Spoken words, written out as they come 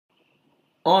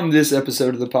On this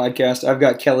episode of the podcast, I've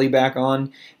got Kelly back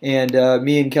on, and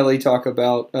me and Kelly talk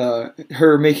about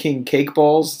her making cake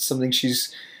balls, something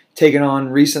she's taken on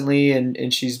recently,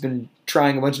 and she's been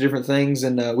trying a bunch of different things,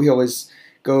 and we always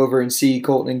go over and see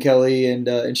Colton and Kelly,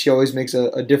 and she always makes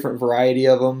a different variety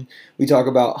of them. We talk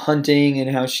about hunting and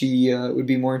how she would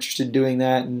be more interested in doing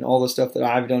that, and all the stuff that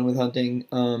I've done with hunting.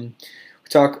 We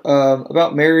talk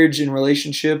about marriage and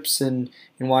relationships, and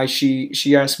why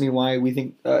she asked me why we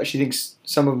think she thinks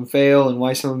some of them fail and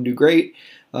why some of them do great.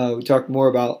 We talked more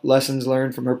about lessons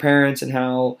learned from her parents and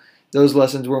how those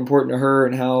lessons were important to her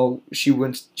and how she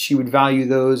would value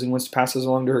those and wants to pass those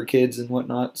along to her kids and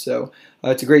whatnot. So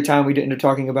it's a great time. We get into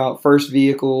talking about first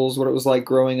vehicles, what it was like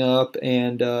growing up,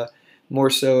 and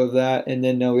more so of that. And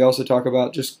then we also talk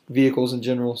about just vehicles in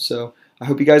general. So I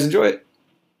hope you guys enjoy it.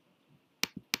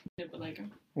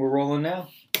 We're rolling now.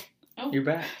 Oh. You're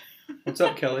back. What's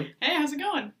up, Kelly? Hey, how's it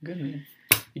going? Good, man.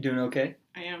 You doing okay?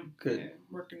 I am. Good.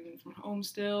 Working from home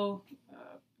still.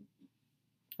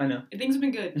 I know. Things have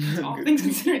been good. All things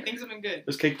considered, things have been good.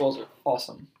 Those cake balls are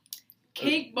awesome.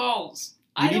 Cake balls.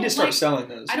 You need to start selling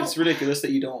those. It's ridiculous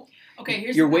that you don't.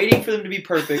 Okay, You're waiting for them to be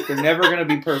perfect. They're never going to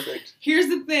be perfect. Here's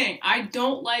the thing. I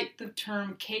don't like the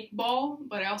term cake ball,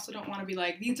 but I also don't want to be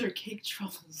like, these are cake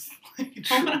truffles. Don't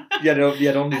do that.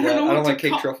 I don't like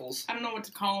cake truffles. I don't know what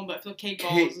to call them, but I feel cake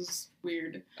balls is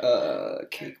weird.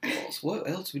 Cake balls. What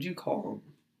else would you call them?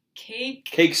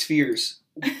 Cake spheres.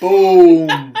 Boom.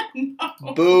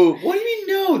 No. Boom. What do you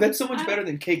mean no? That's so much better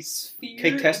than cake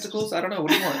testicles? I don't know.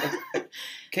 What do you want?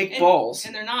 Cake balls.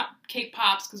 And they're not cake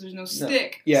pops because there's no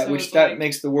stick. Yeah, so which that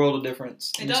makes the world of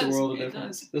difference. It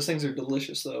does. Those things are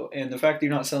delicious though, and the fact that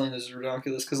you're not selling those is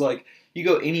ridiculous because like you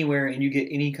go anywhere and you get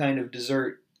any kind of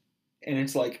dessert, and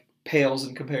it's like pales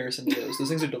in comparison to those. Those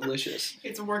things are delicious.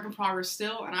 It's a work in progress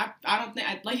still, and I don't think,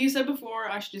 like you said before,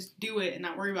 I should just do it and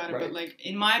not worry about it. Right. But like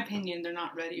in my opinion, they're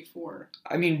not ready for.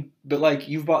 I mean, but like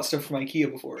you've bought stuff from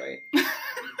IKEA before, right?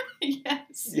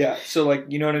 Yes. Yeah. So like,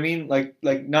 you know what I mean? Like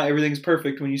not everything's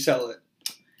perfect when you sell it.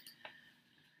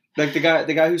 Like the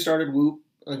guy who started Whoop,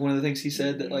 like one of the things he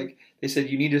said that like they said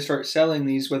you need to start selling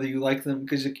these whether you like them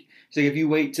because like if you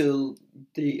wait till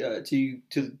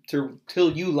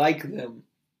till you like them.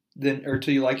 Then or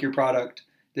till you like your product,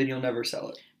 then you'll never sell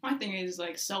it. My thing is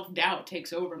like self-doubt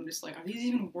takes over. I'm just like, are these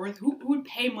even worth? Who would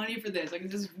pay money for this? Like,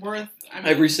 is this worth? I mean,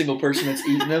 every single person that's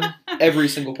eaten them. Every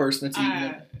single person that's eaten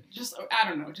them. Just I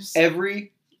don't know. Just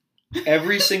every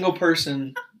single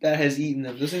person that has eaten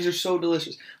them. Those things are so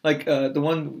delicious. Like the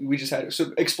one we just had.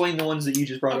 So explain the ones that you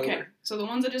just brought over. Okay, so the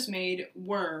ones I just made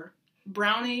were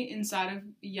brownie inside of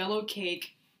yellow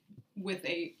cake with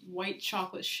a white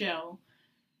chocolate shell.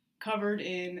 Covered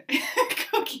in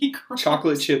cookie crumbs.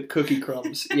 Chocolate chip cookie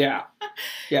crumbs. Yeah.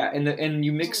 Yeah, and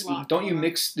you mix don't you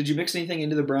mix did you mix anything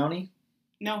into the brownie?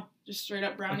 No, just straight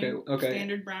up brownie. Okay.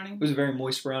 Standard brownie. It was a very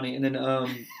moist brownie. And then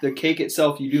the cake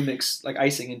itself you do mix like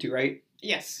icing into, right?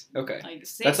 Yes. Okay.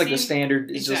 That's like the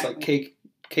standard is just like cooked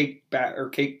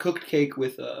cake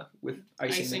with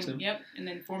icing mixed in. Yep. And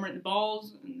then form it into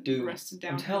balls and the rest is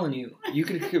down. I'm telling you, you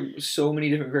could have so many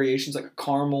different variations, like a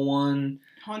caramel one.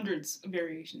 Hundreds of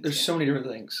variations. There's so many different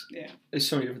things. Yeah. There's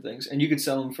so many different things. And you could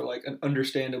sell them for like an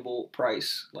understandable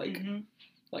price. Like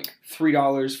like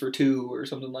 $3 for 2 or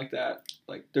something like that.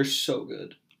 Like they're so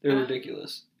good. They're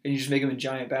ridiculous. And you just make them in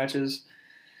giant batches.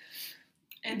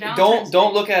 And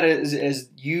don't look at it as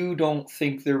you don't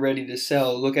think they're ready to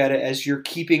sell. Look at it as you're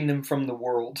keeping them from the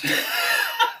world.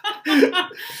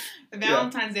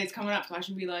 Valentine's Day is coming up, so I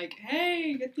should be like,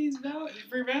 hey, get these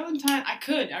for Valentine.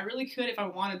 I really could if I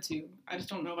wanted to. I just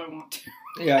don't know if I want to.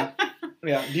 Yeah.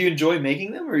 Yeah. Do you enjoy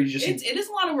making them, or you just? It is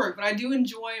a lot of work, but I do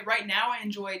enjoy. Right now, I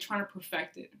enjoy trying to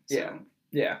perfect it. So. Yeah.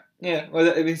 Yeah. Yeah. Well,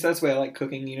 I mean, that's the way I like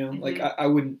cooking. You know, like I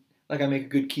wouldn't I make a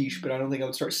good quiche, but I don't think I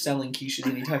would start selling quiches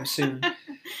anytime soon.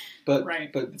 But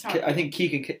right. But I think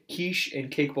quiche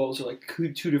and cake balls are like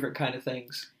two different kind of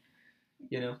things.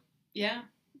 You know. Yeah.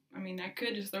 I mean, I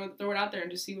could just throw it out there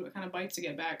and just see what kind of bites to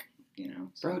get back, you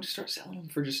know. So. Bro, just start selling them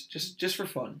for just for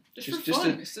fun. Just for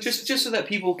fun. Just so that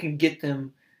people can get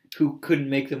them who couldn't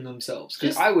make them themselves.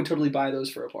 Because I would totally buy those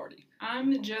for a party.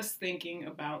 I'm just thinking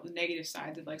about the negative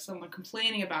sides of like someone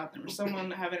complaining about them or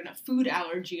someone having a food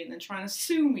allergy and then trying to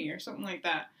sue me or something like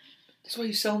that. That's why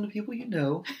you sell them to people you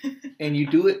know, and you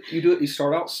do it. You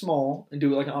start out small and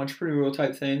do it like an entrepreneurial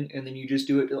type thing, and then you just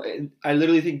do it. And I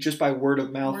literally think just by word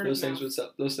of mouth, those things would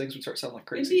start selling like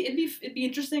crazy. It'd be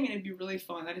interesting and it'd be really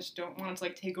fun. I just don't want it to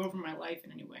like take over my life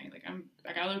in any way. Like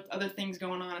I got other things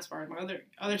going on as far as my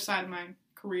other side of my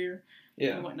career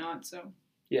and whatnot. So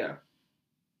yeah.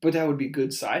 But that would be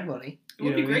good side money. It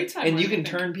would be great side and money. you can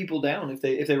turn people down if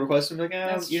they request them. Like,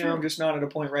 That's you know, true. I'm just not at a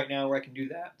point right now where I can do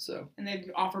that. So And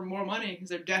they'd offer more money because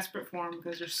they're desperate for them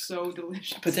because they're so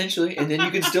delicious. potentially, and then you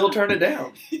can still turn it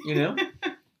down. You know,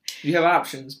 you have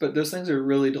options, but those things are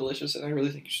really delicious, and I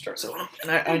really think you should start selling them.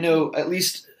 And I know at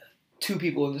least 2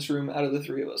 people in this room out of the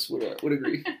 3 of us would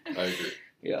agree. I agree.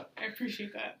 Yeah, I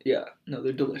appreciate that. yeah. No,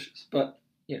 they're delicious, but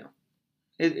you know,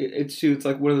 it's too. It's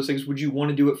like one of those things. Would you want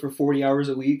to do it for 40 hours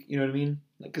a week? You know what I mean?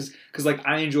 Because like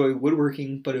I enjoy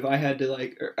woodworking, but if I had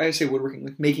to I say woodworking,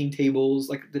 like making tables,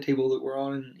 like the table that we're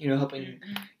on, and you know, helping,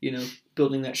 Mm-hmm. you know,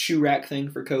 building that shoe rack thing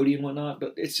for Cody and whatnot.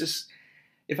 But it's just,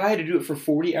 if I had to do it for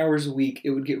 40 hours a week, it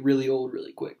would get really old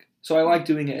really quick. So I like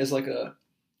doing it as like a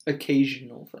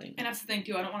occasional thing. And that's the thing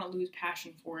too. I don't want to lose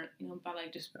passion for it. You know, by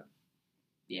like just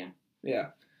Yeah.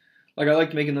 Like I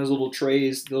liked making those little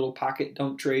trays, the little pocket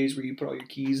dump trays where you put all your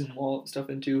keys and wallet and stuff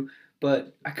into.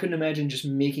 But I couldn't imagine just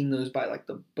making those by like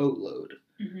the boatload.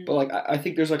 Mm-hmm. But like I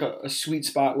think there's like a sweet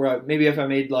spot where maybe if I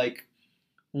made like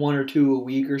 1 or 2 a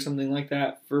week or something like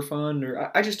that for fun,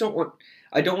 or I just don't want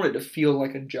it to feel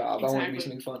like a job. I want it to be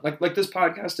something fun. Like this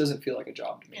podcast doesn't feel like a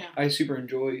job to me. Yeah. I super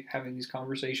enjoy having these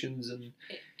conversations. And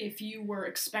if you were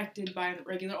expected by a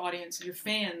regular audience, your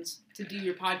fans, to do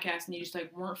your podcast, and you just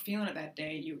like weren't feeling it that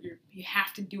day, you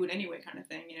have to do it anyway, kind of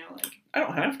thing. You know, like I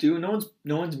don't have to.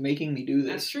 No one's making me do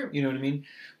this. That's true. You know what I mean?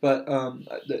 But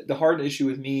the hard issue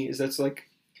with me is that's like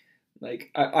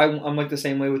I'm like the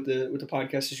same way with the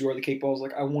podcast as you are the cake balls.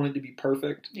 Like I want it to be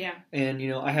perfect. Yeah. And you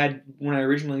know, I had, when I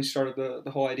originally started the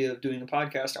whole idea of doing the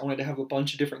podcast, I wanted to have a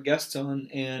bunch of different guests on,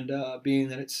 and being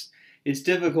that it's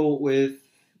difficult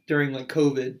during like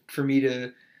COVID for me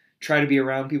to try to be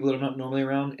around people that I'm not normally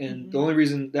around, and the only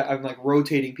reason that I'm like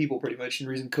rotating people pretty much, and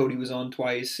the reason Cody was on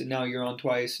twice and now you're on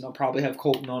twice, and I'll probably have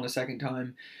Colton on a second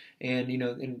time, and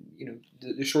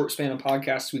the short span of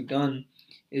podcasts we've done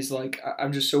is like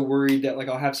I'm just so worried that like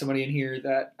I'll have somebody in here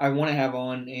that I want to have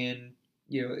on, and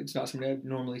you know it's not somebody I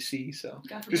normally see, so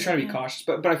just trying to be cautious.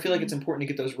 But I feel like it's important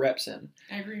to get those reps in.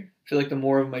 I agree. I feel like the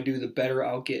more of them I do, the better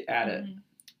I'll get at it.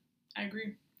 I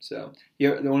agree. So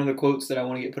yeah, one of the quotes that I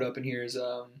want to get put up in here is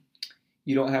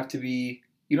you don't have to be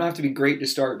great to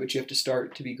start, but you have to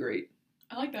start to be great.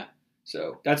 I like that.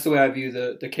 So that's the way I view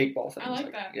the cake ball thing. I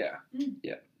like that. Yeah,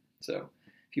 yeah. So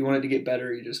if you want it to get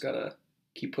better, you just gotta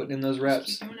keep putting in those reps.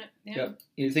 Just keep doing it. Yeah. Yep.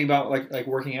 You think about like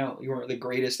working out. You weren't the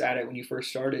greatest at it when you first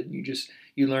started.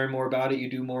 You learn more about it. You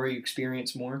do more. You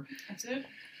experience more. That's it.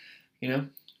 You know.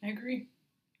 I agree.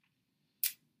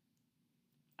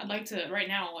 I'd like to. Right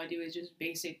now, all I do is just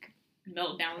basic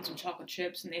melt down some chocolate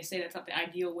chips, and they say that's not the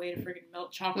ideal way to freaking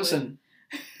melt chocolate.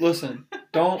 Listen.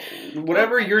 Don't,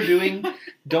 whatever you're doing,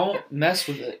 don't mess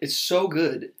with it. It's so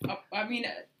good. I mean,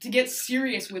 to get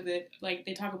serious with it, like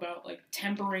they talk about like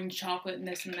tempering chocolate and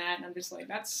this and that, and I'm just like,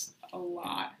 that's a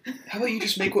lot. How about you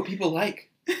just make what people like?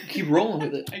 Keep rolling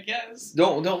with it. I guess.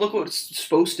 Don't look what it's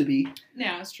supposed to be.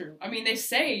 Yeah, that's true. I mean, they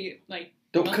say like.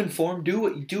 Don't conform. Do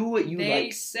what you like. They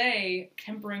say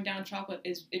tempering down chocolate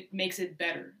it makes it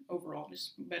better overall,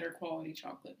 just better quality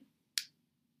chocolate.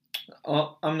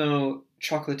 I'm no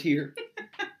chocolatier,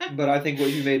 but I think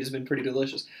what you made has been pretty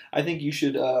delicious. I think you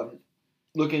should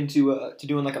look into to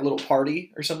doing like a little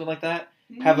party or something like that.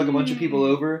 Have like a bunch of people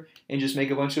over and just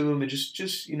make a bunch of them and just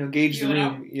gauge the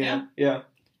room. Yeah.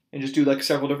 And just do like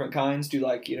several different kinds. Do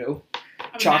like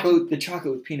chocolate, the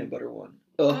chocolate with peanut butter one.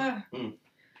 Ugh.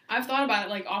 I've thought about it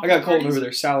like off. I got Colton over there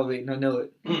salivating. I know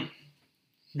it.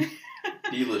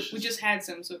 Delicious. We just had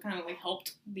some, so it kind of like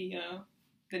helped the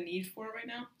need for it right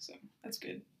now. So that's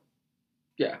good.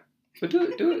 Yeah. But do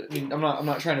it. I mean, I'm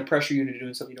not trying to pressure you into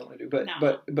doing something you don't want to do. But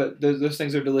No. but those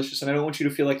things are delicious, and I don't want you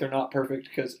to feel like they're not perfect,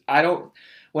 because I don't.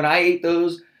 When I ate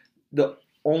those, the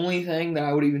only thing that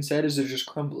I would even said is they're just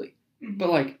crumbly. Mm-hmm. But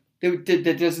like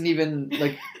that doesn't even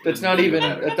like that's not even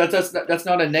that's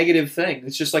not a negative thing.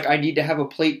 It's just like I need to have a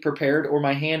plate prepared or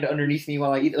my hand underneath me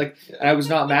while I eat it. Like I was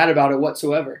not mad about it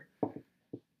whatsoever.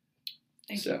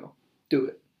 So do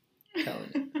it. I'm telling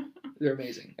you. They're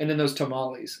amazing. And then those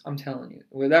tamales, I'm telling you.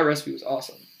 Well, that recipe was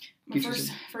awesome. My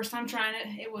first time trying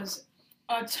it was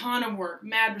a ton of work.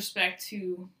 Mad respect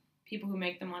to people who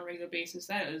make them on a regular basis.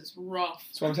 That is rough.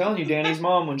 So I'm telling you, Danny's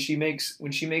mom, when she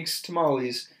makes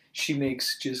tamales, she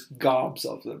makes just gobs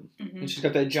of them. Mm-hmm. And she's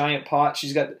got that giant pot.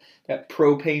 She's got that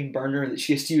propane burner that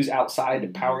she has to use outside to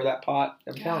power that pot.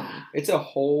 I'm telling you. It's a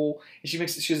whole... And she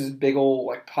has this big old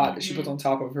like pot that she puts on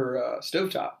top of her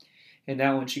stovetop. And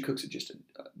now when she cooks it,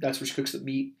 that's where she cooks the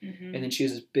meat. Mm-hmm. And then she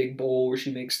has this big bowl where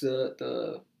she makes the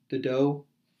dough.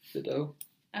 The dough.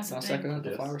 That's the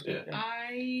flour stuff. Yeah. Yeah.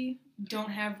 I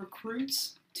don't have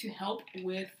recruits to help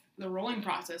with the rolling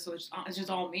process, so it's just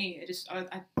all me. It just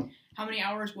how many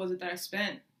hours was it that I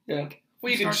spent? Yeah. Like,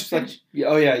 Well, you can start to just like,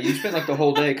 finish? you spent like the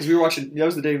whole day because we were watching. That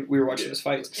was the day we were watching this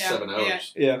fight. Yeah. 7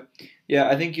 hours. Yeah.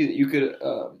 I think you could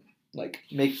like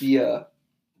make the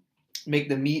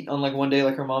meat on like one day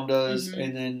like her mom does,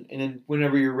 Mhm. and then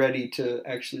whenever you're ready to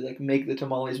actually like make the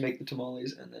tamales,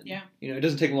 and then Yeah. it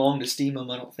doesn't take long to steam them.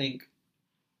 I don't think.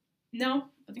 No,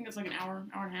 I think it's like an hour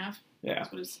and a half. Yeah.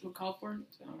 That's what it's called for.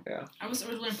 So Yeah. I was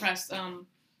really impressed.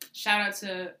 Shout out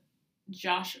to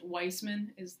Josh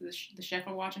Weissman, is the chef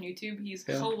I watch on YouTube. He's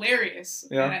hilarious.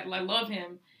 Yeah. And I love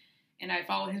him. And I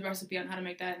followed his recipe on how to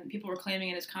make that, and people were claiming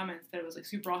in his comments that it was like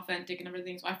super authentic and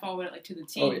everything. So I followed it like to the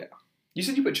T. Oh yeah. You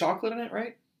said you put chocolate in it,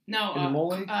 right? No, In the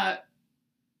mole?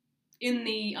 in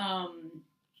the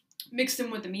mixed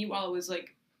in with the meat while it was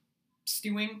like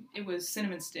stewing. It was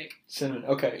cinnamon stick. Cinnamon.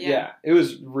 Okay. Yeah. Yeah. It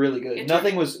was really good. It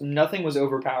Nothing was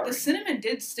overpowering. The cinnamon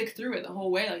did stick through it the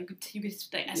whole way. Like you could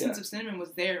the essence of cinnamon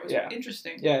was there. It was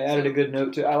interesting. Yeah, it added a good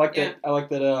note to it. I like that. Yeah. I like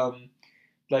that.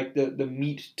 Like the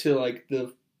meat to like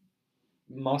the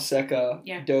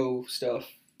maseca dough stuff.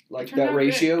 Like turned that out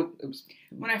ratio. It was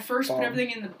When I first bomb. put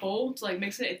everything in the bowl to like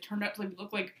mix it, it turned out to like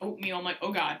look like oatmeal. I'm like,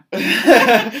 oh god.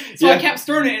 So I kept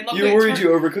stirring it. And luckily you were worried it you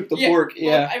overcooked the pork. well,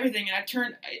 Yeah. everything.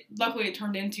 And luckily it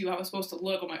turned into how it was supposed to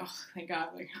look. I'm like, oh, thank God.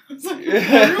 Like, I was like, Yeah.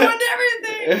 I ruined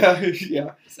everything.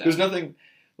 Yeah. So, There's nothing.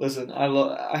 Listen,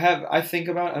 I think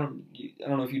about. I don't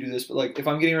know if you do this, but like if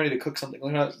I'm getting ready to cook something,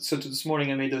 like this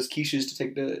morning I made those quiches to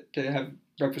take to have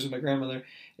breakfast with my grandmother,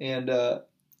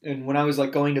 and when I was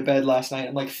like going to bed last night,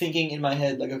 I'm like thinking in my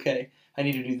head like, okay, I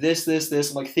need to do this.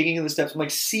 I'm like thinking of the steps. I'm like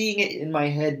seeing it in my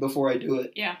head before I do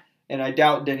it. Yeah. And I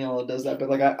doubt Daniela does that, but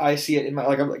like I see it in my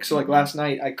I'm like last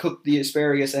night I cooked the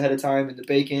asparagus ahead of time and the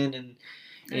bacon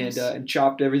and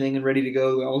chopped everything and ready to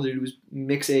go. All I did was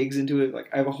mix eggs into it. Like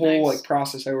I have a whole like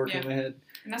process I work in my head.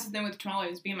 And that's the thing with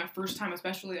tamales, being my first time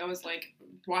especially, I was like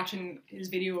watching his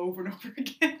video over and over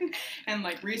again and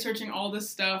like researching all this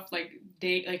stuff like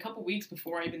a couple weeks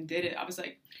before I even did it. I was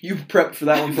like, you prepped for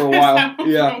that one for a while.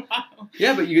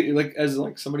 Yeah, but you like as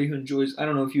like somebody who enjoys. I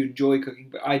don't know if you enjoy cooking,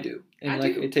 but I do, and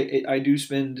I do. I do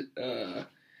spend so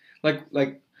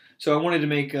I wanted to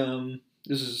make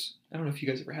this is I don't know if you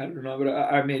guys ever had it or not, but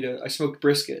I smoked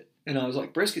brisket, and I was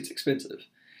like, brisket's expensive,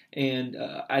 and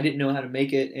I didn't know how to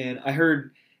make it, and I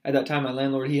heard at that time my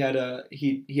landlord he had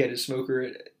a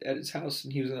smoker at his house,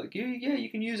 and he was like, yeah you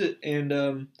can use it, and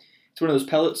it's one of those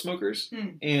pellet smokers,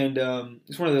 and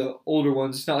it's one of the older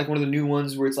ones. It's not like one of the new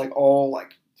ones where it's like all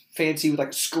like fancy with like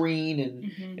a screen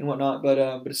and whatnot, but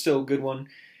it's still a good one. And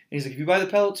he's like, if you buy the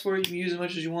pellets for it, you can use as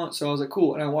much as you want. So I was like,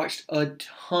 cool. And I watched a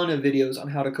ton of videos on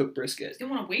how to cook brisket. You don't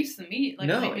want to waste the meat. Like,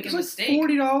 no, make it's a like mistake.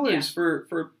 $40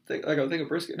 for like a thing of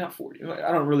brisket. Not 40.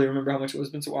 I don't really remember how much it was.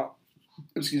 It's been so while.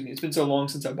 Excuse me. It's been so long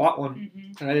since I bought one,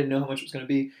 and I didn't know how much it was going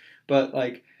to be. But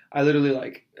like, I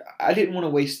literally I didn't want to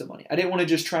waste the money. I didn't want to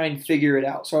just try and figure it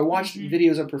out. So I watched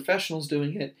videos of professionals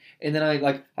doing it, and then I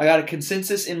got a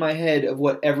consensus in my head of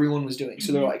what everyone was doing.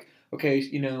 So they're like, okay,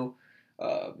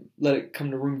 let it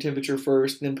come to room temperature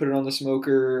first, then put it on the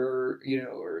smoker,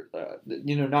 or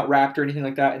not wrapped or anything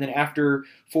like that. And then after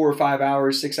 4 or 5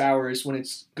 hours, 6 hours, when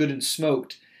it's good and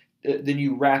smoked, then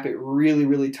you wrap it really,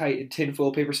 really tight in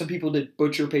tinfoil paper. Some people did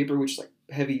butcher paper, which is like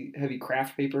heavy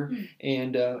craft paper,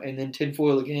 and then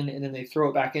tinfoil again, and then they throw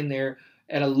it back in there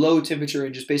at a low temperature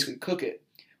and just basically cook it.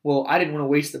 Well, I didn't want to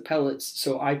waste the pellets,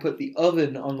 so I put the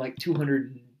oven on like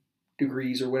 200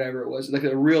 degrees or whatever it was, like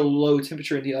a real low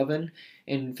temperature in the oven,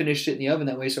 and finished it in the oven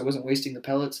that way, so I wasn't wasting the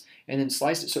pellets, and then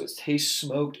sliced it so it tastes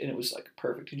smoked, and it was like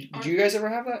perfect. Did you guys ever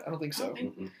have that? I don't think so.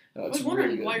 I was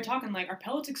wondering while you're talking, like, are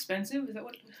pellets expensive? Is that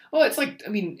what? Well, it's like, I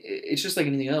mean, it's just like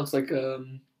anything else. Like,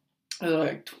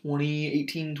 like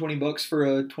 $20 for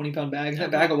a 20-pound bag.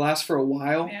 That bag will last for a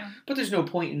while. Yeah. But there's no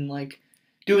point in like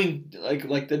doing like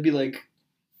that'd be like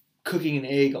cooking an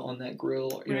egg on that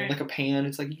grill, like a pan.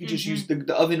 It's like you just use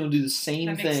the oven will do the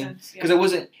same thing because it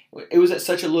was at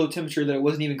such a low temperature that it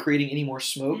wasn't even creating any more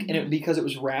smoke, and because it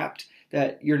was wrapped,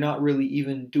 that you're not really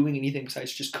even doing anything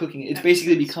besides just cooking it. It's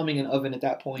basically becoming an oven at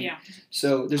that point. Yeah.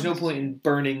 So there's no point in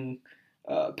burning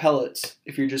pellets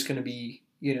if you're just going to be,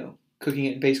 cooking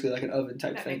it in basically like an oven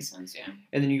type thing. That makes sense, yeah.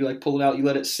 And then you like pull it out, you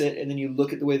let it sit, and then you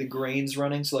look at the way the grain's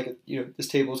running. So like, this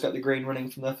table's got the grain running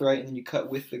from left to right, and then you cut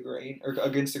with the grain, or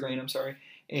against the grain, I'm sorry.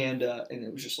 And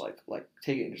it was just like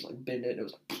take it and just like bend it, and it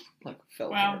was like fell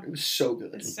apart. It was so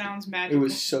good. It sounds magical. It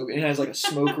was so good. It has like a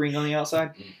smoke ring on the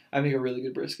outside. I make a really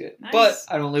good brisket. Nice. But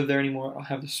I don't live there anymore. I don't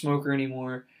have the smoker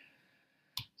anymore.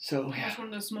 So Which one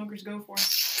do those smokers go for?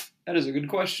 That is a good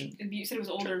question. You said it was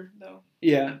older though.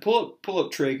 Yeah, pull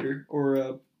up Traeger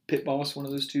or Pit Boss, one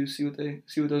of those two. See what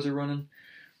those are running.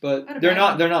 But I'd they're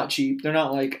imagine. not cheap. They're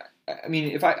not like, I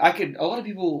mean, if I could, a lot of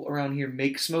people around here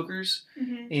make smokers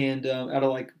and out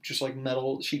of like just like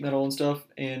metal, sheet metal and stuff.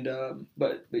 And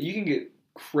but you can get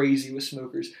crazy with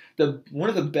smokers. One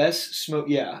of the best smoke,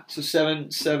 yeah. So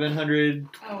 700,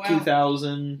 Oh wow.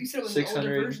 2,000, You said it was an older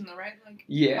 600. version though, right? Like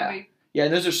Yeah. probably, Yeah,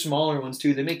 and those are smaller ones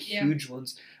too. They make Yeah. huge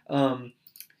ones.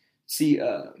 See,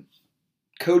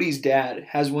 Cody's dad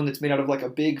has one that's made out of like a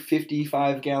big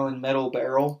 55-gallon metal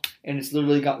barrel, and it's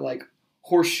literally got like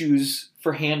horseshoes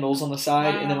for handles on the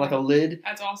side, and then like a lid.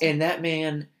 That's awesome. And that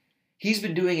man, he's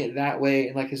been doing it that way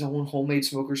in like his own homemade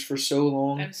smokers for so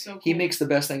long. That is so cool. He makes the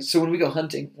best things. So when we go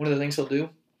hunting, one of the things he'll do,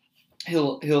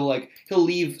 he'll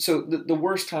leave. So the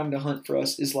worst time to hunt for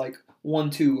us is like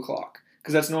 1-2 o'clock,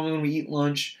 because that's normally when we eat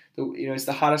lunch. It's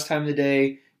the hottest time of the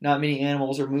day. Not many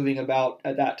animals are moving about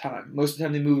at that time. Most of the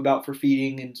time they move about for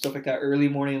feeding and stuff like that, early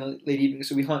morning and late evening.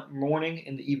 So we hunt morning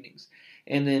and the evenings.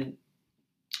 And then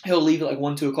he'll leave at like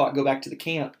 1-2 o'clock, go back to the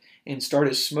camp and start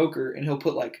his smoker, and he'll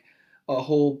put like a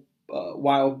whole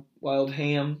wild pork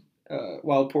ham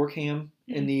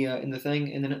in the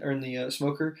thing, and then or in the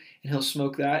smoker, and he'll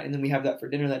smoke that, and then we have that for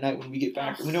dinner that night when we get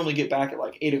back. We normally get back at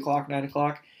like 8 o'clock, 9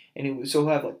 o'clock. And so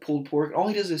he'll have like pulled pork. All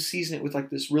he does is season it with like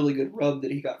this really good rub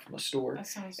that he got from a store,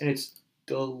 and it's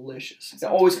delicious. It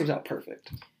always comes out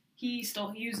perfect. He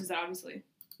still uses it, obviously.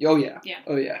 Oh yeah. Yeah.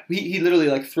 Oh yeah. He literally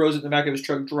like throws it in the back of his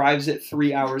truck, drives it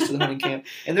 3 hours to the hunting camp,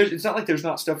 and it's not like there's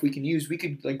not stuff we can use. We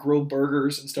could like grill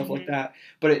burgers and stuff like that,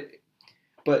 but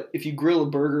if you grill a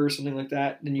burger or something like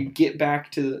that, then you get back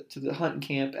to the hunting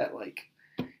camp at like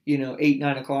 8,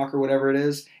 9 o'clock or whatever it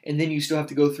is, and then you still have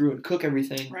to go through and cook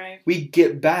everything. Right. We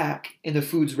get back and the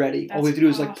food's ready. All we have to do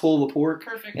is like pull the pork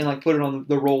and like put it on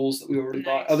the rolls that we already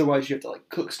bought. Otherwise, you have to like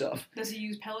cook stuff. Does he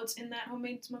use pellets in that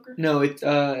homemade smoker? No,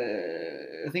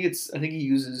 I think he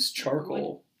uses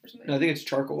charcoal. No, I think it's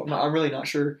charcoal. I'm really not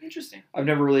sure. Interesting. I've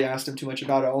never really asked him too much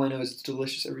about it. All I know is it's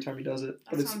delicious every time he does it.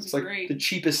 But it's like the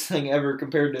cheapest thing ever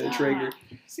compared to a Traeger.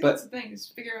 See, that's the thing.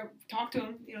 Is talk to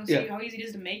him. See how easy it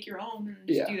is to make your own, and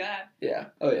just do that. Yeah.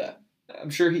 Oh yeah.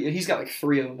 I'm sure he's got like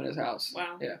 3 of them in his house.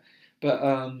 Wow. Yeah. But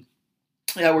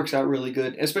that works out really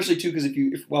good, especially too because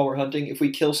if while we're hunting, if we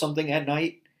kill something at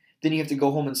night, then you have to go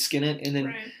home and skin it, and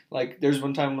then like there's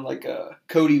one time when like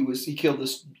Cody he killed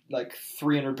this like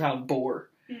 300-pound boar.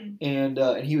 And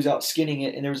he was out skinning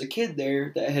it, and there was a kid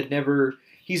there that had never.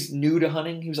 He's new to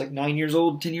hunting. He was like 9 years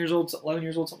old, 10 years old, 11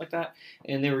 years old, something like that.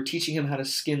 And they were teaching him how to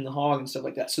skin the hog and stuff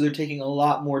like that. So they're taking a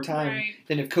lot more time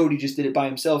than if Cody just did it by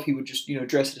himself. He would just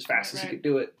dress it as fast as he could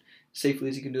do it, safely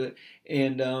as he can do it.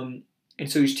 And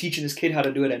so he's teaching this kid how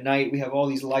to do it at night. We have all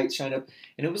these lights shined up,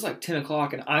 and it was like 10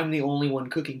 o'clock, and I'm the only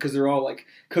one cooking because they're all like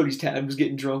Cody's dad was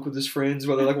getting drunk with his friends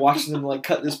while they're like watching them like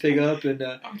cut this pig up, and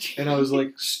I was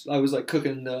like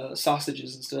cooking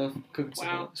sausages and stuff, cooking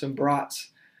some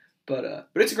brats, but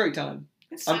it's a great time.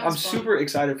 I'm super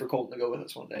excited for Colton to go with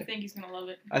us one day. I think he's gonna love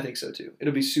it. I think so too.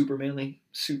 It'll be super manly,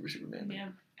 super manly. Yeah,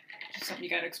 just something you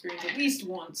gotta experience at least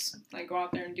once. Like go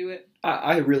out there and do it.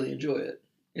 I really enjoy it.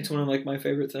 It's one of like my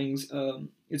favorite things.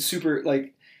 It's super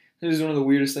like this is one of the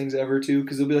weirdest things ever too,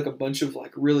 because there'll be like a bunch of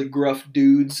like really gruff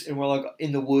dudes, and we're like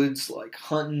in the woods like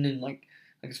hunting, and like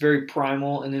it's very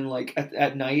primal. And then like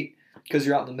at night, because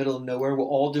you're out in the middle of nowhere, we'll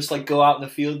all just like go out in the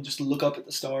field and just look up at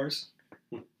the stars.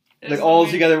 Like all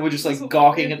together, we're just like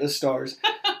gawking at the stars.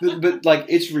 But like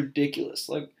it's ridiculous.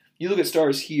 Like you look at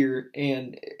stars here,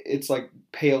 and it's like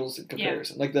pales in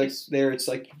comparison. Like there, it's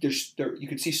like you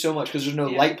can see so much because there's no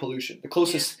light pollution. The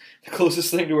closest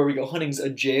thing to where we go hunting is a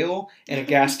jail and a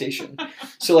gas station.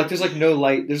 So like there's like no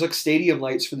light. There's like stadium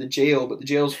lights for the jail, but the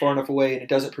jail's far enough away, and it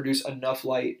doesn't produce enough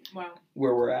light. Wow.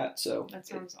 Where we're at. So that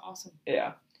sounds awesome.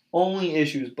 Yeah. Only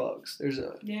issue is bugs. There's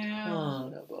a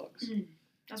ton of bugs.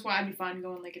 That's why I'd be fine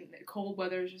going like in cold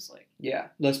weather. It's just like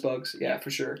less bugs. Yeah,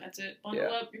 for sure. That's it.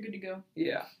 Bundle up. You're good to go.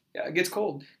 Yeah, it gets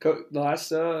cold.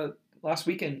 The last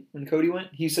weekend when Cody went,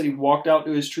 he said he walked out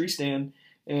to his tree stand,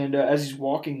 and as he's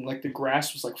walking, like the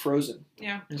grass was like frozen.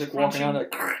 Yeah. He's like walking out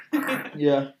like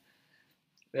yeah.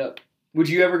 Would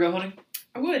you ever go hunting?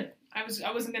 I would. I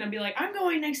wasn't gonna be like I'm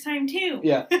going next time too.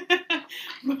 Yeah.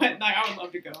 But like I would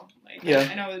love to go. Like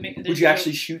I know it would make the difference. Would you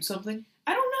actually shoot something?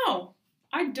 I don't know.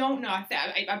 I don't know.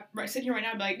 I sit here right now,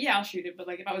 I'd be like, yeah, I'll shoot it. But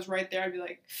like, if I was right there, I'd be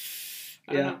like,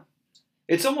 I don't know.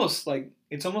 It's almost like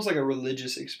a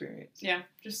religious experience. Yeah,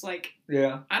 just like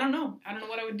I don't know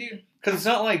what I would do. Because it's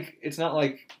not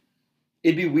like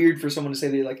it'd be weird for someone to say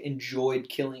they like enjoyed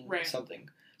killing something,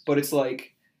 but it's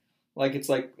like I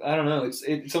don't know.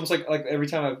 It's almost like every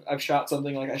time I've shot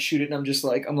something, like I shoot it and I'm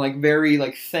like very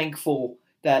like thankful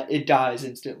that it dies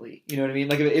instantly. You know what I mean?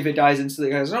 Like if it dies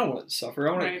instantly, guys, I don't want it to suffer.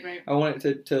 I want right. I want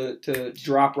it to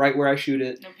drop right where I shoot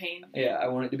it. No pain. Yeah, I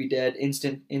want it to be dead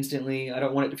instantly. I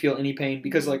don't want it to feel any pain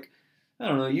because like I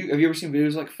don't know. Have you ever seen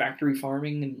videos like factory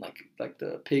farming and like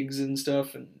the pigs and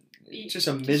stuff and it's just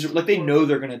a miserable. Like they know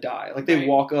they're gonna die. Like they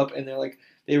walk up and they're like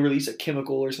they release a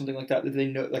chemical or something like that they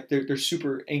know like they're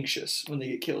super anxious when they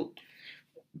get killed.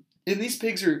 And these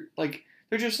pigs are like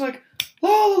they're just like la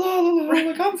la la la la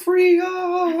like I'm free.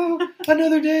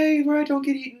 Another day where I don't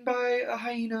get eaten by a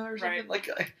hyena or something like.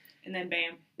 And then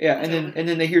bam. Yeah, and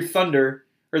then they hear thunder.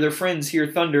 Or their friends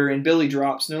hear thunder and Billy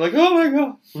drops and they're like, "Oh my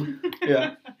god!"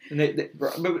 Yeah, and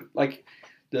but like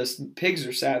the pigs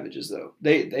are savages though.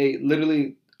 They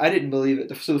literally, I didn't believe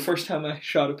it. So the first time I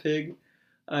shot a pig,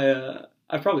 I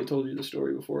probably told you the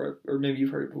story before, or maybe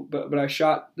you've heard it. But I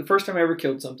shot the first time I ever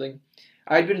killed something.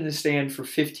 I'd been in the stand for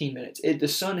 15 minutes. The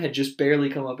sun had just barely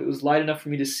come up. It was light enough for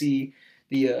me to see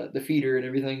the feeder and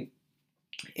everything,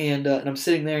 and I'm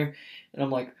sitting there and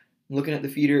I'm like. Looking at the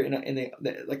feeder and they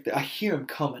I hear them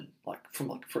coming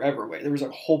from forever away. There was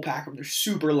a whole pack of them. They're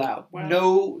super loud. Wow.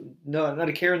 No, not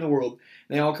a care in the world.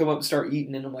 And they all come up and start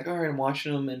eating, and I'm like, all right, I'm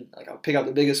watching them, and like I'll pick out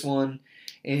the biggest one,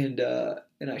 and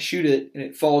I shoot it, and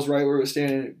it falls right where it was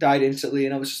standing, and it died instantly,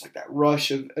 and I was just like that rush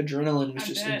of adrenaline was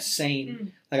just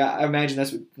insane. Like I imagine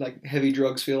that's what like heavy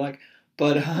drugs feel like.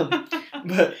 But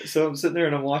so I'm sitting there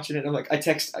and I'm watching it, and I'm like I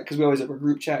text because we always have a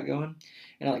group chat going,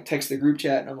 and I like text the group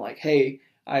chat, and I'm like, hey.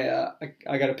 I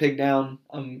got a pig down.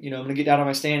 I'm gonna get down on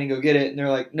my stand and go get it. And they're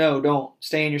like, no, don't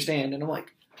stay in your stand. And I'm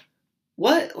like,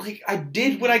 what? Like I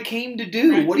did what I came to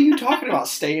do. What are you talking about?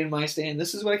 Stay in my stand.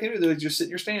 This is what I came to do. They're like, just sit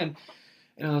in your stand.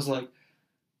 And I was like,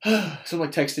 so I'm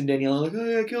like texting Danielle, like, oh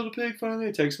yeah, I killed a pig finally.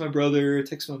 I text my brother, I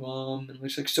text my mom, and we're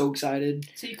just like so excited.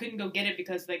 So you couldn't go get it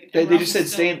because like they just said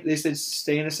stay. They said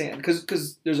stay in the stand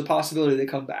because there's a possibility they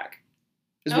come back.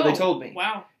 Is what they told me.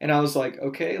 Wow. And I was like,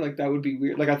 okay, like that would be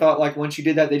weird. Like I thought like once you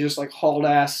did that, they just like hauled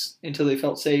ass until they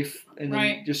felt safe and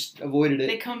then just avoided it.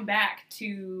 They come back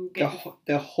to get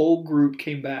the whole group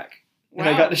came back. Wow.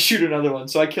 And I got to shoot another one.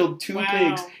 So I killed 2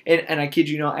 pigs. And I kid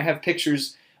you not, I have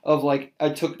pictures of like I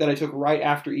took right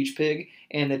after each pig,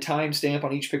 and the time stamp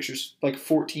on each picture's like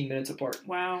 14 minutes apart.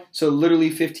 Wow. So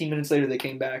literally 15 minutes later they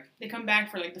came back. They come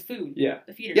back for like the food. Yeah.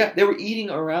 The feeder. Yeah, they were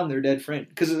eating around their dead friend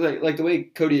because like the way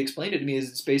Cody explained it to me is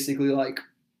it's basically like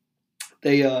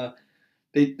they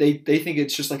think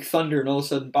it's just like thunder and all of a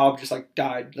sudden Bob just like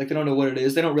died. Like they don't know what it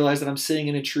is. They don't realize that I'm sitting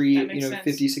in a tree,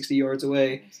 50, 60 yards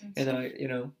away, and then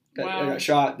I got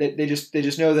shot. They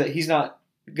just know that he's not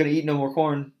gonna eat no more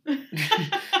corn.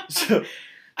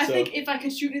 I think if I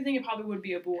could shoot anything, it probably would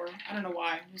be a boar. I don't know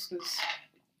why. Just because.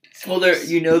 Well, that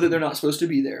they're not supposed to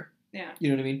be there. Yeah. You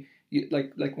know what I mean?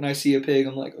 Like when I see a pig,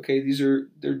 I'm like, okay,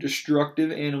 they're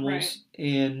destructive animals,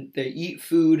 and they eat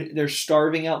food. They're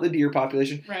starving out the deer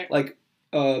population. Right. Like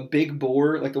a big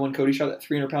boar, like the one Cody shot, that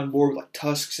 300-pound boar with like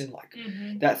tusks and like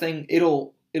that thing.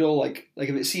 It'll like if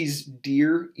it sees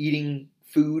deer eating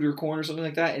food or corn or something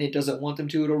like that, and it doesn't want them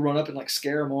to, it'll run up and like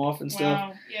scare them off and stuff.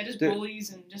 Wow. Yeah, just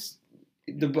bullies and just.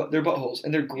 They're buttholes,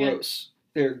 and they're gross.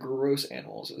 Yeah. They're gross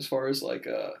animals as far as like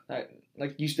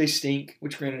they stink.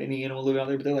 Which granted, any animal living out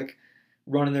there, but they're like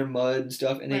running their mud and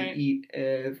stuff, and they eat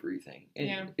everything.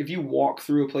 And if you walk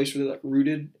through a place where they're like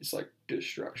rooted, it's like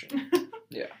destruction.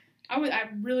 Yeah. I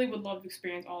really would love to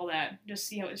experience all that. Just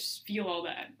see feel all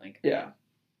that. Like. Yeah.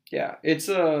 It's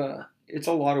a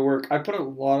lot of work. I put a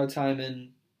lot of time in.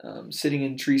 Sitting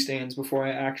in tree stands before I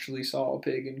actually saw a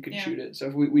pig and could shoot it. So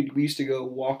we used to go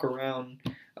walk around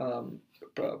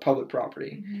public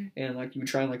property, and like you would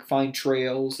try and like find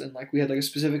trails, and like we had like a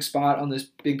specific spot on this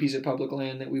big piece of public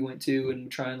land that we went to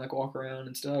and try and like walk around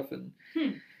and stuff. And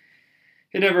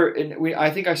I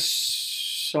think I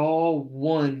saw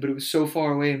one, but it was so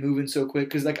far away and moving so quick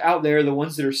because like out there the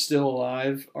ones that are still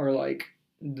alive are like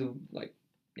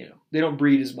they don't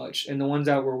breed as much. And the ones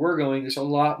out where we're going, there's a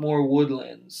lot more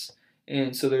woodlands.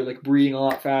 And so they're like breeding a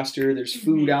lot faster. There's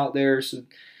food out there. So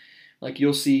like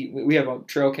you'll see, we have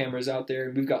trail cameras out there,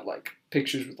 and we've got like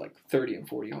pictures with like 30 and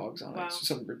 40 hogs on it. It's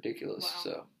something ridiculous. Wow.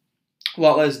 So a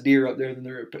lot less deer up there than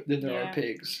there are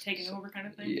pigs. Taking over kind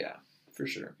of thing. Yeah, for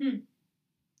sure.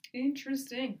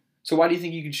 Interesting. So why do you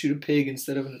think you could shoot a pig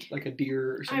instead of like a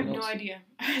deer or something else? I have no idea.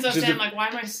 As I was saying, like, why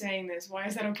am I saying this? Why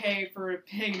is that okay for a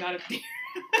pig, not a deer?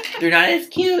 They're not as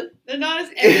cute. They're not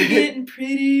as elegant and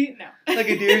pretty. No. Like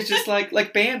a deer is just like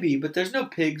Bambi, but there's no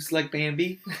pigs like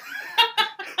Bambi.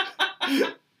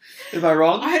 Am I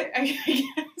wrong? I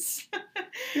guess.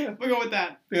 Yeah. We'll go with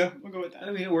that. Yeah. We'll go with that.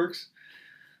 I mean, it works.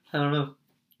 I don't know.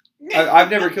 I've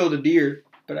never killed a deer,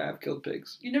 but I have killed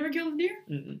pigs. You never killed a deer?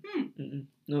 Mm-mm.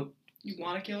 Nope. You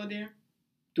want to kill a deer?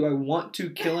 do I want to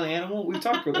kill an animal? We've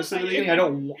talked about this at the beginning. I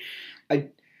don't.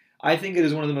 I think it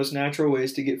is one of the most natural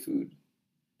ways to get food.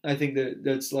 I think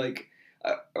that's like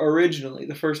originally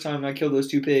the first time I killed those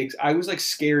 2 pigs, I was like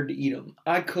scared to eat them.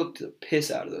 I cooked the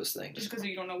piss out of those things just because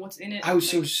you don't know what's in it. I was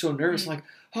so nervous, like,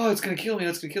 oh, it's gonna kill me.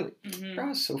 It's gonna kill me. Mm-hmm. I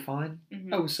was so fine.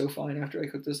 Mm-hmm. I was so fine after I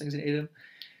cooked those things and ate them.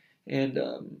 And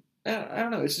I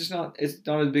don't know. It's just not. It's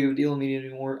not as big of a deal to me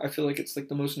anymore. I feel like it's like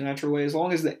the most natural way. As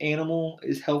long as the animal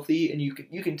is healthy and you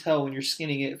can tell when you're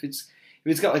skinning it if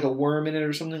it's got like a worm in it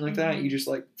or something like that. You just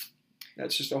like.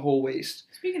 That's just a whole waste.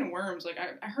 Speaking of worms, like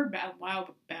I heard a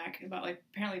while back about like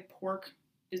apparently pork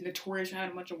is notorious for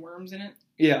having a bunch of worms in it.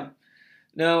 Yeah.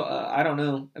 No, I don't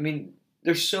know. I mean,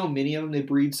 there's so many of them. They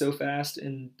breed so fast,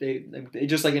 and they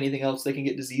just like anything else, they can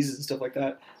get diseases and stuff like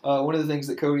that. One of the things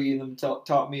that Cody and them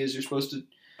taught me is you're supposed to,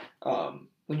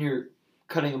 when you're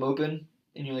cutting them open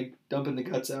and you're like dumping the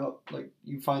guts out, like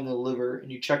you find the liver and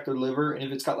you check their liver, and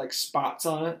if it's got like spots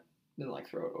on it, then like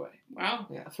throw it away. Wow.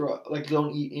 Yeah, throw it. Like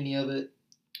don't eat any of it.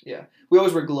 Yeah, we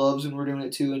always wear gloves when we're doing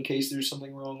it too, in case there's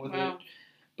something wrong with it.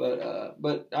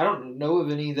 But I don't know of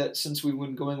any that since we've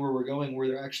been going where we're going, where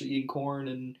they're actually eating corn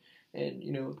and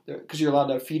you know, because you're allowed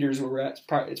to have feeders where we're at.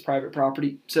 It's private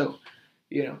property, so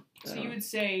you know. So you would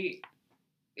say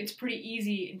it's pretty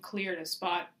easy and clear to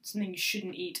spot something you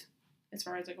shouldn't eat, as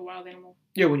far as like a wild animal.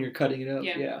 Yeah, when you're cutting it up.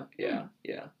 Yeah.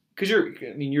 Because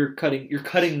you're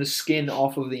cutting the skin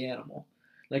off of the animal,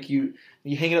 like you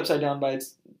hang it upside down by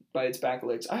its back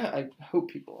legs. I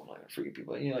hope people, I'm not gonna forget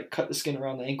people. You know, like cut the skin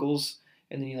around the ankles,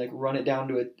 and then you like run it down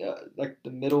to it like the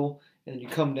middle, and then you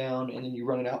come down, and then you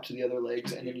run it out to the other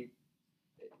legs, and then you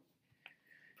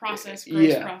gross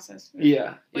process.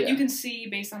 Yeah. But you can see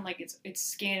based on like its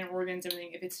skin, organs,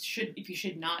 everything, if you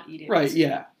should not eat it. Right.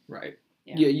 Yeah. Right.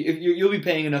 Yeah. You'll be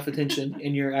paying enough attention,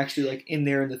 and you're actually like in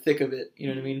there in the thick of it. You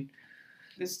know what I mean?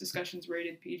 This discussion's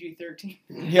rated PG-13.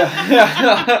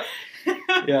 Yeah.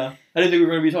 Yeah. I didn't think we were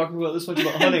going to be talking about this much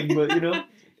about hunting, but you know,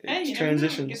 it's you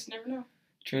transitions. Guess you never know.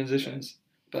 Transitions,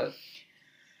 but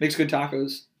makes good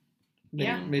tacos. Made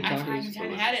tacos.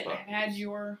 I've had it. I've had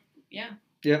your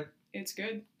Yep. It's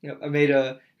good. Yep. I made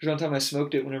there's one time I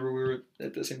smoked it whenever we were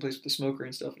at the same place with the smoker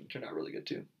and stuff, and it turned out really good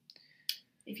too.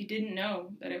 If you didn't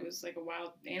know that it was like a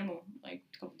wild animal, like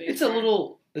a couple days. It's a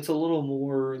little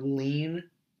more lean.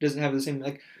 Doesn't have the same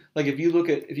like if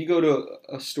you go to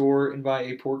a store and buy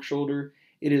a pork shoulder,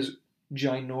 it is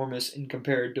ginormous in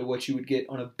compared to what you would get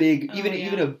on a big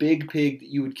even a big pig that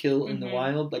you would kill in the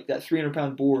wild. Like that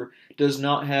 300-pound boar does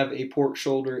not have a pork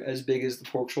shoulder as big as the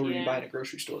pork shoulder you buy in a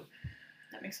grocery store.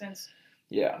 That makes sense.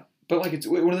 Yeah, but like it's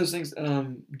one of those things.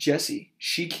 Jessie,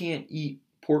 she can't eat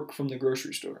pork from the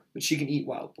grocery store, but she can eat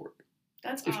wild pork.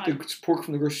 That's if odd. the pork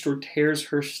from the grocery store tears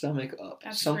her stomach up.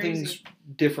 That's Something's crazy.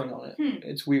 different on it.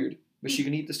 It's weird. But she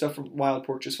can eat the stuff from wild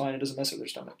pork just fine. It doesn't mess with her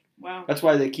stomach. Wow. That's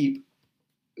why they keep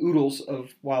oodles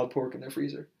of wild pork in their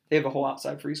freezer. They have a whole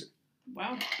outside freezer.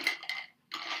 Wow.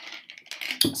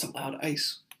 Some loud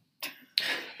ice.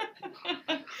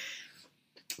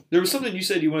 There was something you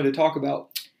said you wanted to talk about.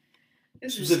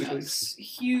 This specifically. is a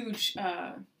huge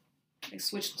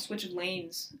switch of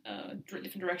lanes,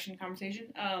 different direction conversation.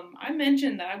 I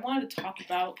mentioned that I wanted to talk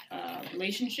about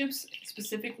relationships,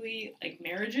 specifically like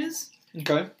marriages.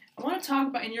 Okay. I want to talk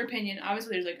about, in your opinion,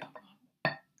 obviously there's like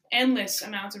endless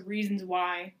amounts of reasons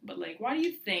why, but like, why do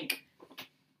you think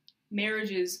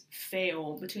marriages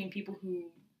fail between people who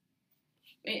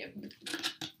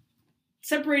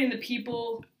separating the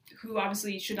people who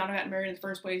obviously should not have gotten married in the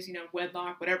first place, you know,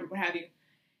 wedlock, whatever, what have you.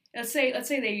 Let's say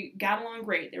they got along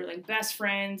great. They were like best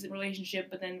friends in relationship,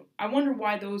 but then I wonder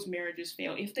why those marriages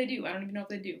fail. If they do, I don't even know if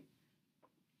they do.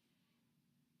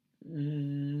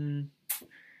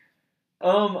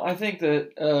 I think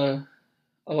that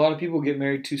a lot of people get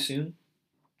married too soon.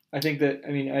 I think that,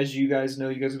 I mean, as you guys know,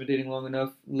 you guys have been dating long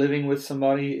enough. Living with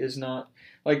somebody is not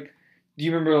like. Do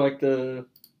you remember like the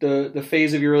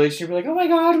phase of your relationship? You're like, oh my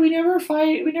god, we never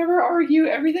fight, we never argue,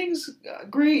 everything's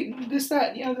great, and this, that,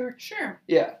 and the other. Sure.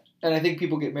 Yeah, and I think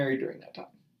people get married during that time.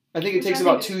 I think it takes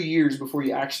about 2 years before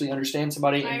you actually understand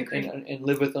somebody and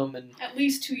live with them. And at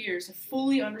least 2 years to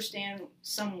fully understand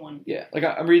someone. Yeah, like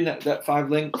I'm reading that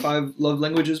five love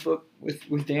languages book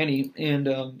with Danny, and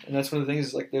that's one of the things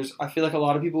is like I feel like a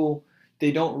lot of people,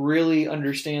 they don't really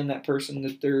understand that person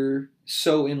that they're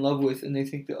so in love with, and they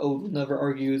think that, oh, we'll never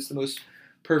argue, it's the most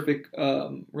perfect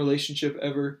relationship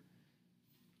ever.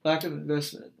 Lack of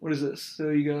investment. What is this? So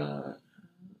you got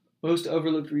most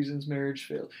overlooked reasons marriage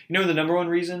fail. You know the number one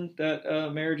reason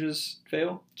that marriages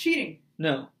fail? Cheating.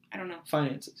 No. I don't know.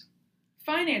 Finances.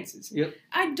 Finances. Yep.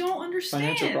 I don't understand.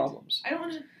 Financial problems. I don't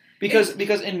understand.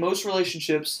 Because in most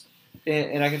relationships,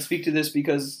 and I can speak to this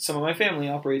because some of my family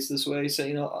operates this way. So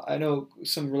I know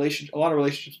a lot of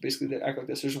relationships basically that act like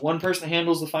this. There's one person that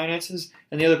handles the finances,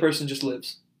 and the other person just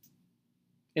lives.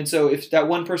 And so if that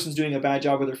one person's doing a bad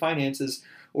job with their finances,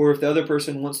 or if the other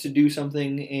person wants to do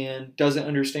something and doesn't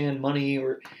understand money,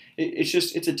 or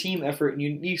it's a team effort,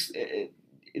 and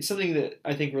it's something that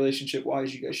I think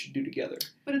relationship-wise you guys should do together.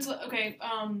 But it's okay.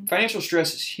 Financial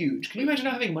stress is huge. Can you imagine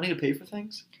not having money to pay for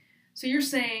things? So you're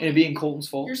saying, and it being Colton's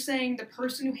fault? You're saying the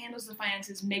person who handles the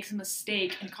finances makes a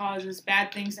mistake and causes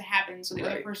bad things to happen, so the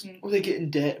other person... Or they get in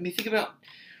debt. I mean, think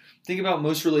about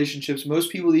most relationships.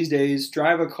 Most people these days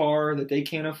drive a car that they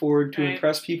can't afford to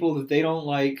impress people that they don't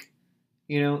like.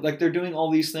 Like they're doing all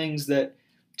these things that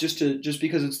just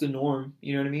because it's the norm.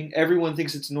 You know what I mean? Everyone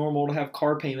thinks it's normal to have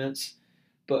car payments,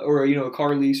 or a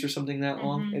car lease or something that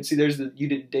long. And see, there's the you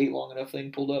didn't date long enough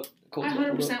thing pulled up. I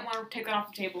 100% want to take that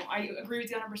off the table. I agree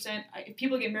with you 100%. If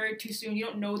people get married too soon, you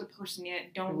don't know the person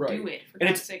yet. Don't do it. For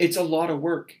God's sake. It's a lot of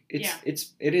work. It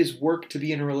is work to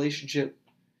be in a relationship.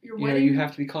 Your wedding, you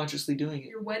have to be consciously doing it.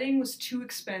 Your wedding was too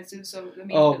expensive, so I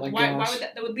mean, why would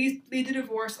that would lead to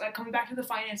divorce? Like coming back to the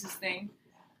finances thing.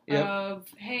 Yep. Of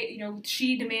hey,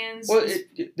 she demands. Well,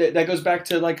 that goes back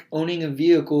to like owning a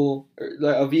vehicle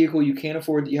you can't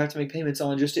afford that you have to make payments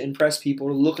on just to impress people,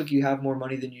 to look like you have more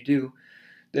money than you do.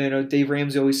 Dave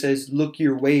Ramsey always says, "Look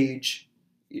your wage."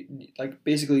 Like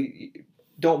basically,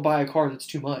 don't buy a car that's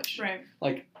too much. Right.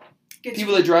 Like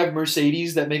people that drive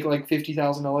Mercedes that make like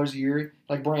 $50,000 a year,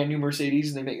 like brand new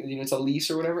Mercedes, and they make it's a lease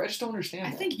or whatever. I just don't understand.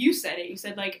 I think you said it. You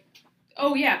said like,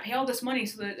 oh yeah, pay all this money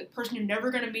so that the person you're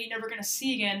never going to meet, never going to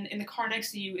see again in the car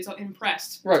next to you is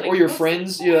impressed. Right, like, or your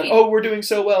friends, we're doing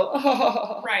so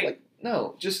well. Right. Like,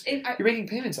 no, just you're making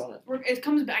payments on it. It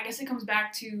comes back. I guess it comes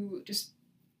back to just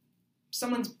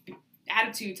someone's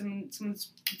attitude,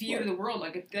 someone's view of the world.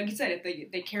 Like you said,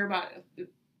 if they care about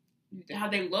how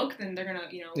they look, then they're gonna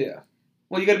Yeah.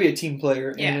 Well, you got to be a team player,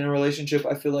 and in a relationship,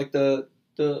 I feel like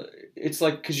it's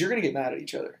like because you're gonna get mad at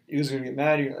each other. You're just gonna get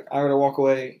mad. You're like, I gotta walk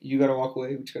away. You gotta walk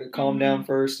away. We just gotta calm down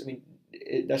first. I mean,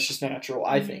 that's just natural,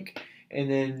 I think. And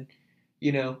then,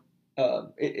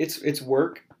 it's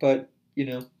work, but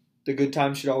the good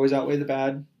times should always outweigh the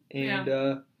bad. And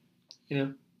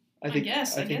I think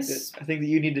that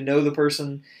you need to know the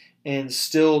person and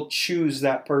still choose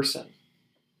that person.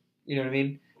 You know what I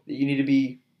mean? That you need to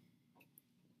be.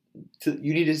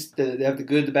 You need to have the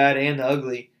good, the bad, and the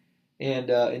ugly.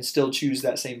 And still choose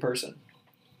that same person.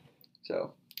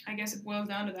 So I guess it boils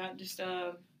down to that. Just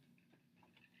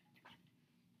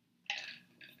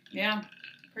yeah,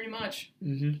 pretty much.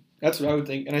 Mm-hmm. That's what I would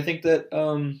think, and I think that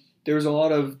there's a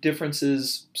lot of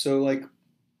differences. So like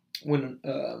when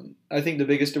I think the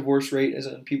biggest divorce rate is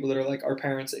in people that are like our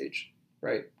parents' age,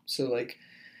 right? So like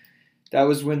that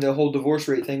was when the whole divorce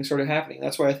rate thing started happening.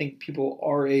 That's why I think people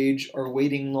our age are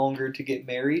waiting longer to get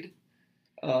married.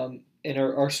 And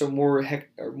are so more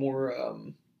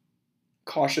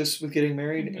cautious with getting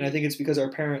married, and I think it's because our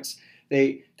parents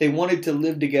they wanted to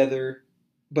live together,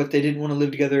 but they didn't want to live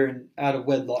together and out of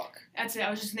wedlock. That's it. I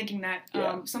was just thinking that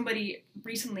somebody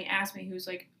recently asked me, who's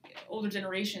like older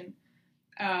generation,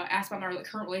 asked about my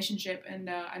current relationship, and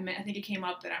I think it came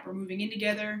up that we're moving in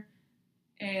together,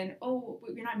 and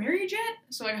you're not married yet.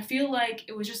 So I feel like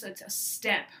it was just a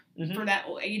step for that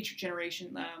old age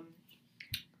generation.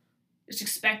 Just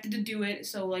expected to do it,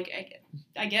 so like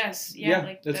I guess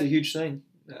like that's a huge thing.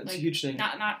 That's a huge thing.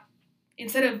 Not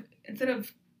instead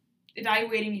of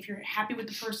evaluating if you're happy with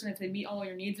the person, if they meet all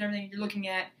your needs and everything, you're looking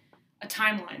at a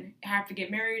timeline. You have to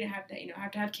get married, have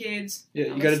to have kids. Yeah,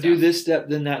 you got to do this step,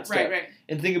 then that step. Right.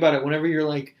 And think about it. Whenever you're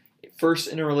like first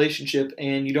in a relationship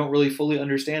and you don't really fully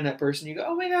understand that person, you go,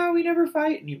 "Oh my God, we never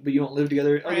fight," but you don't live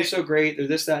together. Oh, they're so great. They're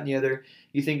this, that, and the other.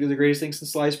 You think they're the greatest thing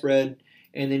since sliced bread.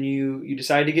 And then you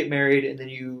decide to get married, and then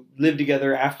you live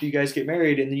together after you guys get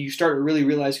married, and then you start to really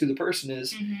realize who the person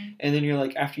is. And then you're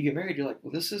like, after you get married, you're like,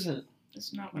 well, this isn't.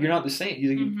 You're not the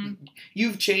same.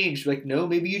 You've changed. Like, no,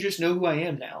 maybe you just know who I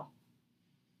am now,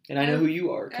 and I know who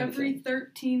you are. Every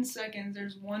 13 seconds,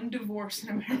 there's one divorce in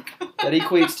America. That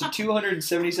equates to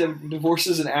 277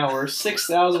 divorces an hour,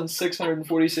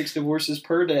 6,646 divorces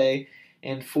per day,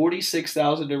 and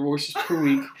 46,000 divorces per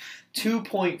week.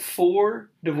 2.4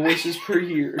 divorces per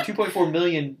year, or 2.4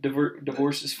 million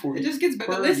divorces per year. It just gets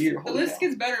better. The list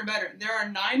gets better and better. There are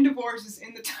 9 divorces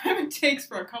in the time it takes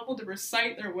for a couple to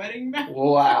recite their wedding vows.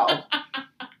 Wow.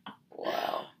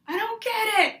 I don't get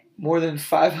it. More than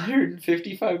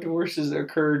 555 divorces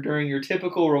occur during your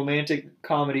typical romantic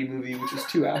comedy movie, which is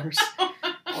 2 hours.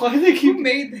 Who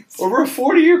made this? Over a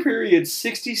 40-year period,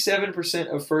 67%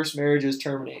 of first marriages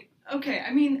terminate. Okay,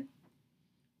 I mean...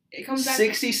 It comes back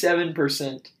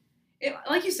 67%.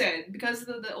 like you said, because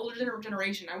of the older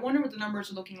generation, I wonder what the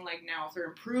numbers are looking like now. If they're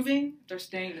improving, if they're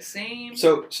staying the same.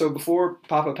 So before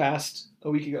Papa passed a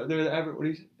week ago,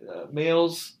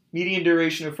 males median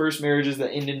duration of first marriages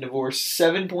that end in divorce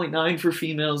 7.9 for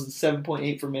females and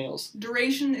 7.8 for males.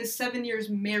 Duration is 7 years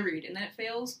married, and then it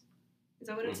fails. Is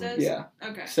that what it says? Yeah.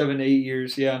 Okay. 7 to 8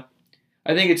 years. Yeah.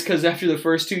 I think it's because after the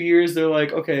first 2 years, they're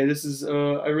like, okay, this is.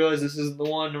 I realize this isn't the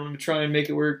one. I'm gonna try and make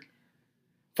it work.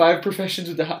 5 professions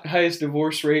with the highest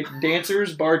divorce rate: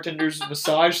 dancers, bartenders,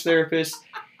 massage therapists,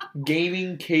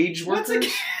 gaming cage workers. What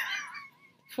the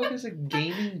fuck is a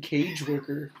gaming cage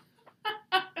worker?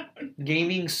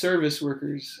 Gaming service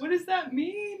workers. What does that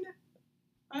mean?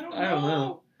 I don't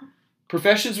know.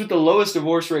 Professions with the lowest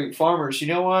divorce rate: farmers. You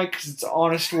know why? Because it's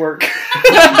honest work.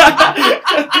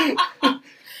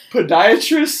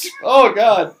 Podiatrists. Oh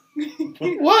God.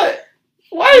 What?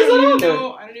 Why is that on there?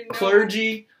 I don't even know.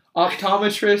 Clergy,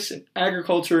 optometrists, and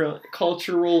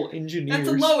agricultural engineers. That's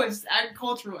the lowest.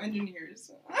 Agricultural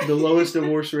engineers. The lowest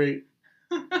divorce rate.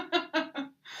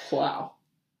 Wow.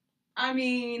 I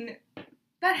mean,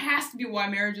 that has to be why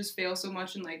marriages fail so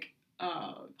much in like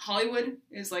Hollywood.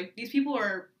 Is like these people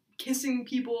are kissing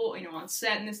people, on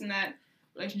set and this and that.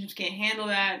 Relationships can't handle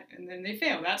that, and then they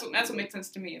fail. That's what makes sense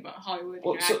to me about Hollywood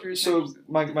actors. So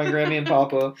my Grammy and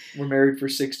Papa were married for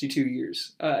 62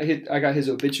 years. I got his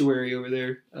obituary over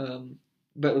there.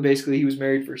 But basically, he was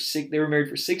married for they were married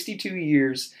for 62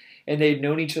 years. And they'd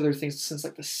known each other since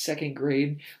like the 2nd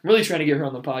grade. I'm really trying to get her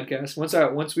on the podcast.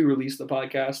 Once we release the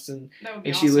podcast and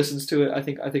awesome. She listens to it, I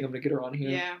think I'm gonna get her on here.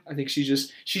 Yeah. I think she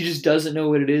just doesn't know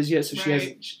what it is yet, so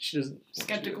right. she doesn't.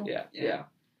 Skeptical. Yeah.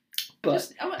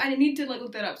 But I need to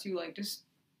look that up too. Like just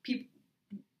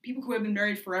people who have been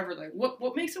married forever. Like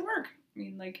what makes it work? I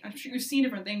mean, like I'm sure you've seen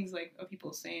different things like of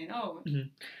people saying, oh. Mm-hmm.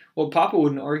 Well, Papa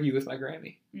wouldn't argue with my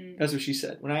Grammy. Mm. That's what she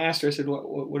said. When I asked her, I said,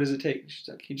 "What does it take?" She's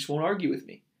like, "He just won't argue with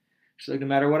me." She's like, no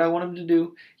matter what I want him to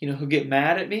do, he'll get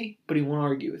mad at me, but he won't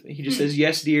argue with me. He just says,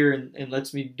 yes, dear, and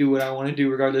lets me do what I want to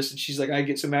do regardless. And she's like, I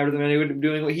get so mad with him, I would end up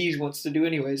doing what he wants to do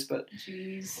anyways. But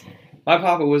jeez. My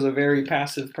Papa was a very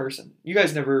passive person. You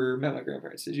guys never met my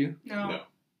grandparents, did you? No.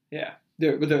 Yeah.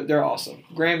 They're awesome.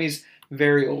 Grammy's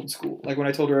very old school. Like when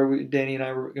I told her Danny and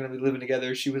I were going to be living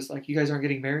together, she was like, you guys aren't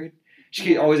getting married?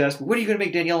 She always asked me, when are you going to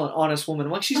make Danielle an honest woman?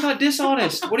 I'm like, she's not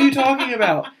dishonest. What are you talking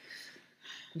about?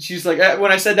 And she's like,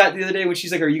 when I said that the other day, when she's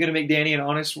like, are you going to make Danielle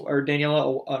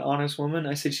an honest woman?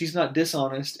 I said, she's not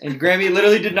dishonest. And Grammy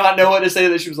literally did not know what to say to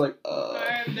that. She was like,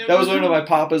 that was one of my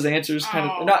Papa's answers, kind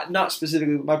of, not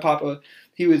specifically, but my Papa,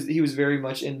 he was very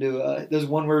much into those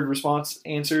one-word response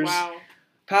answers. Wow.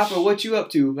 Papa, what you up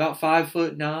to? About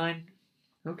 5'9".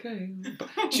 Okay.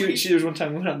 There was one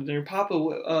time we went out to dinner. Papa,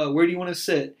 where do you want to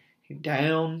sit?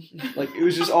 Down. Like it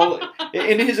was just all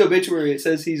in his obituary. It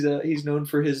says he's known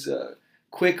for his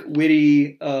quick,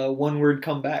 witty, one-word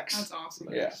comebacks. That's awesome.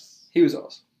 Yeah, he was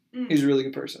awesome. He's a really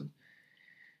good person.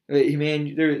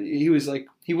 He was like,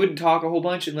 he wouldn't talk a whole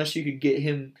bunch unless you could get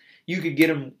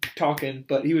him talking,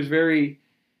 but he was very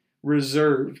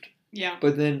reserved. Yeah.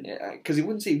 But then, because he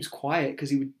wouldn't say he was quiet, because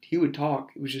he would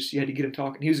talk. It was just, you had to get him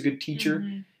talking. He was a good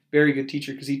teacher, very good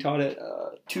teacher, because he taught at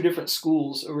 2 different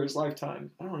schools over his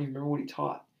lifetime. I don't even remember what he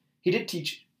taught. He did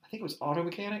teach, I think it was auto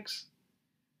mechanics.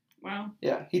 Wow.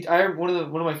 Yeah, I have one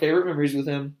of my favorite memories with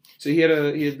him. So he had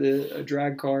a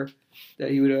drag car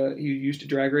that he used to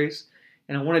drag race,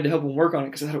 and I wanted to help him work on it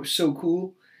because I thought it was so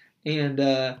cool. And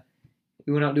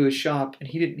we went out to his shop, and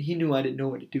he knew I didn't know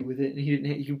what to do with it, and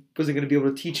he wasn't going to be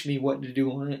able to teach me what to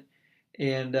do on it.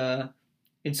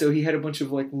 And so he had a bunch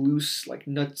of like loose like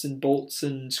nuts and bolts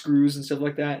and screws and stuff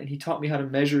like that, and he taught me how to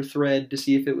measure thread to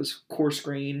see if it was coarse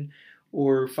grain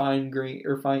or fine grain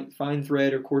or fine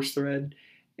thread or coarse thread.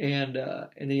 And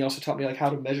then he also taught me like how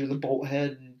to measure the bolt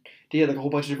head, and he had like a whole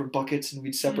bunch of different buckets, and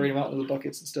we'd separate them out into the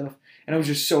buckets and stuff. And I was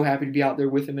just so happy to be out there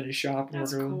with him in his shop. And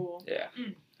that's cool. Yeah,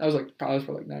 I was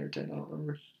probably like 9 or 10. I don't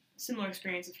remember. Similar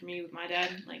experiences for me with my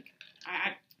dad. Like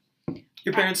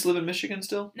Your parents live in Michigan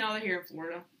still? No, they're here in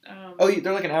Florida.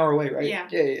 They're like an hour away, right? Yeah.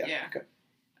 Yeah. Okay.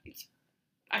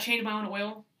 I changed my own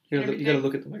oil. You gotta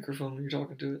look at the microphone when you're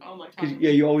talking to it. Oh my god.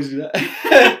 Yeah, you always do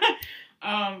that.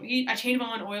 I changed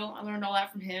my own oil. I learned all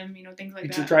that from him. Things like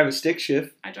that. You drive a stick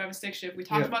shift. I drive a stick shift. We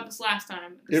talked about this last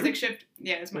time. The stick shift,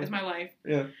 it's my life.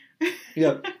 Yeah.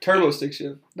 Yeah. Turbo stick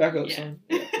shift. Back up, son.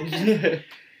 Yeah.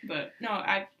 But no,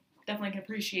 I definitely can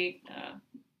appreciate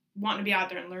wanting to be out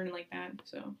there and learning like that.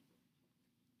 So.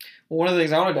 Well, one of the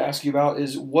things I wanted to ask you about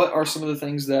is what are some of the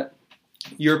things that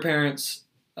your parents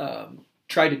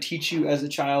tried to teach you as a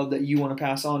child that you want to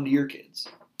pass on to your kids?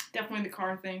 Definitely the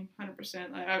car thing,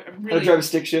 100%. I How really to drive a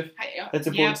stick shift. That's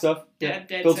important yeah, stuff. Dead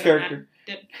Builds set character.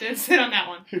 Dead set on that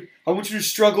one. I want you to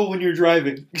struggle when you're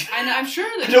driving. I'm sure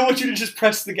that I don't want you to just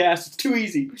press the gas. It's too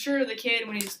easy. I'm sure the kid,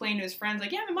 when he explained to his friends,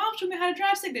 like, yeah, my mom showed me how to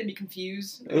drive stick, they'd be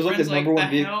confused. It was like the number one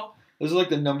vehicle. Hell? Those are like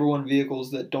the number one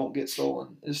vehicles that don't get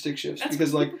stolen is stick shifts. That's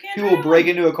Because like can't people will drive break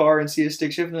them. into a car and see a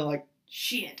stick shift and they're like,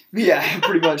 Shit. yeah,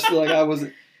 pretty much. They're like,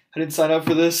 I didn't sign up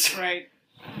for this. Right.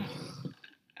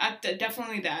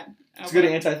 Definitely that. It's a good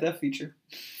anti-theft feature.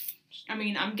 I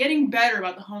mean, I'm getting better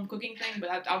about the home cooking thing, but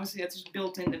obviously that's just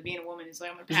built into being a woman. It's like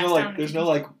I'm gonna pass down. There's no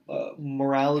like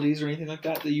moralities or anything like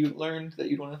that you learned that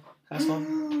you'd want to pass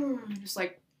on. Just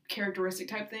like characteristic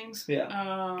type things.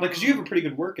 Yeah. Like, cause you have a pretty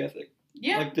good work ethic.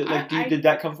 Yeah. Like, did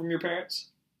that come from your parents?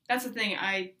 That's the thing.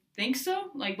 I think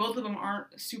so. Like, both of them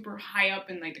aren't super high up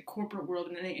in like the corporate world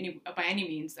by any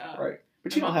means. Right.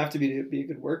 But you don't have to be a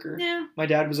good worker. Yeah. My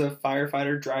dad was a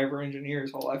firefighter, driver, engineer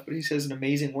his whole life, but he says an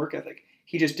amazing work ethic.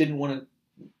 He just didn't want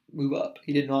to move up.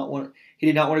 He did not want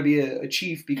to be a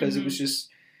chief because it was just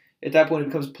at that point it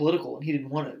becomes political, and he didn't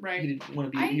want it. Right. He didn't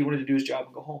want to be. He wanted to do his job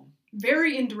and go home.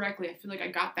 Very indirectly, I feel like I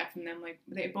got that from them. Like,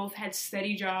 they both had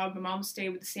steady job. My mom stayed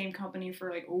with the same company for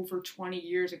like over 20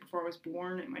 years, like before I was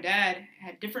born, and my dad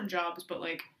had different jobs, but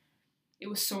like it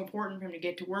was so important for him to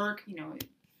get to work. You know,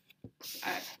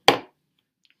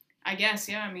 I guess,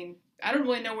 yeah. I mean, I don't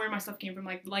really know where my stuff came from,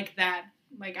 like that.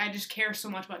 Like, I just care so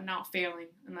much about not failing,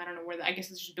 and I don't know where that. I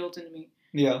guess it's just built into me.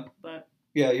 Yeah. But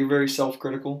yeah, you're very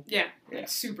self-critical. Yeah. Like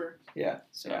super. Yeah.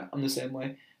 So yeah, I'm the same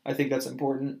way. I think that's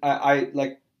important. I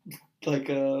like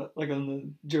on the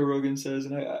Joe Rogan says,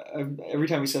 and I every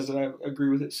time he says it, I agree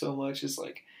with it so much. It's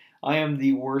like I am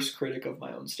the worst critic of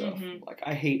my own stuff. Mm-hmm. Like,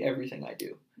 I hate everything I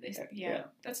do. Yeah,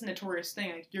 that's a notorious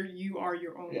thing. Like, you are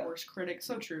your own worst critic.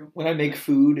 So true. When I make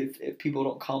food, if people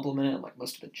don't compliment it, I'm like,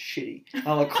 must have been shitty.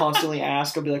 I'll like constantly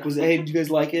ask. I'll be like, hey, did you guys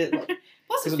like it? Like,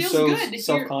 plus, it I'm feels so good to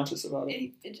self-conscious about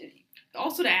it.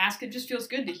 Also, to ask, it just feels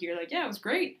good to hear. Like, yeah, it was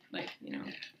great. Like, you know.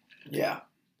 Yeah.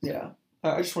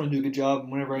 I just want to do a good job,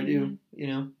 and whenever I do, you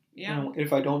know. Yeah.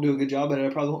 If I don't do a good job at it,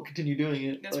 I probably won't continue doing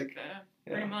it. That's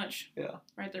pretty much. Yeah.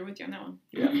 Right there with you on that one.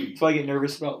 Yeah. So I get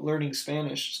nervous about learning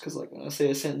Spanish because, like, when I say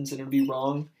a sentence and it'll be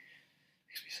wrong, it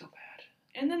makes me so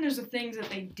bad. And then there's the things that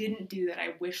they didn't do that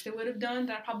I wish they would have done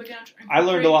that I probably got. I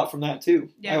learned a lot from that too.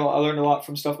 Yeah. I learned a lot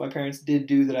from stuff my parents did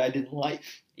do that I didn't like.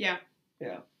 Yeah.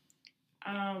 Yeah.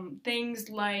 Things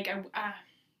like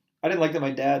I didn't like that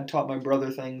my dad taught my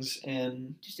brother things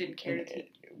and just didn't care to teach.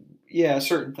 Yeah,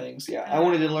 certain things. Yeah, I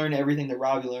wanted to learn everything that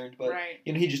Robbie learned, but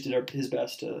you know, he just did his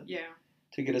best to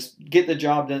get the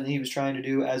job done that he was trying to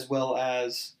do, as well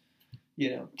as, you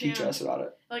know, teach us about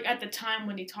it. Like, at the time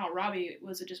when he taught Robbie,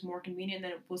 was it just more convenient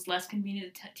than it was less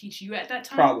convenient to teach you at that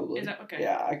time? Probably. Is that okay?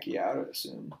 Yeah, I would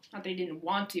assume. Not that he didn't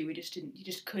want to, he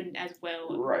just couldn't as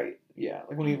well. Right. Yeah.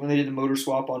 Like when they did the motor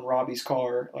swap on Robbie's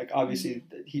car, like obviously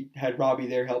he had Robbie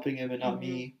there helping him and not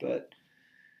me, but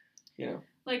you know.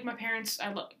 Like, my parents,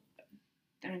 I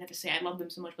don't have to say I love them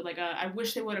so much, but like I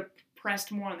wish they would have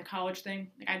pressed more on the college thing.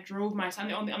 Like, I drove my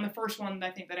son on the first one that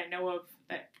I think that I know of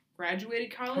that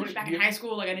graduated college. Back in high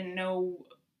school, like, I didn't know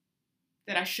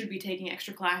that I should be taking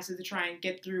extra classes to try and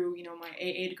get through, you know, my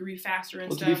AA degree faster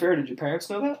and stuff. To be fair, did your parents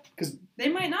know that? Because they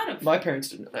might not have. My parents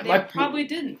didn't know that. They probably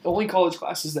didn't. The only college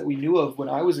classes that we knew of when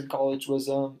I was in college was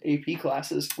AP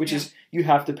classes, which is you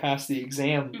have to pass the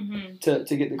exam to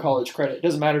get the college credit. It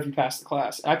doesn't matter if you pass the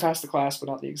class. I passed the class, but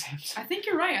not the exams. I think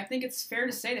you're right. I think it's fair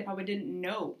to say they probably didn't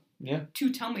know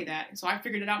to tell me that. And so I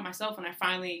figured it out myself, and I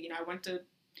finally, you know, I went to,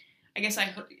 I guess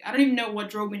I don't even know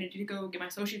what drove me to go get my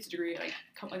associate's degree, like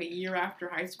a year after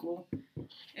high school.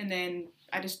 And then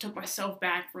I just took myself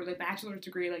back for the bachelor's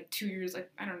degree, like 2 years,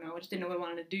 like, I don't know, I just didn't know what I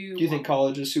wanted to do. Do you think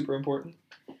college is super important?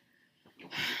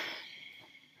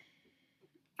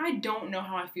 I don't know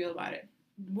how I feel about it.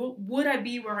 Would I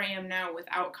be where I am now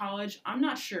without college? I'm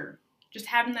not sure. Just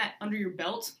having that under your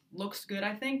belt looks good,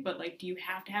 I think, but, like, do you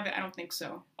have to have it? I don't think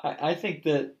so. I think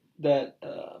that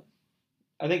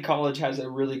I think college has a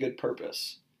really good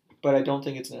purpose, but I don't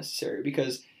think it's necessary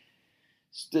because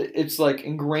it's like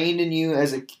ingrained in you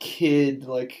as a kid,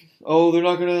 like, oh,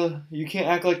 you can't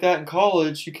act like that in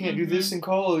college, you can't do this in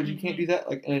college, you can't do that,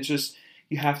 like, and it's just,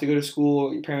 you have to go to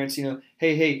school, your parents, you know,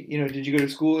 hey, you know, did you go to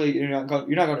school? You're not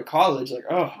going to college, like,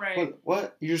 oh,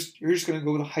 what? You're just going to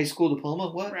go with a high school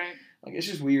diploma? What? Right. Like, it's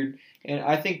just weird, and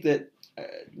I think that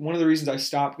one of the reasons I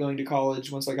stopped going to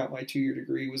college once I got my 2-year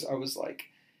degree was I was like,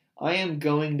 I am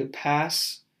going to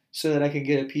pass so that I can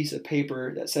get a piece of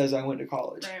paper that says I went to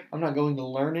college. Right. I'm not going to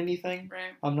learn anything.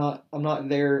 Right. I'm not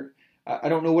there. I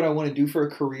don't know what I want to do for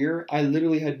a career. I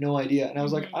literally had no idea. And I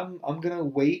was like, I'm going to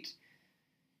wait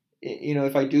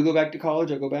if I do go back to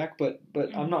college, I'll go back, but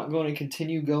Mm-hmm. I'm not going to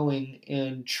continue going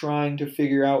and trying to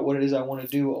figure out what it is I want to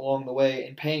do along the way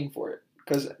and paying for it,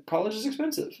 because college is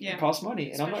expensive. Yeah. It costs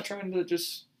money, and I'm not Especially- trying to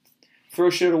just throw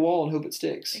shit at a wall and hope it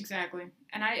sticks. Exactly.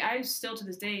 And I still to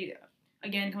this day,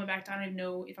 again, coming back to, I don't even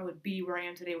know if I would be where I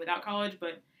am today without college,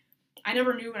 but I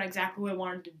never knew exactly what I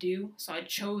wanted to do, so I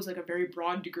chose like a very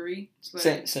broad degree. So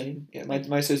that, Same. Yeah, my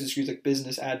associate's degree is like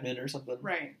business admin or something.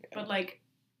 right. Yeah. But like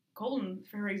Colton,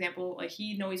 for example, like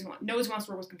he knows he wants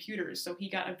to work with computers, so he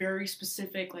got a very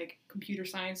specific like computer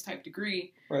science type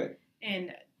degree, Right.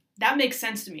 and that makes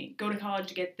sense to me. Go to college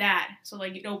to get that, so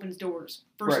like it opens doors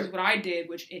versus Right. what I did,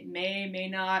 which it may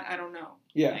not, I don't know.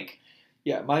 Yeah. Like,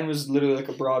 Yeah, mine was literally like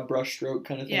a broad brush stroke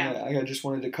kind of thing. Yeah. I just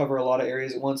wanted to cover a lot of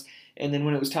areas at once. And then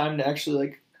when it was time to actually,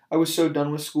 like, I was so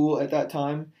done with school at that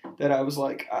time that I was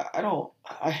like,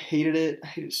 I hated it. I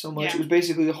hated it so much. Yeah. It was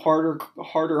basically a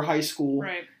harder high school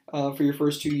right. For your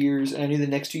first 2 years. And I knew the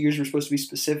next 2 years were supposed to be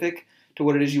specific to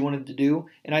what it is you wanted to do.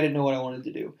 And I didn't know what I wanted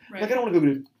to do. Right. Like, I don't want to go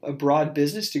to a broad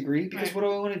business degree because Right. what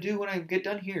do I want to do when I get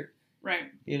done here?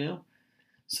 Right. You know?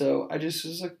 So I just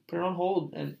was like, put it on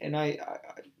hold. And I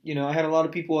had a lot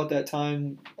of people at that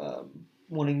time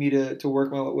wanting me to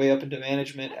work my way up into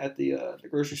management at the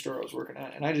grocery store I was working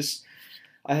at. And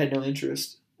I had no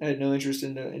interest. I had no interest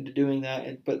into doing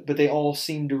that. But they all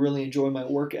seemed to really enjoy my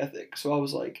work ethic. So I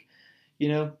was like,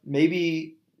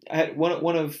 maybe I had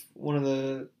one of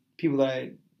the people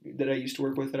that I used to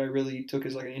work with that I really took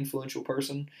as like an influential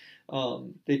person.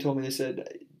 They told me, they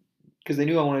said, because they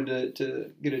knew I wanted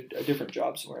to get a different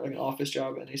job somewhere, like an office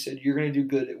job, and they said, you're going to do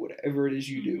good at whatever it is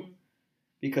you do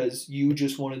because you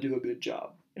just want to do a good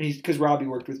job. And because Robbie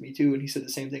worked with me too, and he said the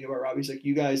same thing about Robbie.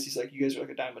 You guys are like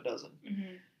a dime a dozen. Mm-hmm.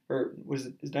 Or was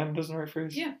it, is dime a dozen the right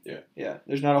phrase? Yeah. Yeah.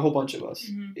 There's not a whole bunch of us.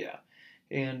 Mm-hmm. Yeah.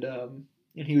 And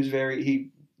he was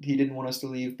he didn't want us to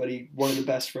leave, but he wanted the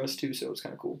best for us too, so it was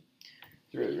kind of cool.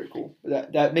 It's really, really cool.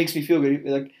 But that makes me feel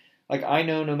good. Like I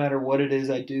know no matter what it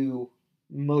is I do,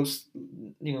 most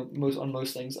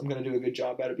things I'm going to do a good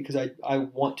job at it because I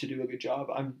want to do a good job.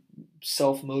 I'm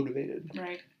self-motivated.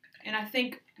 Right. And I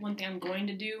think one thing I'm going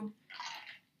to do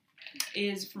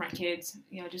is for my kids,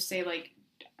 just say like,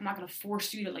 I'm not going to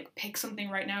force you to like pick something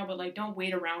right now, but like don't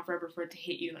wait around forever for it to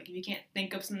hit you. Like if you can't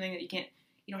think of something that you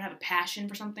don't have a passion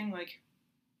for something, like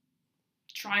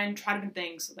try different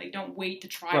things. Like don't wait to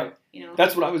try Right. it,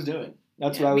 That's what I was doing.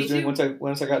 That's Yeah, what I me was doing too.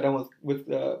 once I got done with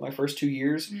my first 2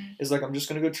 years. Mhm. Is like I'm just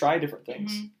gonna go try different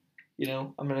things.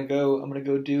 Mhm. I'm gonna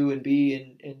go do and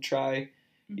be and try.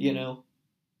 Mhm.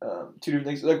 Two different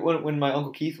things. Like when my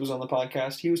Uncle Keith was on the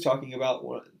podcast, he was talking about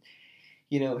both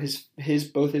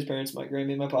his parents, my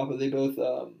grandma and my papa, they both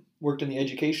worked in the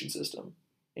education system,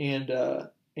 and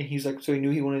he's like, so he knew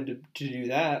he wanted to do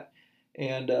that,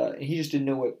 and he just didn't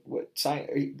know what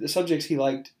science, the subjects he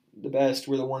liked the best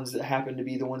were the ones that happened to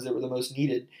be the ones that were the most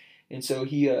needed, and so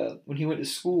he when he went to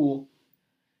school,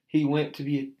 he went to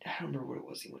be I don't remember what it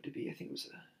was he went to be. I think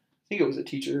it was a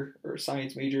teacher or a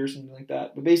science major or something like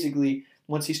that. But basically,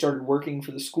 once he started working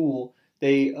for the school,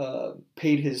 they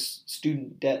paid his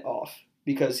student debt off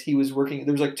because he was working.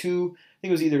 There was like two. I think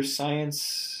it was either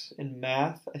science and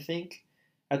math. I think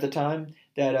at the time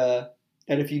that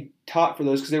if you taught for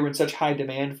those, because they were in such high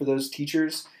demand for those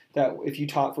teachers, that if you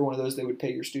taught for one of those, they would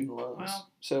pay your student loans. Wow.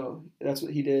 So that's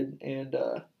what he did, and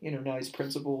now he's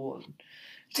principal, and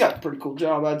he's got a pretty cool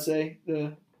job, I'd say.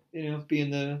 Being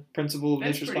the principal of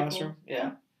That's Nature's pretty Classroom. cool.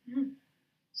 Yeah. Mhm.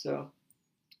 So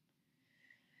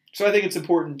I think it's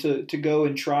important to go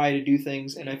and try to do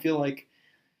things, and I feel like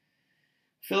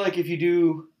if you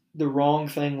do the wrong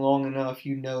thing long enough,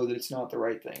 you know that it's not the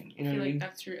right thing. You know I feel what I like mean?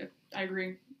 that's true. I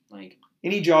agree. Like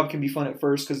Any job can be fun at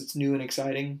first because it's new and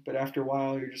exciting, but after a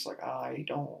while, you're just like, I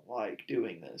don't like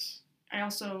doing this. I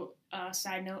also,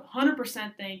 side note,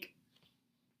 100% think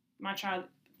my child,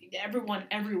 everyone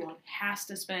has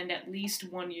to spend at least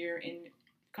 1 year in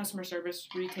customer service,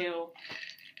 retail.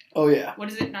 Oh yeah. What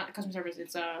is it? Not customer service.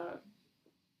 It's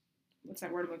what's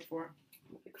that word I'm looking for?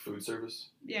 Like food service.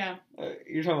 Yeah,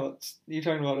 You're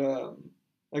talking about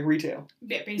like retail,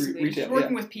 basically retail, just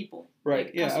working with people. right?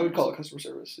 Like Yeah, I would customers. call it customer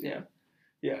service. Yeah.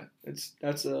 You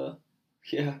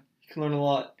can learn a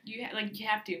lot You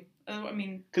have to. I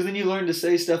mean, because then you learn to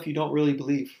say stuff you don't really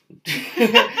believe.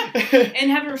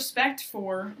 and have a respect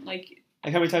for like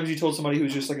Like how many times you told somebody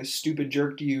who's just like a stupid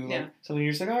jerk to you, like Yeah. something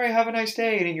you're just like, all right, have a nice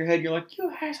day, and in your head you're like, you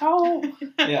asshole.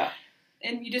 Yeah.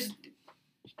 and you just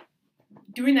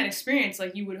doing that experience,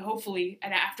 like you would hopefully,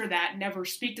 and after that, never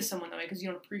speak to someone that way because you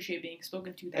don't appreciate being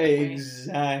spoken to that way.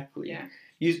 Exactly. Yeah.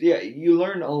 You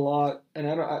learn a lot, and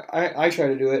I try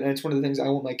to do it, and it's one of the things I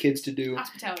want my kids to do.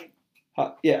 Hospitality.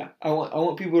 Yeah, I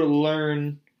want people to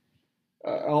learn.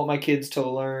 I want my kids to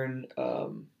learn.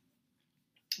 Wow,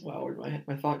 where did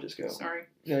my thought just go? Sorry.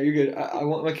 No, you're good. I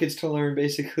want my kids to learn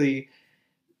basically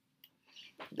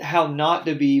how not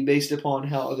to be based upon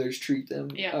how others treat them.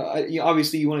 Yeah.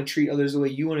 Obviously, you want to treat others the way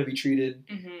you want to be treated.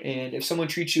 Mm-hmm. And if someone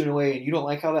treats you in a way and you don't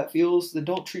like how that feels, then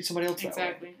don't treat somebody else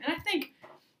exactly. that way. And I think,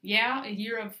 yeah, a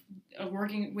year of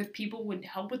working with people would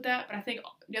help with that. But I think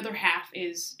the other half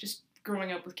is just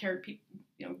growing up with people.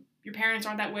 Your parents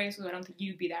aren't that way, so I don't think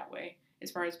you'd be that way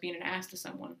as far as being an ass to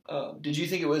someone. Did you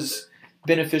think it was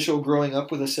beneficial growing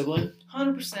up with a sibling?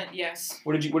 100% yes.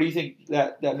 What do you think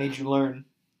that made you learn?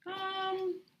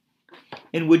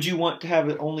 And would you want to have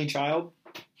an only child,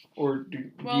 or do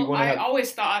you want to have? I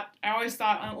always thought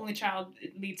an only child,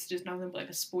 it leads to just nothing but like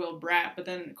a spoiled brat. But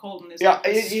then Colton is like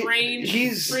a strange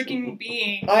freaking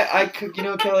being.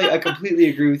 Kelly, I completely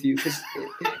agree with you because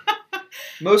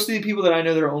most of the people that I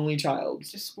know that are only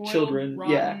just spoiled, children,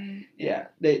 rotten,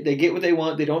 they get what they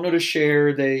want. They don't know to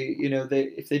share. They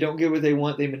if they don't get what they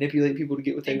want, they manipulate people to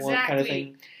get what they want, kind of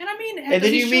thing. And I mean, and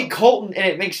then you meet Colton, and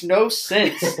it makes no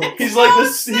sense. He's like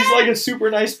this. He's like a super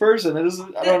nice person. I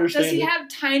don't understand. Does he have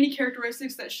tiny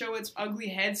characteristics that show its ugly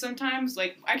head sometimes?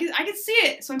 Like I can see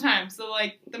it sometimes. So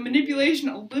like the manipulation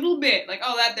a little bit. Like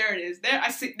there it is.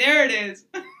 There it is.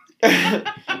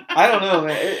 I don't know,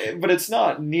 man, but it's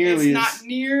not nearly. It's not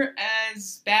near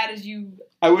as bad as you.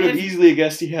 I would have easily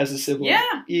guessed he has a sibling.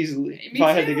 Yeah, easily. Me if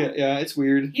I had to get, it's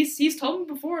weird. He's told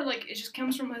me before, like it just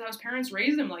comes from how his parents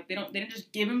raised him. Like they didn't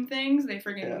just give him things; they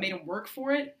freaking made him work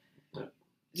for it.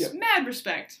 Just mad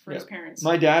respect for his parents.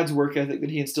 My dad's work ethic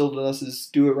that he instilled in us is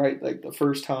do it right like the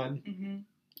first time,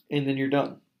 and then you're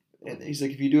done. And he's like,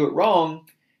 if you do it wrong,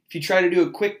 if you try to do a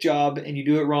quick job and you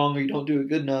do it wrong or you don't do it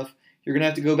good enough, you're going to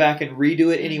have to go back and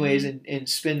redo it anyways and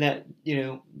spend that,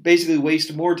 basically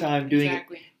waste more time doing it.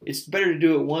 It's better to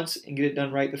do it once and get it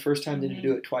done right the first time than to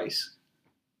do it twice.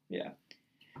 Yeah.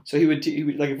 So he would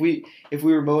like if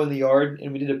we were mowing the yard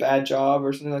and we did a bad job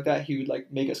or something like that, he would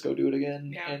like make us go do it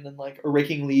again. Yeah. And then or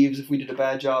raking leaves, if we did a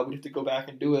bad job, we'd have to go back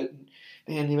and do it. And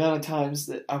man, the amount of times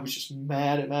that I was just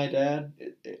mad at my dad,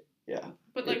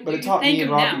 But it taught me and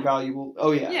Robbie valuable.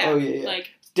 Oh yeah. Like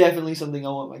definitely something I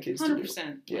want my kids 100%. To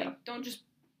do. Yeah. Like, don't just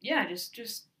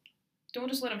don't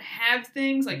just let them have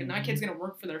things. Like, my kid's going to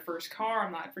work for their first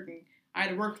car. I had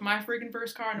to work for my freaking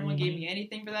first car. No one gave me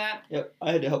anything for that. Yep.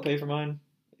 I had to help pay for mine.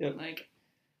 Yep. Like,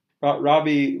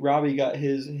 Robbie got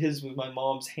his was my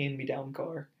mom's hand-me-down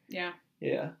car. Yeah.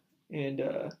 Yeah. And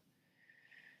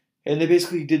they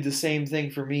basically did the same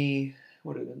thing for me.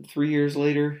 What had it been 3 years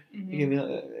later? Mm-hmm.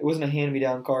 It wasn't a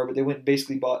hand-me-down car, but they went and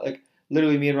basically bought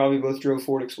literally me and Robbie both drove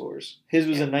Ford Explorers. His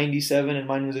was a 97 and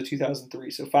mine was a 2003,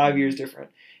 so 5 years different.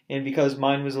 And because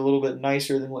mine was a little bit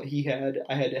nicer than what he had,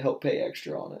 I had to help pay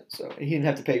extra on it. So he didn't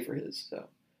have to pay for his. So,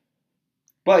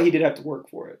 but he did have to work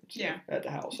for it. So, at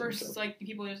the house. Versus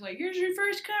people are just like, here's your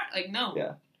first car. Like, no.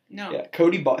 Yeah. No. Yeah.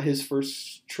 Cody bought his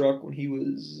first truck when he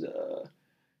was,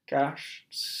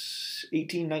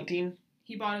 18, 19.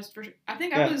 He bought his first. I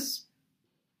think I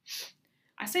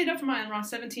saved up for mine around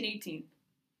 17, 18.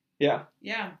 Yeah.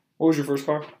 Yeah. What was your first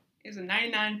car? It was a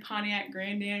 99 Pontiac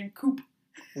Grand Am Coupe.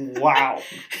 Wow.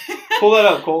 Pull that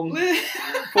up, Colton. Pull it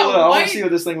up. I want to see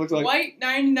what this thing looks like. White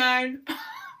 99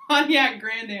 Pontiac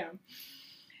Grand Am.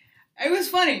 It was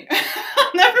funny.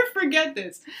 I'll never forget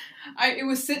this. It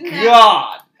was sitting there.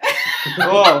 God!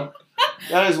 Oh.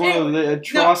 That is one of the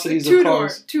atrocities of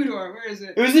cars. Two-door. Where is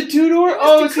it? It was a two-door? It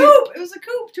was a coupe. It was a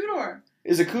coupe. Two-door.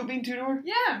 Is a coupe mean two-door?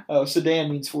 Yeah. Oh,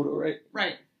 sedan means four-door, right?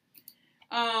 Right.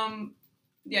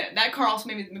 Yeah, that car also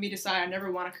made me decide I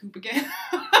never want a coupe again.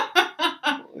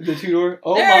 The two-door?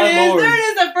 Oh, there my Lord. There it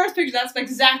is, that first picture. That's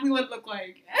exactly what it looked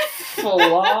like.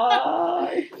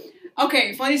 Fly.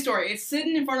 Okay, funny story. It's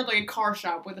sitting in front of a car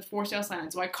shop with a for sale sign,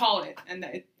 so I call it. And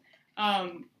I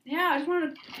just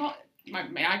wanted to call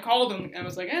I called him and I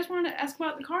was like, I just wanted to ask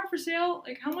about the car for sale.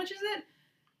 Like, how much is it?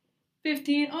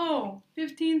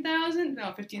 15,000? No,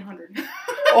 1,500.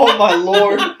 Oh, my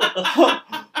Lord.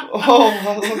 Oh,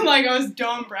 my Lord. Like, I was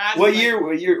dumb, Brad. What year?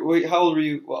 How old were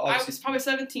you? Well, I was probably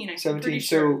 17. 17.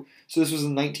 Sure. So this was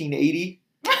in 1980?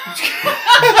 I'm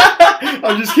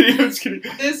just kidding.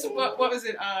 This, what was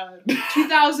it?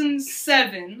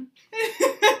 2007.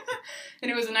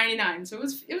 And it was a 99. So it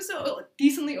was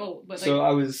decently old. But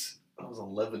I was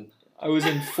 11. I was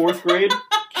in 4th grade.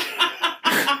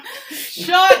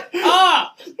 Shut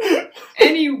up!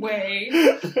 Anyway,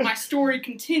 my story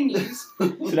continues. So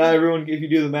now everyone, if you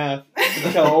do the math, you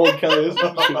can tell how old Kelly is.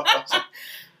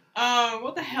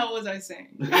 What the hell was I saying?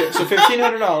 Okay, so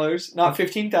 $1,500, not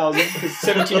 $15,000, because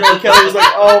 17-year-old Kelly was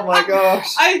like, "Oh my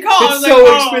gosh, it's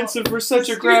so expensive for such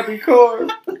a crappy car."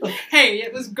 Hey,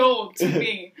 it was gold to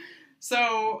me.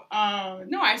 So,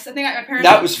 no, I think my parents...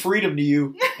 That was freedom to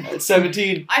you at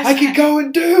 17. I could I- go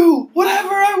and do whatever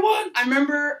I want. I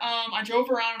remember I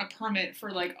drove around on a permit for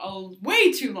like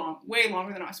way too long, way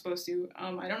longer than I was supposed to.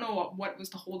 I don't know what was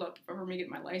the holdup for me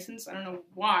getting my license. I don't know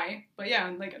why, but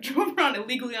yeah, like I drove around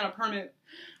illegally on a permit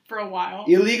for a while.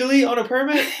 Illegally on a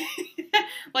permit?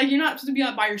 Like you're not supposed to be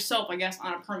out by yourself, I guess,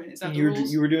 on a permit. Is that the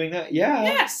rules? You were doing that? Yeah.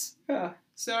 Yes. Yeah.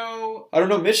 So I don't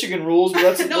know Michigan rules, but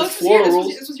that's, no, that's Florida rules.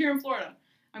 This was here in Florida.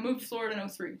 I moved to Florida in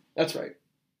 2003. That's right.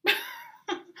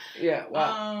 Yeah,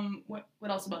 wow. What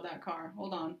else about that car?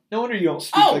 Hold on. No wonder you don't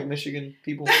speak like Michigan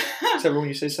people, except when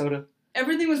you say soda.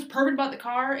 Everything was perfect about the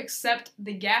car except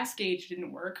the gas gauge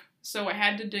didn't work. So I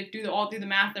had to do the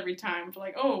math every time for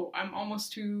like, oh, I'm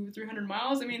almost to 300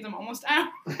 miles. That means I'm almost out.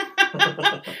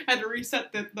 I had to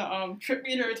reset the trip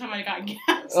meter every time I got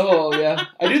gas. Oh yeah,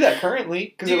 I do that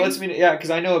currently because it lets me. Yeah, because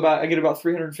I get about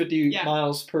 350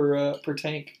 miles per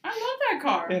tank. I love that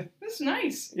car. Yeah. It's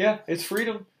nice. Yeah, it's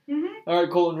freedom. Mm-hmm. All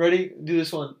right, Colton, ready? Do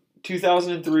this one.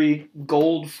 2003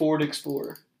 gold Ford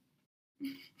Explorer.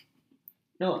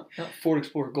 No, not Ford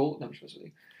Explorer. Gold. No, I'm supposed to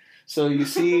be. So you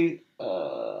see,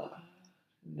 no.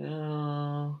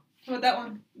 What about that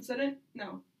one? Is that it?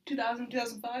 No. 2000,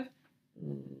 2005?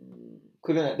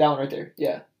 Click on that one right there.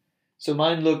 Yeah. So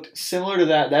mine looked similar to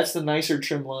that. That's the nicer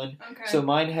trim line. Okay. So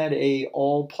mine had a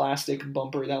all plastic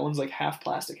bumper. That one's like half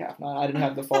plastic, half not. I didn't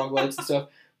have the fog lights and stuff,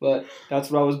 but that's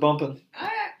what I was bumping.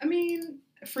 I mean,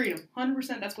 freedom.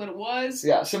 100%. That's what it was.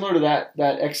 Yeah, similar to that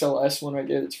XLS one right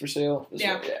there that's for sale.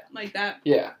 Yeah, like that.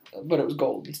 Yeah, but it was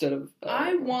gold instead of.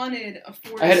 I wanted a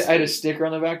Ford. I had a sticker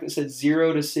on the back that said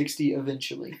 0 to 60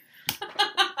 eventually.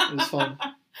 It was fun.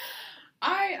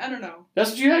 I don't know.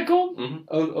 That's what you had, Cole?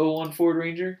 Mm-hmm. 01 Ford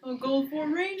Ranger. A gold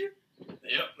Ford Ranger.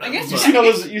 Yep. I guess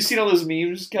You seen all those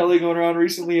memes, Kelly, going around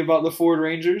recently about the Ford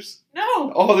Rangers?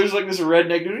 No. Oh, there's like this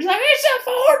redneck dude. He's like, it's a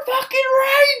Ford fucking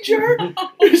Ranger.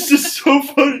 It's just so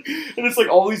funny, and it's like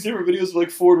all these different videos of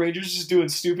like Ford Rangers just doing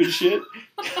stupid shit.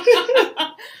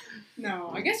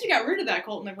 No, I guess you got rid of that,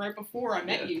 Colton, like right before I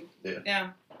met you. Yeah.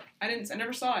 I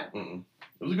never saw it. Mm-mm.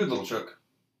 It was a good little truck.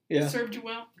 Yeah. It served you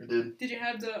well. It did. Did you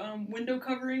have the window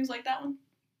coverings like that one?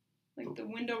 Like the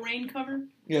window rain cover?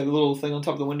 Yeah, the little thing on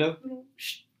top of the window.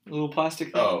 Little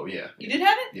plastic thing. Oh, yeah. You did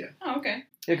have it? Yeah. Oh, okay.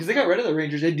 Yeah, because they got rid of the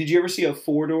Rangers. Did you ever see a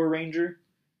 4-door Ranger?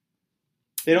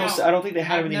 They don't. No, I don't think they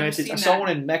had them in the I've United States. I never saw seen one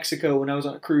in Mexico when I was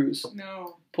on a cruise.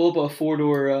 No. Pull up a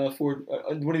 4-door Ford,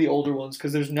 one of the older ones,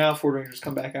 because there's now Ford Rangers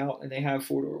come back out, and they have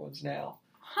 4-door ones now.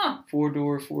 Huh.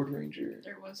 4-door Ford Ranger.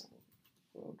 There it was.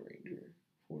 Ford Ranger.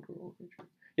 4-door Ranger.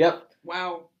 Yep.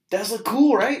 Wow. Those look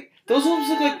cool, right? Those ones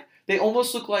look like, they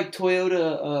almost look like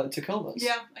Toyota Tacomas.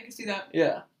 Yeah, I can see that.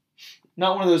 Yeah.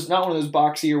 Not one of those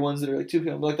boxier ones that are like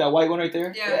Tacoma, like that white one right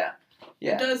there. Yeah.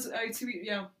 Yeah. It does. I see.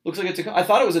 Yeah. Looks like a Tacoma. I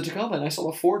thought it was a Tacoma, and I saw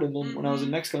a Ford in them when I was in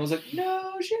Mexico. I was like,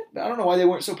 no shit. I don't know why they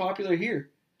weren't so popular here.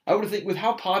 I would think with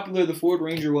how popular the Ford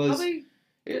Ranger was, Probably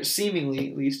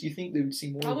seemingly at least, you think they would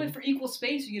see more. Probably for equal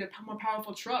space, you get a more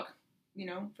powerful truck. You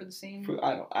know, for the same.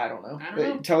 I don't know. I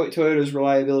don't know. Toyota's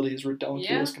reliability is redonkulous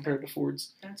Yeah. compared to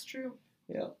Ford's. That's true.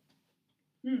 Yeah.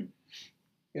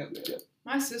 Yep.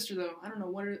 My sister, though, I don't know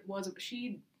what it was, but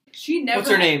she never. What's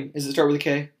her name? Does it start with a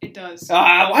K? It does.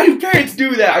 Why do parents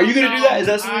do that? Are you gonna do that? Is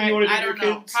that something you want to do? I don't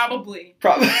know. Probably.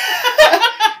 Probably.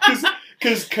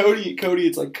 Because Cody,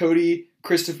 it's like Cody,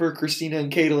 Christopher, Christina,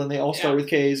 and Caitlin. They all start with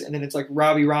K's, and then it's like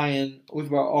Robbie, Ryan with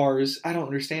about R's. I don't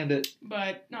understand it.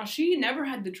 But no, she never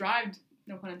had the drive.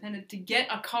 No pun intended. To get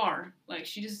a car, like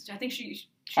she just. I think she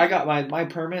I got my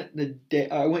permit the day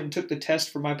I went and took the test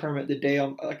for my permit the day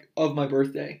of my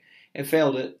birthday and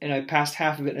failed it, and I passed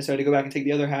half of it, and I decided to go back and take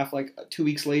the other half 2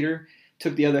 weeks later.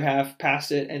 Took the other half,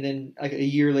 passed it, and then like a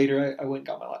year later, I went and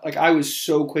got my license. Like I was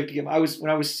so quick to get when I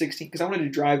was 16 because I wanted to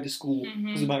drive to school.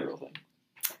 This was my real thing.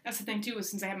 That's the thing too.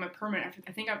 Is since I had my permit,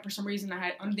 I think for some reason I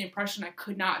had under the impression I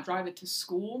could not drive it to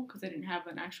school because I didn't have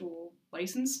an actual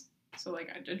license. So like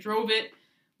I drove it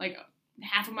like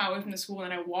half a mile away from the school,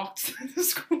 and I walked to the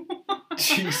school.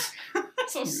 Jeez.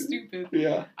 So stupid.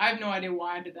 Yeah. I have no idea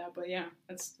why I did that, but yeah,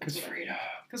 that's freedom.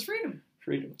 Because freedom.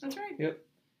 Freedom. That's right. Yep.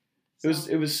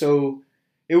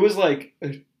 It was like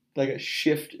a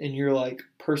shift in your like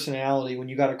personality when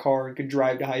you got a car and could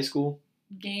drive to high school.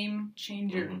 Game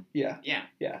changer. Mm-hmm. Yeah. Yeah.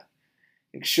 Yeah.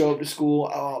 Like show up to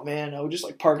school. Oh man, I would just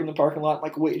like park in the parking lot,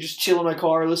 like wait, just chill in my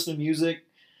car, listen to music.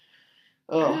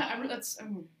 Oh.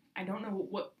 I don't know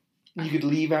what. You could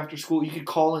leave after school. You could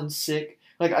call in sick.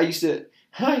 Like I used to,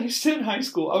 I used to in high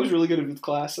school. I was really good with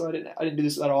class, so I didn't do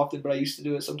this that often, but I used to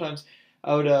do it sometimes.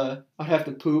 I'd have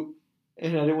to poop,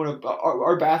 and I didn't want to.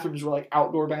 Our bathrooms were like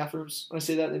outdoor bathrooms. When I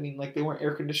say that, I mean like they weren't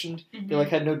air conditioned. Mm-hmm. They like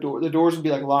had no door. The doors would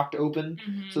be like locked open,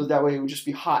 so that way it would just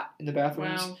be hot in the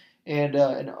bathrooms. Wow. And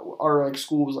our like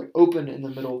school was like open in the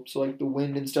middle, so like the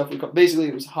wind and stuff would come. Basically,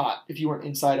 it was hot if you weren't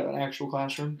inside of an actual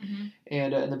classroom. Mm-hmm.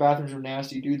 And the bathrooms were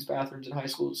nasty. Dudes' bathrooms in high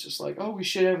school was just like, oh, we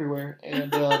shit everywhere,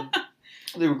 and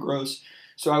they were gross.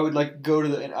 So I would like go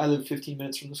to and I lived 15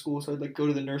 minutes from the school, so I'd like go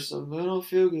to the nurse. I don't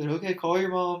feel good. Okay, call your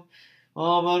mom.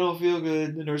 Mom, I don't feel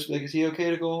good. The nurse would be like, is he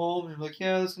okay to go home? And I'm like,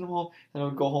 yeah, let's go home. And I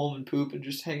would go home and poop and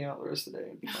just hang out the rest of the day.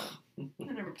 It'd be fine.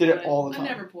 I never Did it all the time. I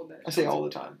never pulled that. I say all the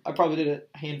time. I probably did it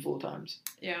a handful of times.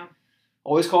 Yeah.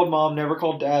 Always called mom, never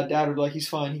called dad. Dad would be like, he's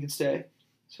fine, he can stay.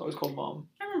 So I always called mom.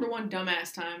 I remember one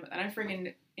dumbass time that I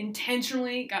friggin'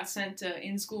 intentionally got sent to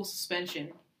in-school suspension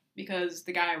because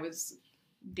the guy I was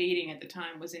dating at the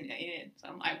time was in it. So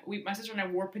my sister and I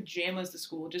wore pajamas to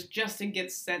school just to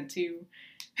get sent to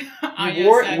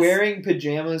ISS. Wearing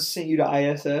pajamas sent you to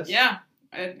ISS? Yeah.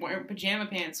 I wore pajama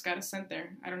pants, got us sent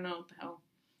there. I don't know what the hell.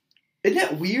 Isn't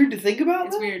that weird to think about?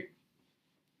 It's weird.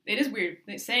 It is weird.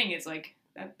 Saying it's like,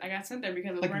 I got sent there because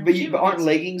I was like, wearing but pajama aren't pants.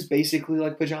 leggings basically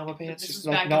like pajama pants? This Just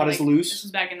was like back not in, as like, loose? This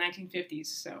was back in 1950s,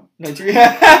 so.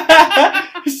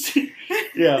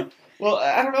 Yeah. Well,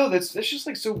 I don't know. That's just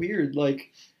like so weird.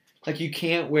 Like you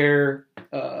can't wear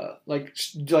like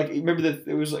remember that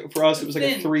it was like for us it was like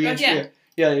Thin. a 3-inch. Yeah.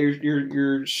 Yeah,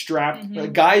 you're strapped. Mm-hmm.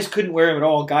 Like, guys couldn't wear them at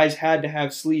all. Guys had to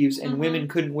have sleeves, and Mm-hmm. women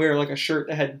couldn't wear like a shirt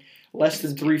that had less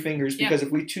than 3 fingers because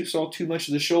if we saw too much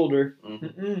of the shoulder.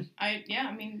 Mm-hmm. I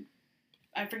mean,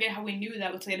 I forget how we knew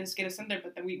that was going to get us in there,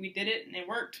 but then we did it and it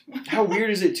worked. How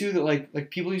weird is it too that like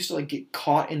people used to like get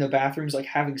caught in the bathrooms like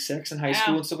having sex in high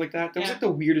school and stuff like that? That was like the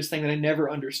weirdest thing that I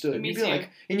never understood. Me You'd be too. like,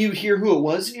 and you hear who it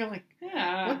was, and you're like,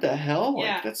 Yeah. what the hell? Like,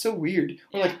 Yeah. that's so weird.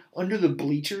 Or Yeah. like under the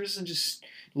bleachers and just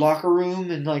locker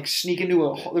room and like sneak into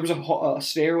there was a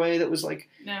stairway that was like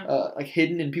like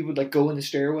hidden and people would like go in the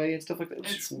stairway and stuff like that. It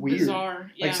was It's just weird.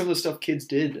 bizarre. Yeah. Like some of the stuff kids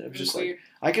did. It was just weird.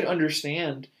 like I could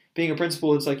understand being a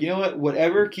principal. It's like, you know what?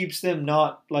 Whatever keeps them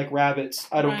not like rabbits.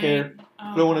 I don't care.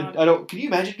 I don't want to. Can you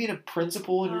imagine being a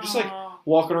principal and you're just like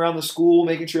walking around the school,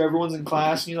 making sure everyone's in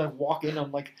class, and you like walk in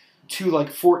on like two like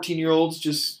 14-year-olds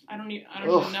just. I don't even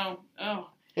know. Oh.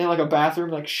 In like a bathroom,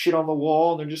 like shit on the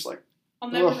wall, and they're just like. I'll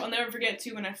never forget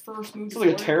too when I first moved to Florida.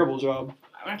 Florida. It's like a terrible job.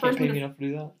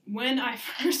 When I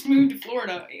first moved to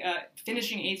Florida,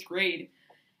 finishing 8th grade,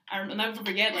 I'll never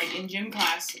forget, like, in gym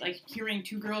class, like, hearing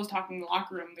two girls talking in the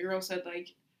locker room. The girl said,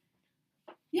 like,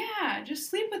 yeah, just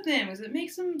sleep with him because it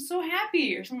makes him so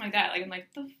happy or something like that. Like, I'm like,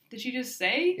 did she just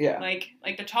say? Yeah. Like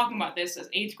they're talking about this as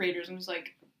 8th graders. I'm just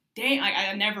like, dang,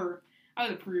 I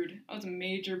was a prude. I was a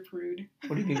major prude.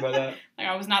 What do you mean by that? Like,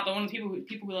 I was not the one of the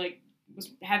people who like, was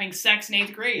having sex in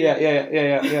 8th grade.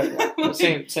 Yeah.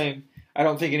 Same. I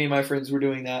don't think any of my friends were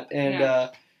doing that.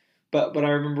 And, but I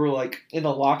remember, like, in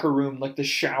the locker room, like, the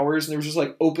showers, and there was just,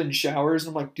 like, open showers, and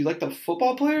I'm like, do, like, the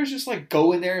football players just, like,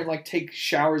 go in there and, like, take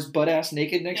showers butt-ass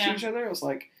naked next to each other? I was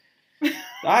like,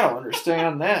 I don't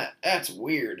understand that. That's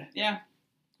weird. Yeah.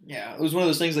 Yeah, it was one of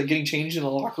those things, like, getting changed in the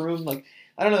locker room, like,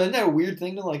 I don't know, isn't that a weird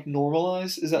thing to, like,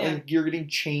 normalize? Is that, like, you're getting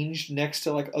changed next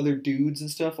to, like, other dudes and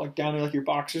stuff, like, down to, like, your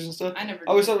boxers and stuff? I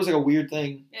always thought it was, like, a weird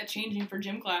thing. Yeah, changing for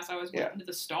gym class, I was went into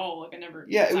the stall, like, I never...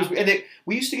 Yeah, it was, and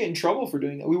we used to get in trouble for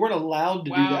doing that. We weren't allowed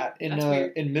to do that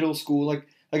in middle school. Like,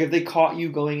 if they caught you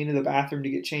going into the bathroom to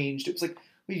get changed, it was like,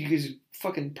 what, you guys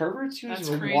fucking perverts? You guys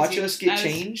watch us get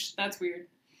changed? That's weird.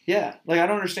 Yeah, like, I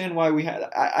don't understand why we had...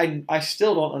 I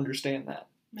still don't understand that.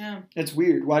 Yeah. It's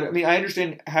weird. Why? I mean, I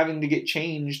understand having to get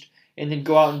changed and then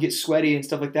go out and get sweaty and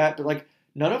stuff like that, but, like,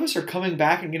 none of us are coming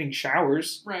back and getting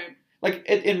showers. Right. Like,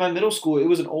 in my middle school, it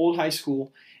was an old high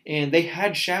school, and they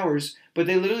had showers, but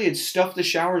they literally had stuffed the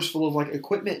showers full of, like,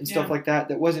 equipment and stuff like that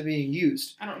wasn't being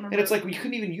used. I don't remember. And it's like, we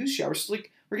couldn't even use showers. So,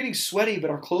 like, we're getting sweaty, but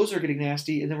our clothes are getting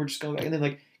nasty, and then we're just going back. And then,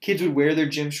 like, kids would wear their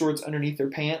gym shorts underneath their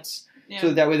pants,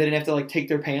 so that way they didn't have to, like, take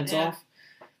their pants off.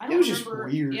 It was just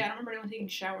weird. Yeah, I don't remember anyone taking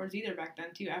showers either back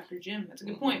then, too, after gym. That's a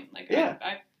good point. Like, yeah.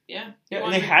 And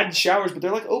they had showers, but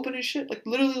they're, like, open as shit. Like,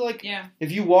 literally, like,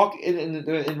 if you walk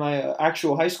in my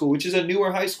actual high school, which is a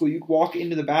newer high school, you walk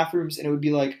into the bathrooms, and it would be,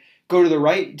 like, go to the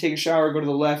right, you take a shower, go to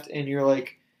the left, and you're,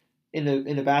 like, in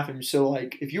the bathroom. So,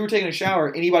 like, if you were taking a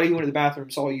shower, anybody who went to the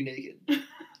bathroom saw you naked.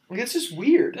 Like, it's just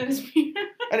weird. That is weird.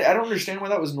 I don't understand why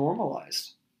that was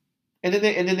normalized. And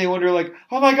then they wonder, like,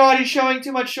 oh my god, he's showing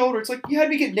too much shoulder. It's like, you had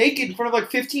me get naked in front of,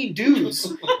 like, 15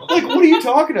 dudes. Like, what are you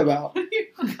talking about?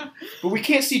 But we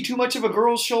can't see too much of a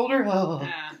girl's shoulder? Oh.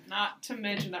 Not to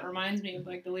mention, that reminds me of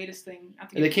like the latest thing.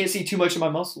 They can't see too much of my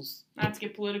muscles. Not to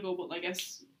get political, but I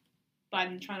guess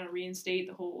Biden trying to reinstate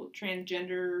the whole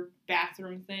transgender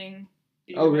bathroom thing.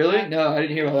 Oh, really? No, I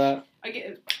didn't hear about that.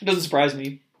 It doesn't surprise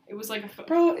me. It was like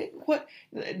bro, what?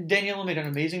 Daniela made an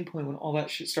amazing point when all that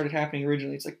shit started happening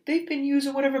originally. It's like, they've been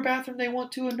using whatever bathroom they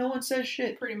want to and no one says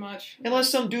shit. Pretty much. Unless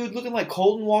some dude looking like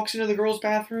Colton walks into the girls'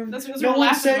 bathroom, that's no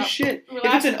one says shit. If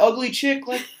it's an ugly chick,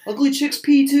 like, ugly chicks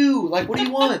pee too. Like, what do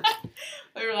you want?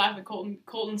 They were laughing at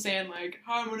Colton saying like,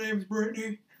 "Hi, my name's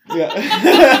Brittany."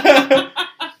 Yeah.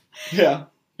 Yeah.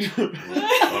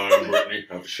 I'm Brittany.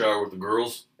 Have a shower with the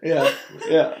girls. Yeah.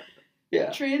 Yeah. Yeah.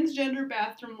 Transgender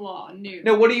bathroom law, new.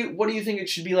 No, what do you think it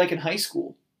should be like in high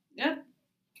school? Yeah.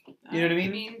 You know what I mean?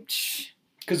 I mean,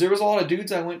 because there was a lot of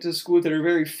dudes I went to school with that are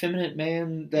very feminine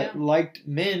man that liked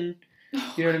men.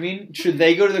 You know what I mean? Should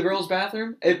they go to the girls'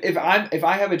 bathroom? If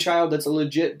I have a child that's a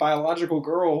legit biological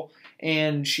girl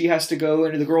and she has to go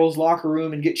into the girls' locker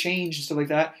room and get changed and stuff like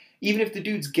that, even if the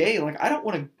dude's gay, like, I don't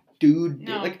want a dude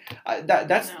like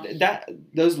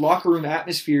those locker room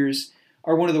atmospheres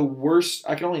are one of the worst.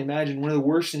 I can only imagine one of the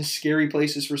worst and scary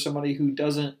places for somebody who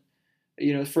doesn't,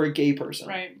 for a gay person,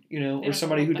 right? Or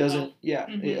somebody who doesn't,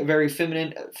 a very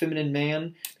feminine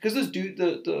man. Because those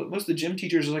the most of the gym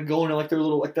teachers are like going to like their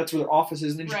little, like, that's where their office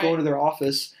is, and they just go into their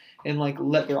office and like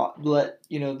let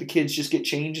the kids just get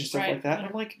changed and stuff like that. And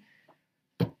I'm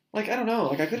like, I don't know,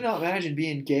 like, I could not imagine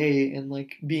being gay and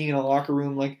like being in a locker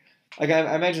room, like I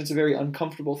imagine it's a very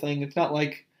uncomfortable thing. It's not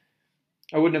like,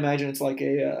 I wouldn't imagine it's like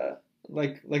a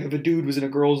like if a dude was in a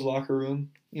girl's locker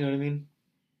room, you know what I mean?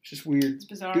 It's just weird. It's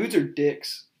bizarre. Dudes are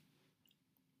dicks.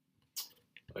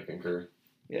 I concur.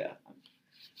 Yeah.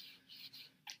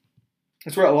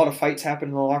 That's where a lot of fights happen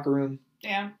in the locker room.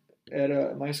 Yeah.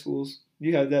 At my schools.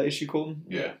 You had that issue, Colton?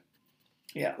 Yeah.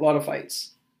 Yeah, a lot of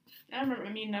fights. I don't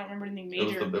remember anything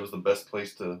major. It was the best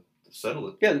place to settle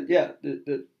it. Yeah.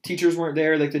 The teachers weren't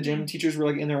there. Like, the gym teachers were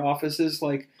like in their offices,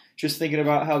 like, just thinking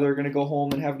about how they're going to go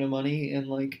home and have no money, and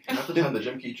like half the time the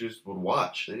gym teachers would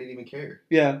watch. They didn't even care.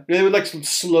 Yeah, they would like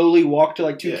slowly walk to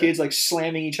like two kids like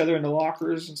slamming each other in the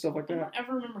lockers and stuff like that. I don't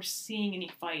ever remember seeing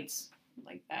any fights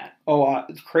like that. Oh,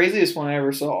 the craziest one I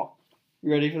ever saw.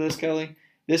 You ready for this, Kelly?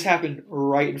 This happened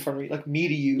right in front of me, like me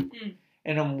to you,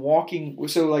 and I'm walking.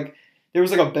 So like there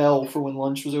was like a bell for when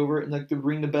lunch was over, and like they'd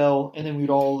ring the bell, and then we'd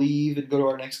all leave and go to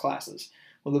our next classes.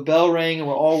 Well, the bell rang and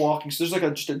we're all walking. So there's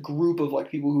like just a group of like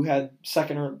people who had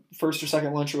first or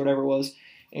second lunch or whatever it was.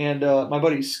 And my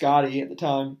buddy Scotty at the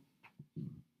time,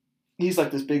 he's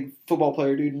like this big football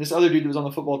player dude. And this other dude that was on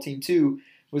the football team too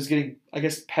was getting, I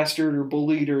guess, pestered or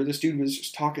bullied, or this dude was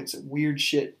just talking some weird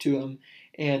shit to him.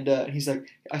 And he's like,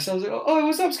 I was like, oh,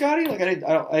 what's up, Scotty? Like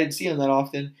I didn't see him that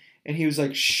often. And he was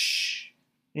like, shh.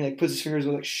 And he like puts his fingers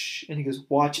like, shh. And he goes,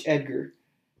 watch Edgar.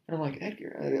 And I'm like,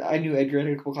 Edgar? I knew Edgar. I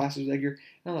had a couple classes with Edgar.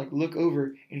 And I'm like, look over,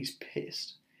 and he's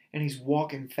pissed. And he's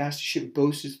walking fast as shit,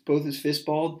 both his fists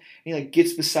balled. And he like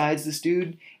gets besides this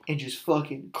dude and just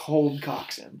fucking cold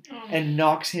cocks him. And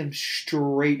knocks him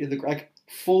straight in the ground. Like,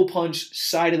 full punch,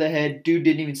 side of the head. Dude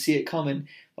didn't even see it coming.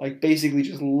 Like, basically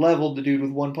just leveled the dude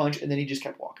with one punch, and then he just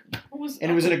kept walking.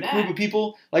 And it was in a group of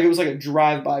people. Like, it was like a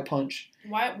drive-by punch.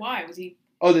 Why? Was he...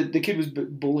 Oh, the kid was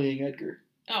bullying Edgar.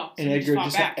 Oh, so and Edgar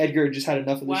just had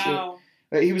enough of the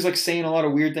shit. He was like saying a lot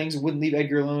of weird things and wouldn't leave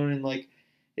Edgar alone, and like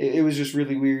it was just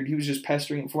really weird. He was just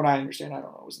pestering him. From what I understand, I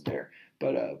don't know, I wasn't there,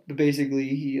 but basically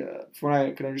he, from what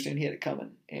I could understand, he had it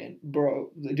coming, and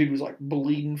bro, the dude was like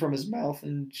bleeding from his mouth,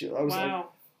 and I was like,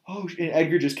 oh, and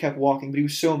Edgar just kept walking, but he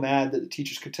was so mad that the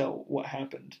teachers could tell what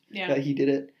happened, that he did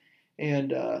it,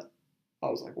 and I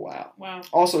was like, wow.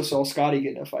 Also saw Scotty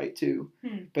get in a fight, too.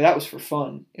 But that was for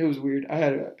fun. It was weird. I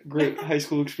had a great high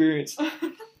school experience.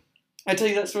 I tell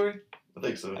you that story? I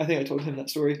think so. I think I told him that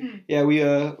story. Yeah, we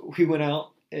went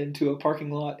out into a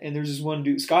parking lot, and there's this one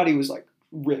dude. Scotty was, like,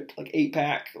 ripped, like,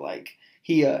 8-pack. Like,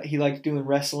 he liked doing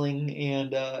wrestling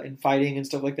and fighting and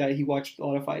stuff like that. He watched a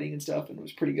lot of fighting and stuff and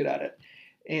was pretty good at it.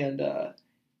 And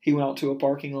he went out to a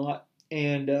parking lot,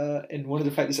 and wanted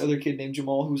to fight this other kid named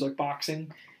Jamal who was, like,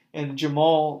 boxing. And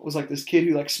Jamal was like this kid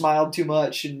who like smiled too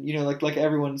much, and like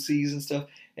everyone sees and stuff.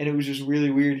 And it was just really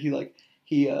weird.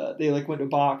 They like went to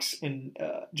box, and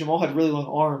Jamal had really long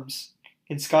arms,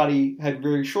 and Scotty had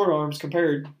very short arms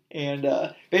compared.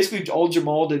 And basically all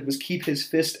Jamal did was keep his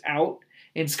fist out,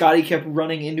 and Scotty kept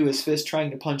running into his fist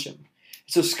trying to punch him.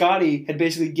 So Scotty had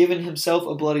basically given himself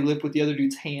a bloody lip with the other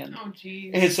dude's hand. Oh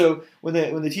jeez. And so when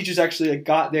the teachers actually like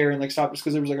got there and like stopped us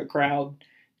because there was like a crowd.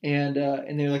 And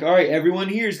they're like, all right, everyone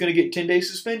here is going to get 10-day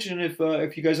suspension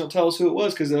if you guys don't tell us who it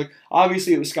was. Because they're like,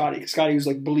 obviously it was Scotty. Because Scotty was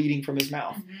like bleeding from his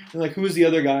mouth. They're like, who was the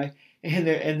other guy? And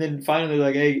then finally,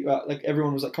 like, hey, like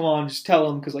everyone was like, come on, just tell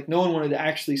him, because like no one wanted to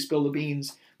actually spill the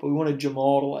beans, but we wanted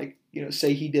Jamal to like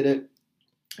say he did it,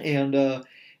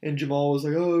 and Jamal was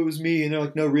like, oh, it was me, and they're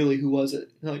like, no, really, who was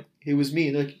it? And they're like, it was me.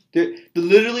 And they're like,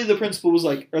 literally the principal was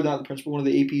like, or not the principal, one of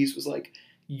the APs was like,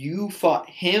 you fought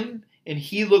him, and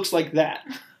he looks like that.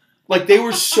 Like they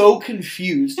were so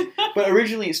confused. But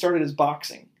originally it started as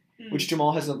boxing, which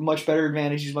Jamal has a much better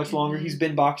advantage. He's much longer. He's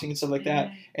been boxing and stuff like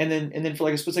that. And then for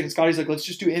like a split second, Scotty's like, let's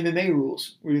just do MMA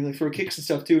rules. We're going to throw kicks and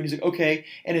stuff too. And he's like, okay.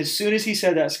 And as soon as he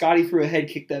said that, Scotty threw a head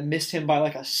kick that missed him by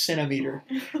like a centimeter.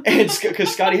 And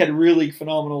because Scotty had really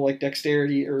phenomenal like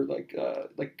dexterity, or like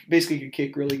basically could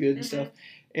kick really good and stuff,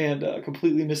 and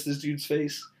completely missed this dude's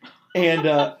face. And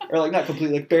or like not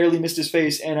completely, like barely missed his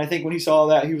face. And I think when he saw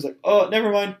that, he was like, oh,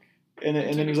 never mind. And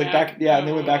then he was like back, and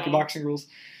they went back to boxing rules.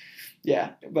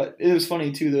 Yeah, but it was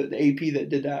funny too. The AP that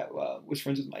did that was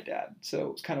friends with my dad, so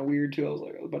it was kind of weird too. I was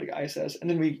like, oh, buddy, ISS, and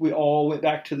then we all went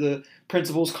back to the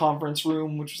principal's conference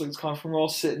room, which was like this conference room. We're all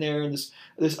sitting there, and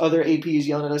this other AP is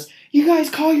yelling at us, "You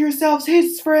guys call yourselves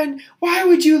his friend? Why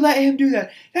would you let him do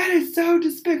that? That is so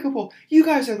despicable. You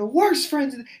guys are the worst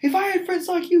friends. If I had friends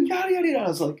like you, yada yada yada." I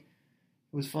was like,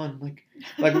 it was fun.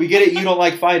 Like we get it. You don't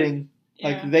like fighting.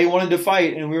 Like, they wanted to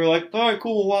fight, and we were like, all right,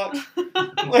 cool, we'll watch.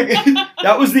 Like,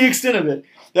 that was the extent of it.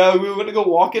 We were going to go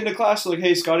walk into class, like,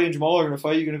 hey, Scotty and Jamal are going to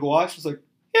fight. You going to go watch? It's like,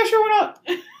 yeah, sure, why not?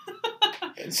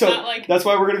 And so that's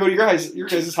why we're going to go to your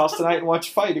guys' house tonight and watch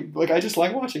fighting. Like, I just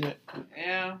like watching it.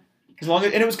 Yeah. And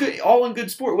it was good, all in good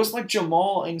sport. It wasn't like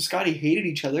Jamal and Scotty hated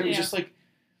each other. It was just like,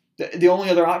 the only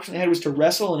other option they had was to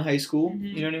wrestle in high school.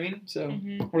 You know what I mean? So,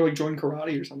 or like join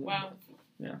karate or something. Wow.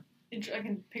 Yeah. I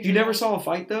can picture. You never saw a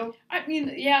fight though? I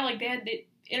mean, yeah, like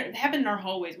it happened in our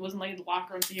hallways. It wasn't like the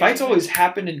locker room. So fights always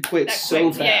happened and quit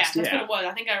so fast. Yeah, that's what it was.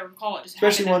 I think I recall it. Just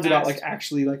especially ones about like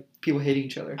actually like people hating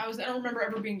each other. I don't remember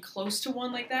ever being close to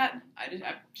one like that. I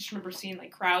just remember seeing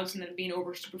like crowds and then being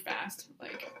over super fast.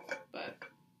 But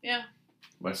yeah.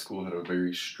 My school had a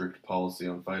very strict policy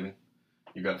on fighting.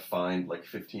 You got fined like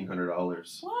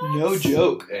 $1,500. What? No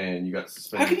joke. And you got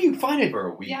suspended. How can you fine it for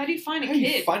a week? Yeah, how do you find a kid? How do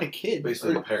you find a kid?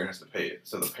 Basically, the parent has to pay it.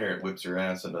 So the parent whips your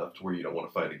ass enough to where you don't want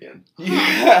to fight again.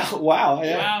 Yeah. Wow.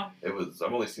 Yeah. Wow. It was.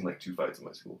 I've only seen like 2 fights in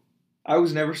my school. I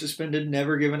was never suspended.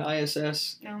 Never given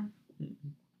ISS. No.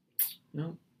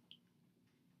 No.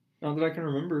 Not that I can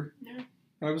remember. No.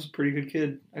 I was a pretty good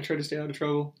kid. I tried to stay out of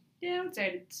trouble. Yeah, I would say I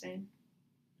did the same.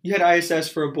 You had ISS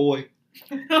for a boy.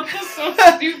 That's so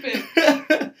stupid.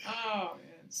 Oh,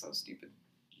 man, it's so stupid.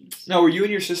 Now, were you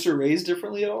and your sister raised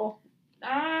differently at all?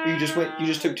 You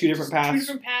just took two different paths. Two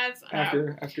different paths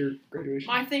after graduation.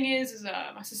 My thing is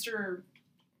my sister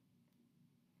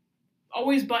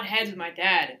always butt heads with my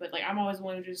dad, but like I'm always the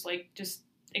one who just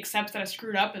accepts that I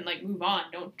screwed up and like move on.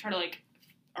 Don't try to like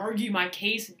argue my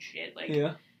case and shit. Like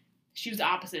yeah. She was the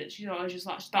opposite. She always just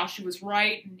thought she was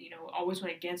right, and always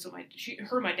went against what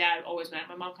her and my dad always went.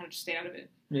 My mom kind of just stayed out of it.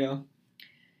 Yeah.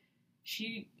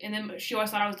 She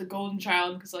always thought I was the golden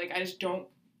child because like I just don't.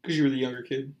 Because you were the younger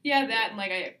kid. Yeah, that and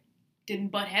like I didn't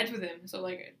butt heads with him, so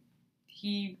like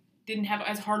he didn't have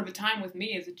as hard of a time with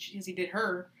me as he did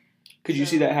her. Could you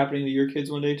see that happening to your kids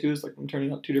one day too? It's like them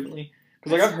turning out too differently.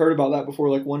 Because like I've heard about that before.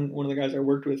 Like one of the guys I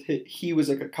worked with, he was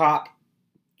like a cop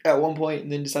at one point,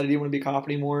 and then decided he didn't want to be a cop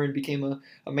anymore, and became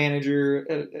a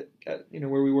manager at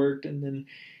where we worked, and then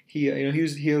he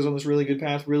was on this really good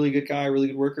path, really good guy, really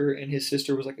good worker, and his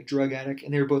sister was like a drug addict,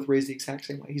 and they were both raised the exact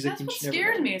same way. That's what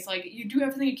scares me. It's like you do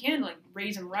everything you can to like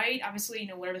raise them right. Obviously,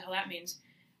 whatever the hell that means.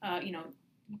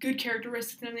 Good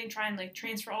characteristics and everything. Try and like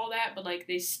transfer all that, but like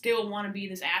they still want to be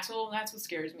this asshole. That's what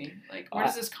scares me. Like where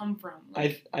does this come from?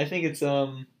 Like, I think it's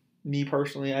me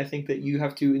personally, I think that you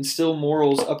have to instill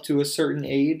morals up to a certain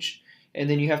age, and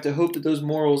then you have to hope that those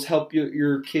morals help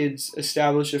your kids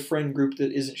establish a friend group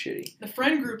that isn't shitty. The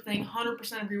friend group thing,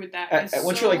 100% agree with that.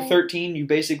 Once you're like 13, you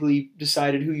basically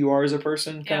decided who you are as a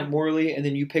person, kind of morally, and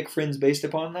then you pick friends based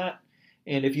upon that.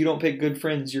 And if you don't pick good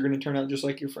friends, you're going to turn out just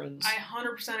like your friends. I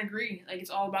 100% agree. Like, it's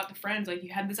all about the friends. Like, you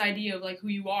had this idea of, like, who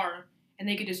you are, and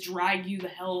they could just drag you the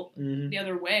hell the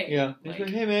other way. Yeah. Like,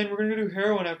 hey, man, we're going to go do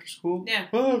heroin after school. Yeah.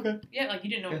 Oh, okay. Yeah, like, you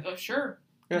didn't know. Yeah. Oh, sure.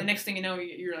 Yeah. And the next thing you know,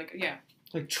 you're like, yeah.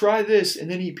 Like, try this and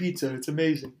then eat pizza. It's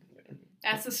amazing.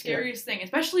 That's the scariest thing.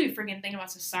 Especially if freaking thinking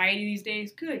about society these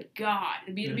days. Good God.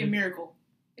 It'd be a miracle.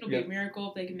 It'll be a miracle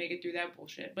if they can make it through that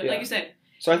bullshit. But like you said.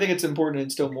 So I think it's important to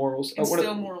instill morals.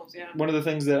 Morals, yeah. One of the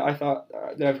things that I thought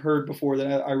that I've heard before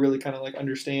that I really kind of like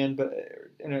understand, but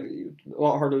a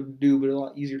lot harder to do, but a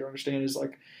lot easier to understand is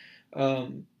like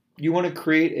you want to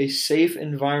create a safe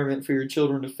environment for your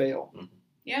children to fail.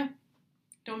 Yeah.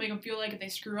 Don't make them feel like if they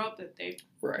screw up that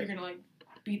you're gonna like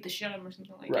beat the shit out of them or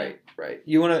something like Right.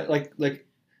 You want to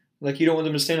like you don't want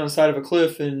them to stand on the side of a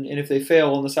cliff and if they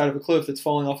fail on the side of a cliff that's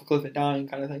falling off a cliff and dying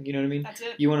kind of thing. You know what I mean? that. That's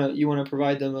it. You want to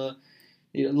provide them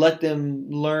let them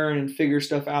learn and figure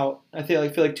stuff out. I feel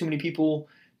like too many people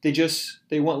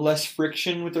they want less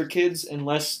friction with their kids and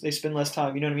they spend less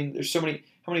time. You know what I mean? There's so many.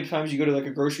 How many times you go to like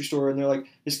a grocery store and they're like,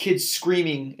 this kid's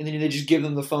screaming, and then they just give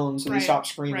them the phone so they stop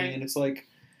screaming, and it's like,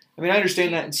 I mean, I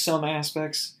understand that in some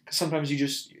aspects because sometimes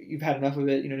you've had enough of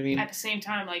it. You know what I mean? At the same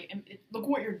time, like, look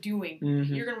what you're doing.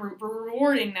 Mm-hmm. You're gonna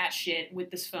rewarding that shit with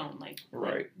this phone, like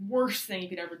worst thing you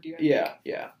could ever do. Yeah.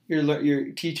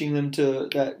 You're teaching them to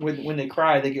that when they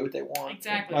cry, they get what they want.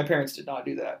 Exactly. My parents did not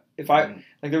do that. If I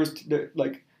like, there was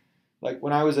like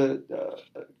when I was a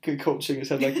kid, Coach shaking his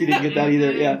head like he didn't get that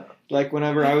either. Yeah. Like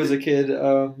whenever I was a kid,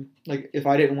 like if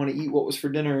I didn't want to eat what was for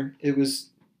dinner, it was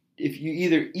if you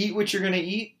either eat what you're gonna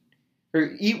eat or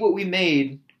eat what we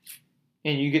made,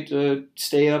 and you get to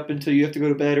stay up until you have to go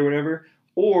to bed or whatever,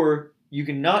 or you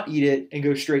can not eat it and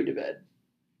go straight to bed.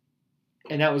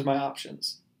 And that was my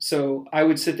options. So I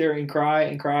would sit there and cry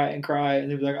and cry and cry,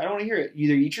 and they'd be like, I don't want to hear it. You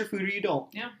either eat your food or you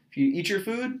don't. Yeah. If you eat your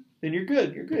food, then you're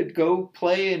good. You're good. Go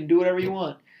play and do whatever you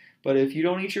want. But if you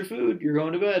don't eat your food, you're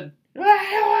going to bed. I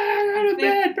want to go to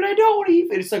bed, but I don't want to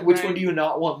eat it. It's like, which one do you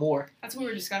not want more? That's what we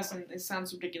were discussing. It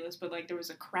sounds ridiculous, but like there was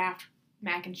a Kraft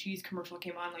mac and cheese commercial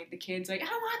came on. Like the kid's like, I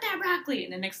don't want that broccoli,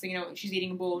 and the next thing you know, she's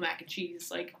eating a bowl of mac and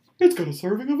cheese. Like it's got a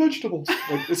serving of vegetables.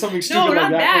 Like it's something stupid no, like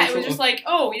not that. It was just like,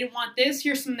 oh, you didn't want this.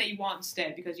 Here's something that you want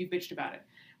instead because you bitched about it.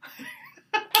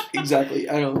 Exactly.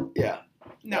 I don't. Yeah.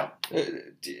 No.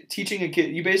 Teaching a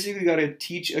kid, you basically got to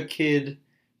teach a kid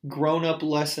grown-up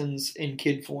lessons in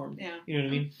kid form. Yeah. You know what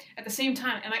I mean? At the same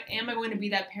time, am I going to be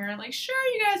that parent? Like, sure,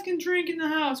 you guys can drink in the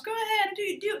house. Go ahead,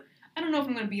 do. I don't know if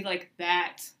I'm going to be like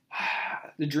that.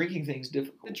 The drinking thing's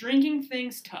difficult. The drinking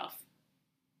thing's tough.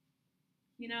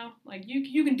 You know, like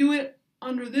you can do it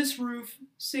under this roof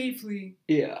safely.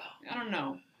 Yeah. I don't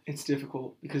know. It's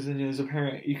difficult because then as a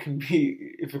parent, you can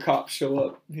be if a cop show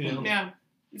up. You know. Yeah.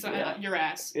 It's your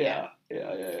ass. Yeah.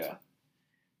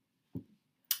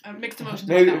 Mixed emotions.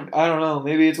 Maybe I don't know.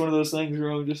 Maybe it's one of those things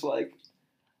where I'm just like,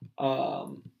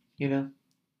 you know.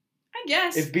 I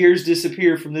guess. If beers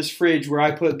disappear from this fridge where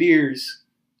I put beers,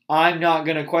 I'm not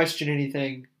gonna question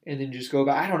anything and then just go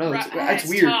back. I don't know. It's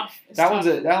weird. Tough. That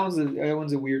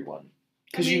one's a weird one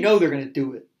because you know they're gonna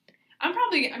do it. I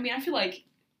feel like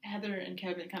Heather and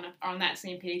Kevin kind of are on that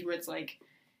same page where it's like,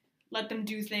 let them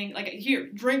do things like here,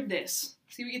 drink this,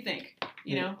 see what you think.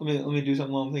 You know. Let me do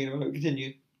something while I'm thinking about it.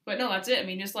 Continue. But no, that's it. I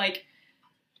mean, just like,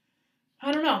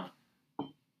 I don't know.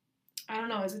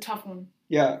 It's a tough one.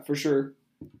 Yeah, for sure.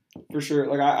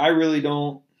 Like, I really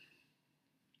don't.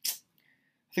 I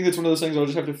think it's one of those things I'll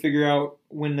just have to figure out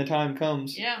when the time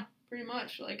comes. Yeah, pretty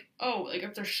much. Like,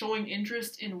 if they're showing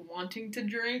interest in wanting to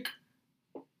drink,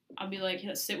 I'll be like,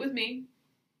 yeah, sit with me.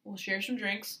 We'll share some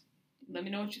drinks. Let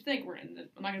me know what you think. I'm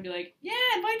not going to be like, yeah,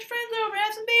 invite your friends over,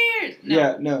 have some beers. No.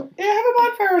 Yeah, no. Yeah, have a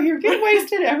bonfire here. Get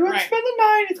wasted. Everyone spend the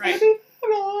night. It's going to be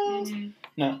fabulous. Mm-hmm.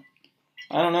 No.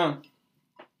 I don't know.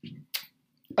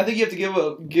 I think you have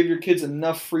to give your kids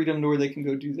enough freedom to where they can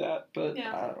go do that, but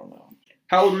I don't know.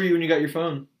 How old were you when you got your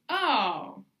phone?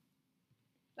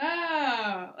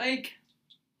 Like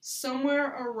somewhere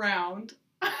around.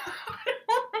 I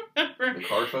don't remember. The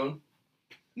car phone?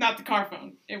 Not the car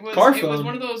phone. It was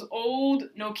one of those old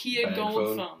Nokia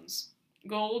gold phones.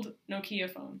 Gold Nokia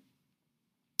phone.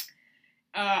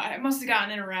 I must have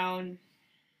gotten it around,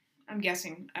 I'm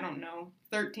guessing, I don't know,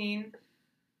 13.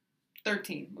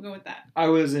 We'll go with that. I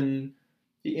was in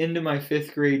the end of my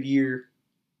 5th grade year,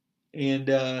 and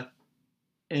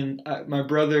my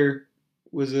brother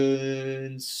was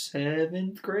in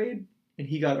 7th grade, and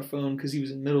he got a phone because he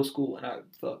was in middle school, and I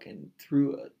fucking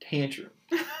threw a tantrum.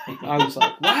 I was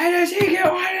like, why did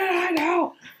I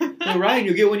know? No, Ryan,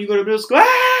 you'll get one you go to middle school.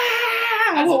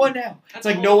 I want one now. It's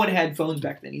like no one had phones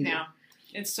back then either. Yeah.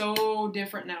 It's so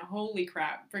different now. Holy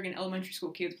crap. Friggin' elementary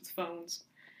school kids with phones.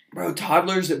 Bro,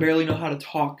 toddlers that barely know how to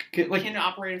talk. Can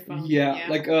operate a phone. Yeah.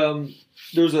 Like,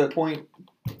 there was a point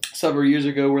several years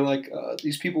ago where, like,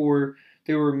 these people were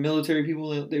military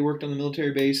people. They worked on the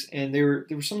military base, and there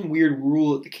was some weird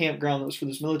rule at the campground that was for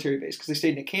this military base because they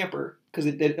stayed in a camper because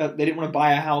they didn't want to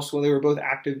buy a house while they were both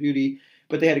active duty.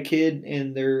 But they had a kid,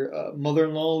 and their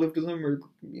mother-in-law lived with them, or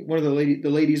one of the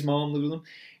lady's mom lived with them,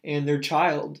 and their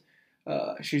child.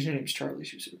 Her name's Charlie.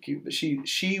 She was super cute, but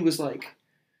she was like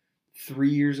 3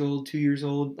 years old, 2 years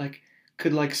old. Like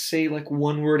could like say like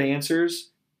one word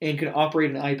answers and could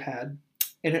operate an iPad.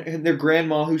 And their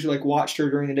grandma, who like watched her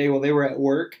during the day while they were at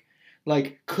work,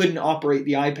 like couldn't operate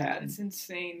the iPad. It's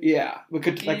insane. Yeah, we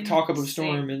could like talk up a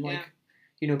storm and like,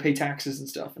 pay taxes and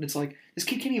stuff. And it's like, this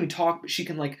kid can't even talk, but she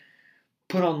can like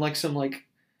put on like some like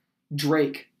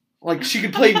Drake. Like she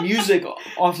could play music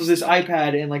off of this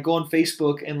iPad and like go on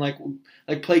Facebook and like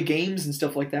play games and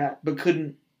stuff like that, but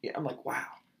couldn't. Yeah, I'm like, wow.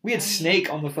 We had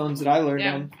Snake on the phones that I learned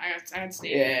on. I had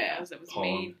Snake. Yeah. That was Pong.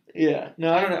 made. Yeah.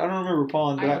 No, I don't remember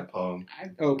Pong, but Pong.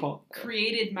 Pong.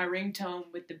 Created my ringtone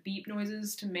with the beep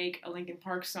noises to make a Linkin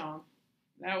Park song.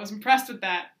 I was impressed with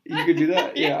that. You could do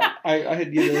that? Yeah. Yeah. I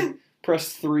had either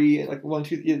press 3, like 1,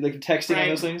 2, like texting on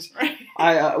those things. Right.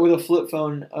 I with a flip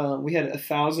phone, we had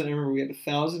 1,000. I remember we had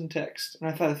 1,000 texts, and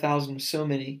I thought 1,000 was so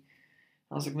many.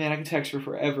 I was like, man, I can text her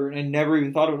forever, and I never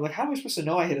even thought of it. Like, how am I supposed to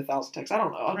know I hit 1,000 texts? I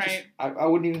don't know. I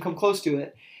wouldn't even come close to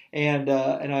it, and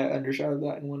I undershadowed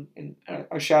that in one, and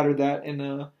I shattered that in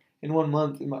 1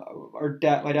 month.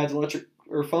 My dad's electric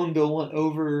or phone bill went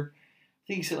over. I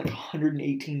think he said like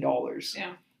 $118.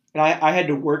 Yeah. And I had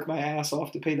to work my ass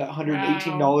off to pay that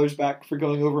 $118 back for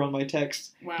going over on my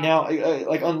text. Wow. Now,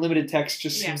 like unlimited text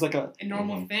just seems like a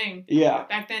normal thing. Yeah.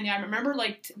 Back then, I remember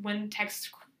like when texts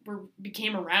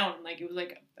became around, like it was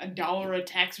like $1 a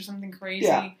text or something crazy.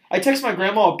 Yeah. I texted my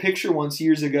grandma a picture once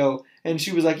years ago, and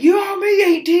she was like, "You owe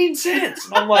me 18 cents."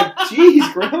 And I'm like,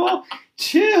 "Jeez, grandma,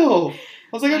 chill."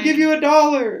 I was like, "I'll give you $1."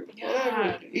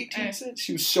 Whatever. 18 cents.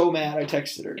 She was so mad I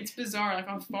texted her. It's bizarre, like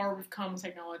how far we've come with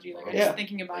technology. Like, I'm Yeah. just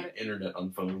thinking about Like it. internet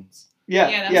on phones.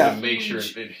 Yeah. that's To make sure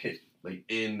huge. it hit like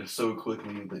end so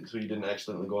quickly, like, so you didn't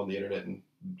accidentally go on the internet and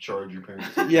charge your parents.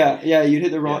 Yeah, you'd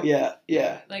hit the wrong. Yeah.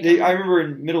 Like, I remember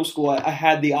in middle school, I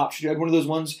had the option. I had one of those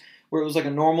ones where it was like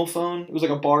a normal phone. It was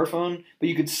like a bar phone, but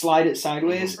you could slide it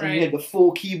sideways, and you Right. had the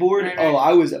full keyboard. Right. Oh,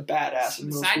 I was a badass in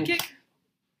middle school. Sidekick?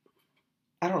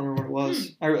 I don't remember what it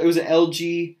was. It was an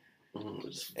LG.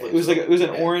 Just It was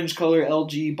an Yeah. orange color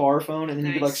LG bar phone, and then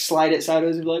you could like Nice. slide it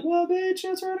sideways and be like, "Well, bitch,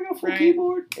 that's right, I got full Right.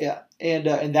 keyboard." Yeah, and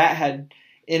that had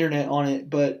internet on it,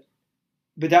 but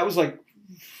that was like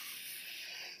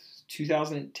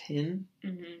 2010.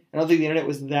 Mm-hmm. I don't think the internet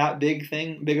was that big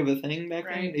of a thing back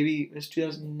then. Right. Maybe it was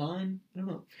 2009. I don't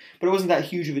know, but it wasn't that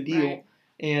huge of a deal. Right.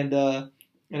 And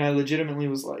I legitimately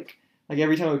was like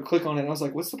every time I would click on it, I was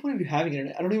like, "What's the point of you having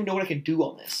internet? I don't even know what I can do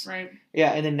on this." Right.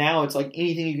 Yeah, and then now it's like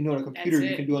anything you can do on a computer, That's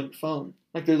you it. can do on your phone.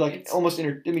 Like they're like It's- almost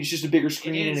it's just a bigger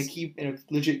screen and is. a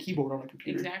legit keyboard on a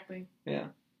computer. Exactly.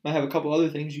 I have a couple other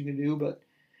things you can do, but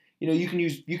you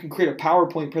can create a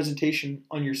PowerPoint presentation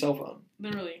on your cell phone.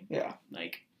 Literally. Yeah.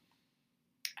 Like,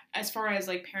 as far as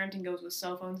like parenting goes with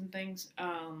cell phones and things,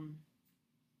 I'm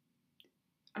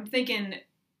thinking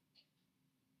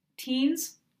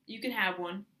teens, you can have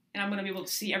one, and I'm gonna be able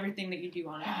to see everything that you do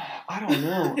on it. I don't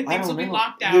know. I Things don't will be know.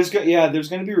 locked out. There's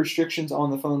going to be restrictions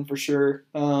on the phone for sure.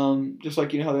 Just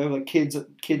like how they have like kids Mhm.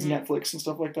 Netflix and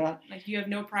stuff like that. Like, you have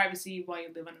no privacy while you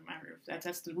live under my roof.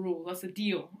 That's the rule. That's the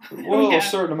deal. Well, Yeah. a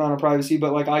certain amount of privacy,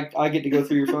 but like I get to go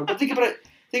through your phone. But think about it.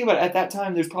 At that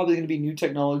time, there's probably going to be new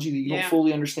technology that you Yeah. don't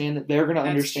fully understand, that they're going to That's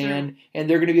understand, and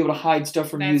they're going to be able to hide stuff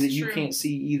from you That's that you true. can't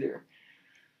see either.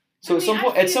 So I mean,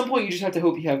 I at some feel- point, you just have to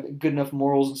hope you have good enough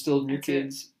morals instilled in your That's it.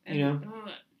 kids. And,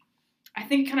 I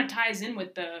think it kind of ties in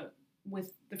with the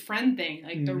friend thing,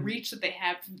 like the Mhm. reach that they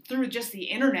have through just the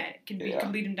internet can Yeah.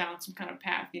 lead them down some kind of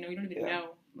path. You don't even Yeah. know.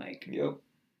 Like, Yep.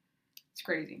 it's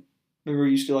crazy. Remember,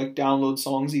 we used to like download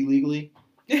songs illegally.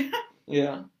 Mhm.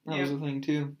 Yeah, that was a thing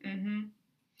too.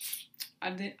 I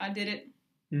did it.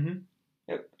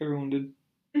 Yep, everyone did.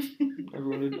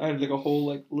 Everyone did. I had like a whole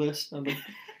like list. I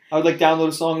would like download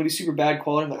a song, it'd be super bad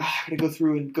quality. I'm like, I gotta go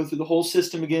through the whole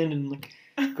system again and like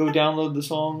go download the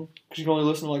song because you can only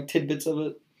listen to like tidbits of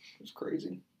it. It's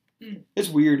crazy. Mm. It's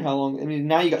weird how long. I mean,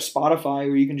 now you got Spotify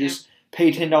where you can just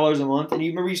pay $10 a month, and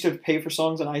you remember you used to have to pay for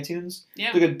songs on iTunes. Yeah.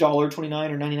 It's like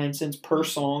 $1.29 or 99 cents per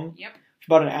song. Yep. If you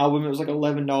bought an album, it was like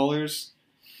 $11.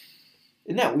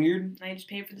 Isn't that weird? I just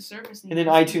paid for the service. And then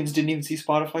iTunes didn't even see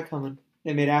Spotify coming.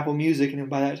 They made Apple Music, and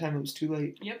by that time it was too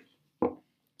late. Yep.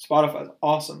 Spotify's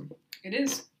awesome. It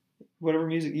is. Whatever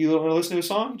music you want to listen to a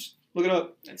song, just look it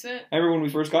up. That's it. I remember when we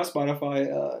first got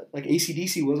Spotify, like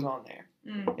AC/DC wasn't on there,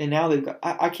 and now they've got.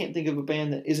 I can't think of a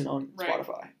band that isn't on Right.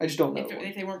 Spotify. I just don't know.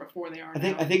 If they weren't before, they are. I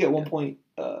think now. at one point,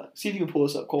 see if you can pull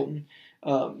this up, Colton.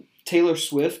 Taylor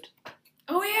Swift.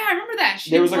 Oh yeah, I remember that. She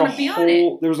There was didn't like want to be on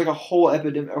it. there was like a whole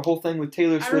epidemic, a whole thing with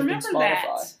Taylor I Swift and remember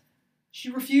Spotify. that. She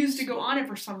refused to go on it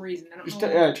for some reason. I don't Just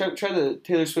know. try the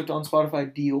Taylor Swift on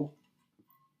Spotify deal.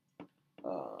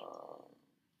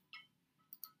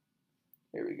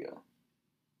 There we go.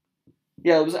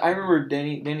 Yeah, it was. I remember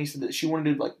Danny said that she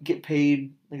wanted to like get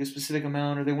paid like a specific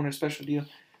amount, or they wanted a special deal.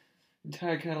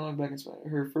 Entire catalog back in Spotify.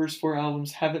 Her first 4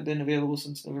 albums haven't been available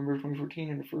since November 2014,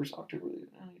 and her first October.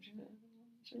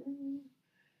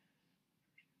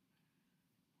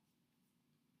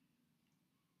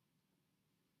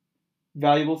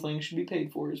 valuable things should be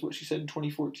paid for, is what she said in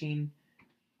 2014.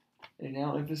 And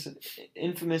now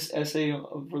infamous essay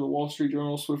for the Wall Street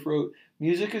Journal, Swift wrote,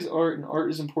 "Music is art, and art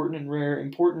is important and rare.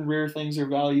 Important, rare things are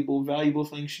valuable. Valuable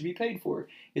things should be paid for.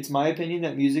 It's my opinion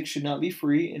that music should not be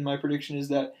free, and my prediction is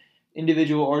that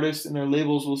individual artists and their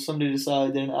labels will someday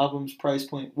decide that an album's price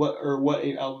point, what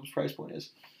a album's price point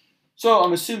is." So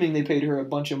I'm assuming they paid her a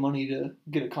bunch of money to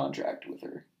get a contract with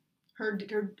her. Her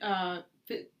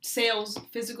sales,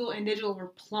 physical and digital, were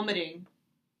plummeting.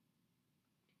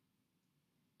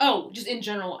 Oh, just in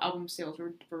general, album sales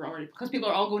were already, because people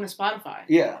are all going to Spotify.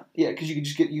 Yeah, because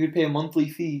you could pay a monthly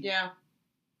fee. Yeah.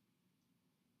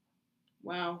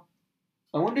 Wow.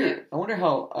 I wonder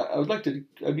how.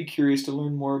 I'd be curious to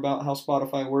learn more about how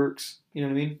Spotify works. You know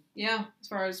what I mean? Yeah. As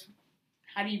far as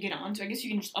how do you get onto? I guess you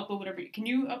can just upload whatever. Can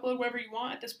you upload whatever you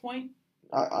want at this point?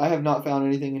 I have not found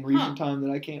anything in recent time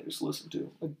that I can't just listen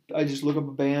to. I just look up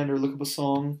a band or look up a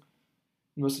song.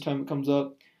 Most of the time it comes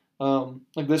up.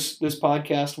 Like this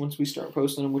podcast, once we start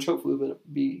posting them, which hopefully will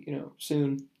be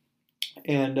soon,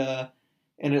 and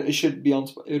it should be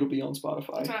it'll be on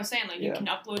Spotify. That's what I was saying. Like you can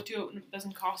upload to it, and it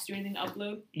doesn't cost you anything to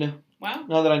upload. No. Wow.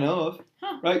 Not that I know of.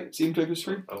 Huh. Right? It seemed like it was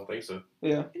free. I don't think so.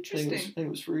 Yeah. Interesting. I think it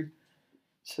was free.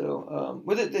 So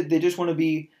with it, they just want to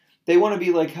be. They want to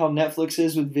be like how Netflix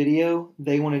is with video.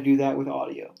 They want to do that with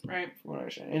audio. Right. From what I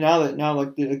understand. And now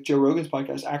like Joe Rogan's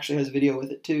podcast actually has video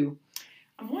with it too.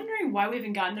 I'm wondering why we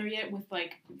haven't gotten there yet with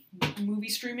like movie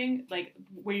streaming, like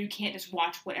where you can't just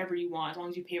watch whatever you want as long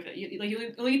as you pay for it.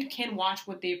 You only can watch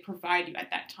what they provide you at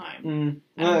that time.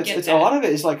 No, it's a lot of it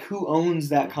is like who owns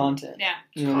that content. Yeah,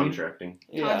 you know contracting.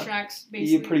 Contracts,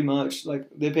 basically. Yeah, pretty much. Like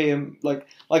they pay them like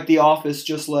The Office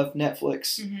just left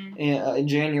Netflix in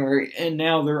January, and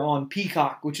now they're on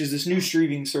Peacock, which is this new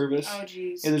streaming service. Oh,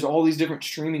 jeez. And there's all these different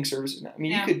streaming services now. I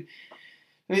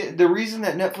mean, the reason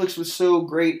that Netflix was so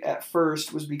great at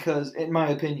first was because, in my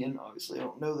opinion, obviously I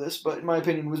don't know this, but in my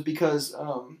opinion was because,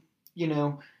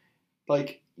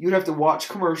 like you'd have to watch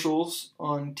commercials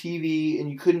on TV and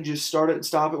you couldn't just start it and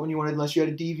stop it when you wanted unless you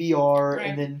had a DVR, right.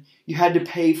 And then you had to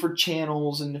pay for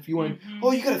channels, and if you wanted,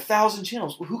 you got 1,000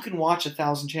 channels. Well, who can watch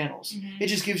 1,000 channels? It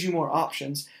just gives you more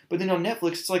options. But then on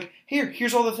Netflix, it's like,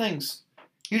 here's all the things.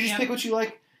 You just pick what you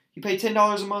like. You pay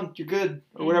 $10 a month, you're good,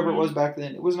 or whatever it was back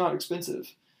then. It was not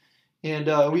expensive. And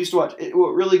we used to watch it.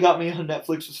 What really got me on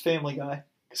Netflix was Family Guy,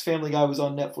 because Family Guy was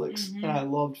on Netflix, and I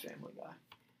loved Family Guy.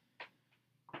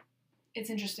 It's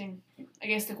interesting. I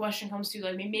guess the question comes to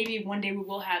like maybe one day we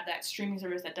will have that streaming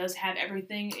service that does have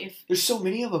everything. If there's so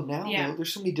many of them now, though.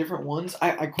 There's so many different ones.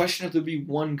 I question if there'll be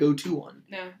one go-to one.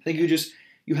 No, I think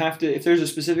you have to, if there's a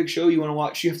specific show you want to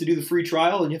watch, you have to do the free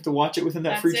trial, and you have to watch it within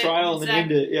that free trial, and then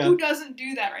end it. Yeah. Who doesn't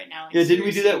do that right now? Like, yeah, didn't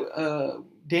we do that?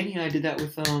 Danny and I did that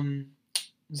with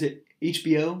was it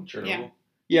HBO? Chernobyl.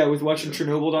 Yeah, with watching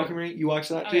Chernobyl documentary. You watched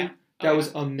that too? Yeah. That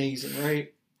was amazing,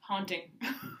 right? Haunting.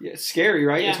 Yeah, it's scary,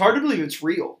 right? Yeah. It's hard to believe it's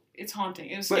real. It's haunting.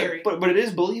 It was scary. But it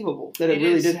is believable that it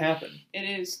really did happen.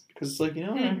 It is. Because it's like, I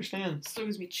understand. It still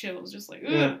gives me chills. Just like,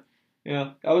 ugh.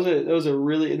 Yeah. That was a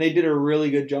really, and they did a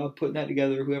really good job putting that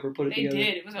together, whoever put it together. They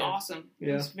did. It was awesome.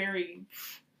 It was very...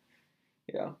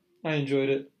 Yeah. I enjoyed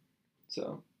it.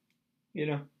 So,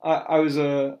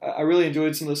 I really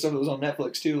enjoyed some of the stuff that was on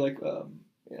Netflix too, like,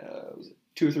 it was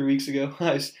 2 or 3 weeks ago.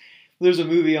 There's a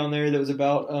movie on there that was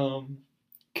about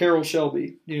Carroll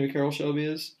Shelby. You know who Carroll Shelby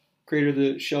is? Creator of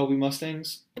the Shelby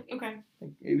Mustangs. Okay.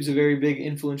 He was a very big,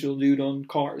 influential dude on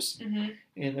cars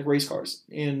and like race cars.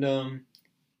 And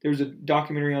there was a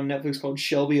documentary on Netflix called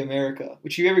Shelby America,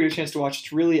 which you ever get a chance to watch.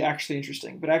 It's really actually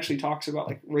interesting, but it actually talks about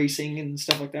like racing and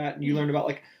stuff like that. And you learn about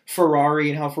like Ferrari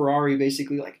and how Ferrari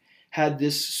basically like had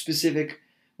this specific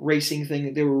racing thing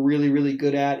that they were really, really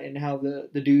good at, and how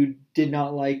the dude did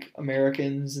not like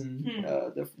Americans, and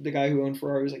the guy who owned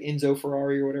Ferrari was like Enzo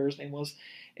Ferrari or whatever his name was.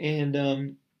 And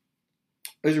it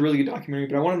was a really good documentary,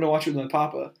 but I wanted to watch it with my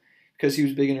papa because he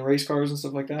was big into race cars and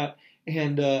stuff like that.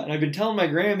 And I've been telling my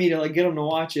Grammy to like get him to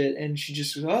watch it, and she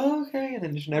just goes, "Oh, okay," and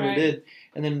then just never did.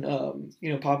 And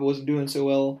then Papa wasn't doing so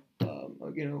well,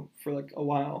 for like a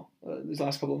while, these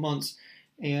last couple of months.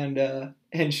 And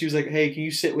she was like, "Hey, can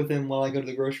you sit with him while I go to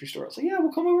the grocery store?" I was like, "Yeah,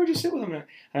 we'll come over and just sit with him."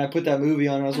 And I put that movie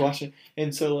on and I was watching,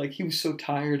 and so like he was so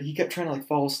tired, he kept trying to like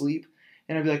fall asleep,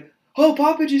 and I'd be like, "Oh,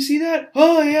 Papa, did you see that?"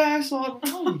 "Oh yeah, I saw it."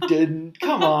 "No, you didn't.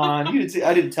 Come on, you didn't see."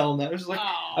 I didn't tell him that. I was just like,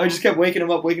 I just kept waking him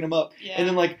up, yeah. and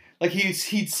then like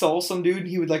he'd saw some dude and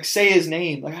he would like say his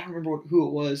name, like I don't remember who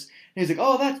it was, and he's like,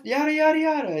 "Oh, that's yada yada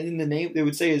yada," and then they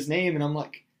would say his name, and I'm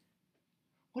like,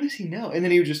 what does he know? And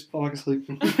then he would just fall asleep.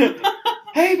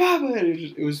 "Hey, Papa!"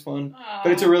 It was fun,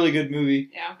 but it's a really good movie.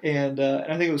 Yeah. And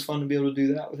I think it was fun to be able to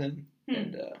do that with him.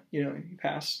 And he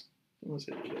passed what was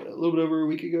it, a little bit over a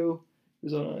week ago. It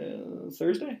was on a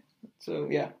Thursday. So,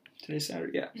 yeah, today's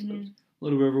Saturday. Yeah, so a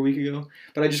little bit over a week ago.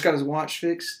 But I just got his watch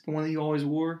fixed, the one that he always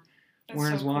wore. That's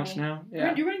Wearing so his watch cool. now.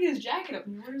 Yeah, You're going to get his jacket up.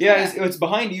 yeah, it's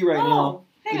behind you right now.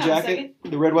 Hang The on a jacket,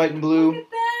 second. the red, white, and blue. Look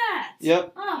at that.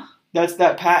 Yep. Oh,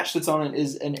 That patch that's on it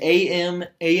is an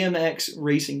AMX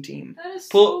racing team. that is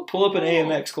Pull so up an cool.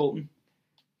 AMX, Colton.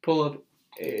 Pull up.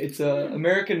 It's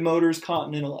American Motors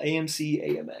Continental AMC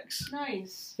AMX.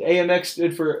 Nice. The AMX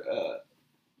stood for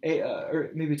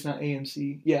or maybe it's not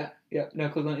AMC. Yeah. Now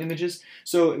click on images.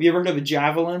 So have you ever heard of a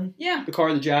Javelin? Yeah. The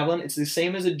car, the Javelin. It's the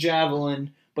same as a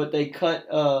Javelin, but they cut.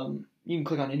 You can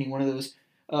click on any one of those,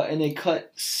 and they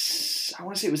cut. I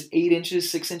want to say it was 8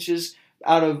 inches, 6 inches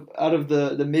out of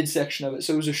the midsection of it.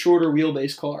 So it was a shorter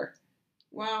wheelbase car.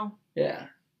 Wow. Yeah,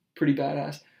 pretty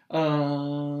badass.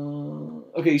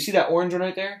 Okay, you see that orange one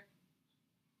right there?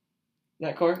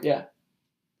 That car? Yeah.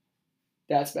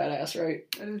 That's badass, right?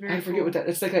 That is very I forget cool. what that.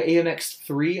 It's like an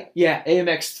AMX3. Yeah,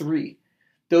 AMX3.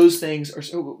 Those things are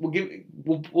so.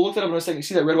 We'll look that up in a second. You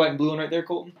see that red, white, and blue one right there,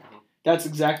 Colton? That's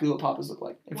exactly what Papa's look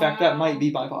like. In fact, that Wow. might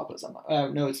be my Papa's.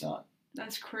 No, it's not.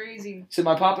 That's crazy. So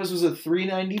my Papa's was a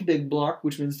 390 big block,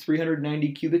 which means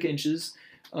 390 cubic inches.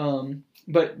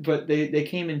 But they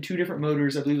came in 2 different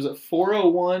motors. I believe it was a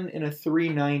 401 and a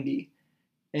 390.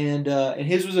 And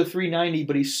his was a 390,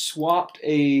 but he swapped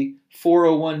a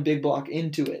 401 big block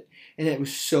into it, and it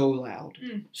was so loud.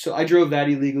 So I drove that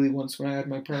illegally once when I had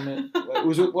my permit.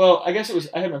 I guess it was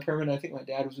I had my permit. And I think my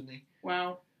dad was with me.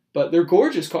 Wow. But they're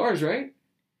gorgeous cars, right?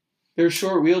 They're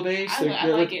short wheelbase. I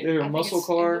like it. They're I a think muscle It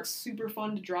car. looks super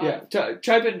fun to drive. Yeah,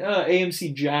 type in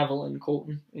AMC Javelin,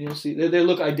 Colton, and you'll see they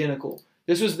look identical.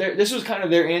 This was kind of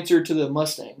their answer to the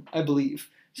Mustang, I believe.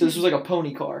 So this was like a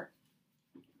pony car.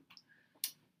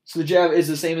 So the Jav is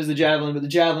the same as the Javelin, but the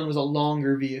Javelin was a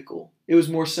longer vehicle. It was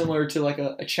more similar to like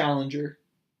a Challenger.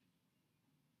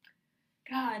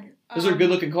 God. Those are good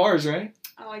looking cars, right?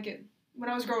 I like it. When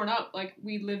I was growing up, like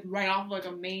we lived right off like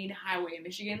a main highway in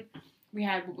Michigan. We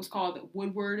had what was called the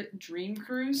Woodward Dream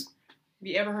Cruise. Have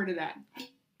you ever heard of that?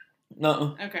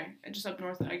 No. Okay, just up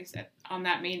north, I guess, on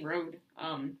that main road.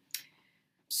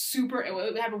 It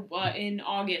would happen in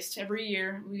August every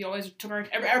year. We always took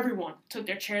everyone took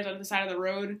their chairs out of the side of the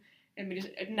road, and we just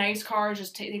nice cars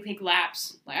just take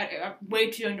laps. Like I'm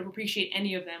way too young to appreciate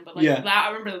any of them, but like I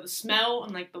remember the smell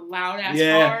and like the loud ass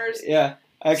cars. Yeah.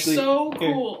 Actually, so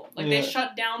cool. Like yeah. they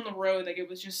shut down the road. Like it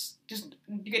was just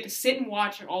you get to sit and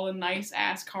watch like, all the nice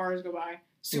ass cars go by.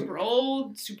 Super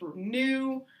old, super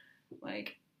new.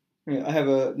 Like yeah, I have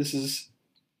this is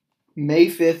May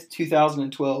 5th,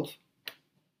 2012.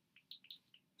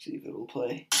 See if it will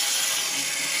play.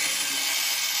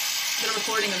 the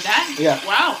recording of that. Yeah.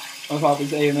 Wow. My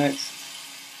Papa's AMX.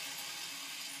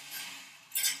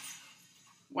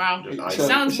 Wow. Just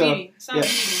Sounds so, meaty. Sounds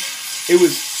It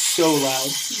was so loud,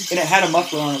 and it had a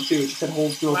muffler on it too. It just had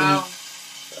holes drilled in it. Wow.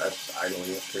 That's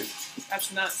idling up crazy.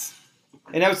 That's nuts.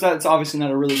 And that's obviously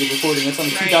not a really good recording. That's on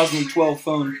the Right. 2012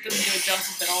 phone. It doesn't do it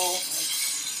justice at all.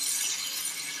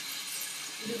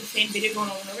 Is it the same video going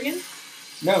over and over again?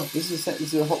 No, this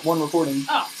is a one recording.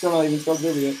 Oh. Still not even started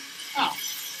over yet. Oh.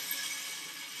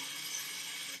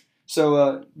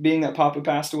 So, being that Papa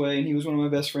passed away and he was one of my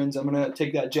best friends, I'm gonna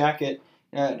take that jacket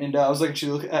and I was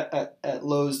actually looking at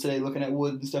Lowe's today, looking at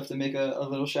wood and stuff to make a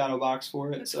little shadow box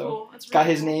for it. That's so cool. That's it's got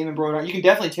really his cool. name embroidered on. You can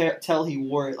definitely tell he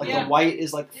wore it. Like Yeah. the white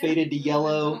is like faded to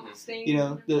yellow. Stain. You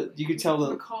know, you could tell the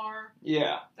the car.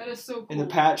 yeah. That is so cool. And the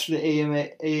patch for the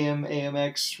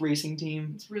AMX racing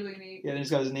team. It's really neat. Yeah, he's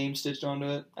got his name stitched onto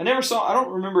it. I don't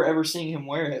remember ever seeing him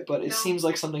wear it, but it No. seems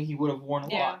like something he would have worn a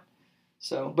Yeah. lot.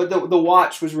 So, but the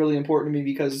watch was really important to me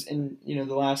because in the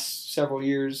last several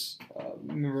years,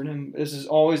 remembering him, this is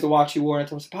always the watch he wore. And I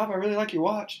told him, Papa, I really like your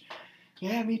watch.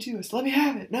 Yeah, me too. I said, let me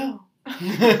have it. No.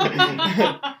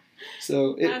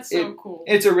 So That's so cool.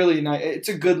 It's a really nice. It's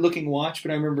a good looking watch,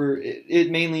 but I remember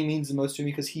it mainly means the most to me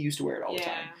because he used to wear it all the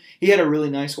time. He had a really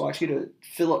nice watch. He had a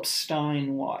Philip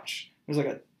Stein watch. It was like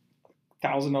a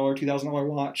 $1,000, $2,000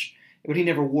 watch, but he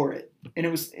never wore it, and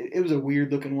it was a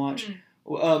weird looking watch.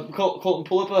 Colton,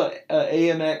 pull up a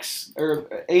AMX or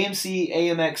AMC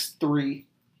AMX3,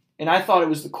 and I thought it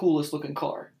was the coolest looking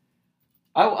car.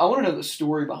 I want to know the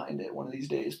story behind it one of these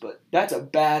days, but that's a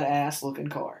badass looking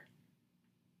car.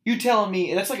 You telling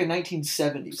me that's like a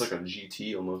 1970s? It's like a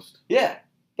GT almost. Yeah,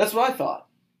 that's what I thought.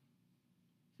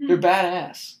 They're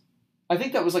badass. I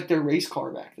think that was like their race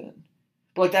car back then.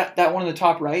 But like that one in the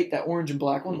top right, that orange and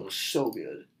black one looks so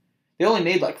good. They only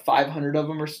made like 500 of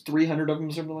them or 300 of them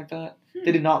or something like that.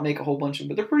 They did not make a whole bunch of them,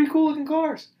 but they're pretty cool looking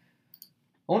cars.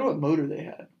 I wonder what motor they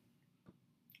had.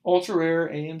 Ultra rare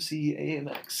AMC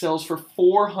AMX sells for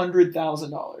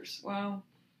 $400,000. Wow.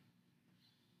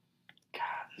 God,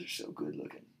 those are so good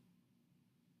looking.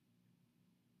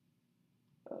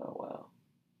 Oh, wow.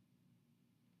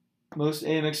 Most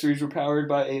AMX3s were powered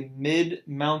by a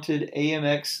mid-mounted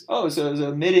AMX. Oh, so it was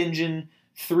a mid-engine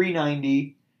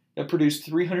 390 that produced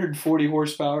 340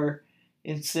 horsepower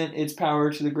and sent its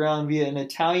power to the ground via an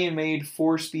Italian-made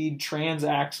 4-speed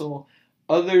transaxle.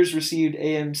 Others received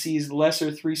AMC's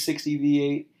lesser 360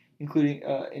 V8,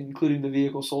 including the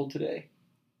vehicle sold today.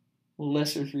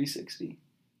 Lesser 360.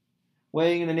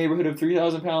 Weighing in the neighborhood of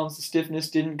 3,000 pounds, the stiffness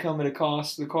didn't come at a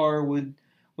cost. The car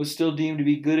was still deemed to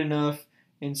be good enough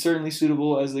and certainly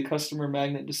suitable as the customer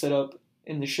magnet to set up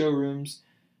in the showrooms.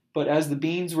 But as the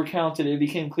beans were counted, it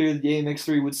became clear that the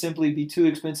AMX3 would simply be too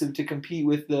expensive to compete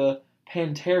with the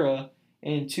Pantera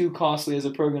and too costly as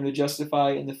a program to justify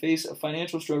in the face of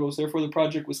financial struggles. Therefore, the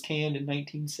project was canned in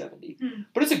 1970.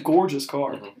 But it's a gorgeous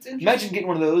car. Imagine getting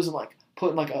one of those and like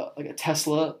putting like a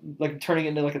Tesla, like turning it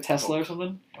into like a Tesla or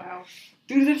something. Wow.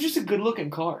 Dude, that's just a good looking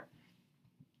car.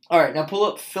 All right, now pull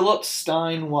up Philip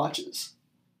Stein watches.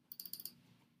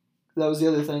 That was the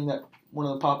other thing that one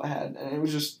of the Papa had, and it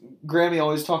was just Grammy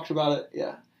always talked about it.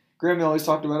 Yeah, Grammy always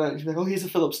talked about it. She's like, "Oh, he's a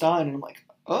Philip Stein," and I'm like,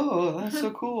 "Oh, that's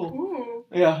so cool." Ooh.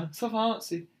 Yeah, so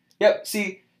fancy. Yep.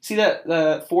 See that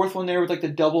the fourth one there with like the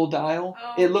double dial.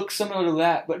 Oh. It looks similar to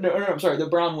that, but no, I'm sorry, the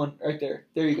brown one right there.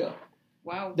 There you go.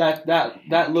 Wow.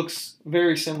 That looks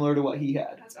very similar to what he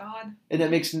had, That's odd. and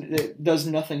it does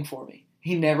nothing for me.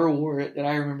 He never wore it that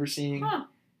I remember seeing. Huh.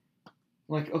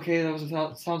 Like, okay,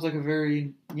 sounds like a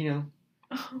very,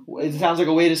 it sounds like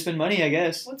a way to spend money, I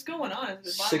guess. What's going on?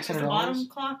 Is the $600? bottom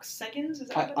clock seconds? Is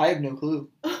that I have no clue.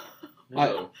 There's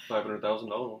a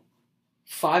 $500,000 one.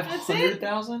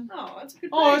 500,000? Oh, that's a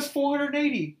good price. Oh, that's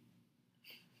 480.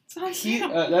 It's on sale.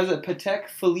 That's a Patek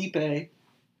Philippe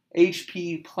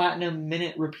HP Platinum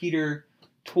Minute Repeater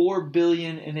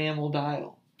Tourbillon enamel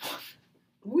dial.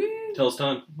 Woo. Tells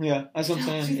time. Yeah, that's what I'm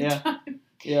saying. Yeah,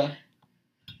 yeah.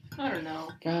 I don't know.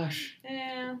 Gosh.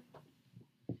 Yeah.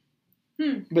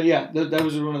 But yeah, that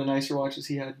was one of the nicer watches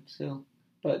he had. So,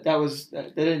 but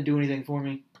that didn't do anything for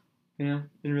me. Didn't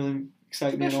really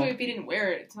excite me at all. Especially if he didn't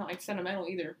wear it. It's not like sentimental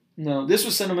either. No, this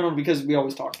was sentimental because we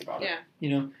always talked about it.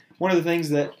 Yeah. One of the things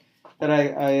that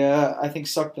I think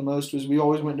sucked the most was we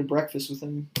always went to breakfast with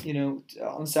him.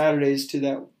 On Saturdays to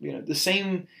that the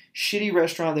same shitty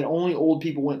restaurant that only old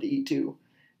people went to eat to,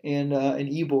 and in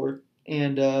Ybor,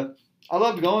 and I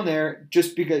loved going there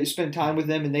just because you spent time with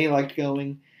them and they liked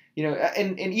going.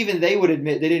 And even they would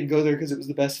admit they didn't go there because it was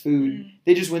the best food.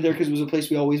 They just went there because it was a place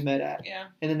we always met at. Yeah.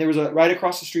 And then there was right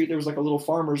across the street, there was like a little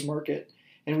farmer's market.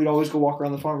 And we'd always go walk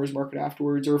around the farmer's market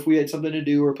afterwards. Or if we had something to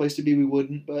do or a place to be, we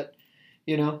wouldn't. But,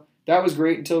 that was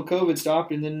great until COVID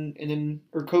stopped or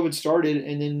COVID started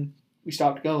and then we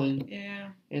stopped going. Yeah.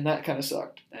 And that kind of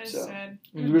sucked. That is sad.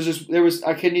 There was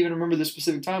I couldn't even remember the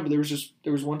specific time, but there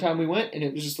was one time we went and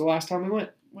it was just the last time we went.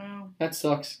 Wow. That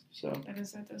sucks. So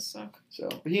That does suck. So,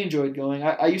 but he enjoyed going.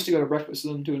 I used to go to breakfast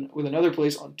with him with another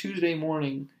place on Tuesday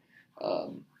morning,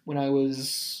 when I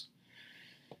was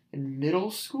in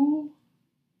middle school.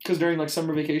 Because during like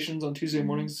summer vacations on Tuesday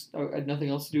mornings, I had nothing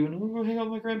else to do, and we would hang out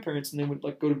with my grandparents, and they would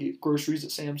like go to get groceries at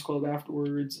Sam's Club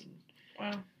afterwards. And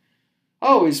Wow. I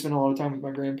always spent a lot of time with my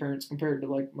grandparents compared to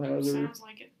like my other Sounds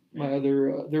like it.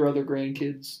 their other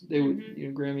grandkids. They would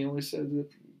Mhm. Grammy always said that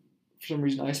for some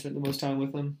reason I spent the most time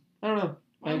with them. I don't know.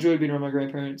 I Wow. enjoyed being around my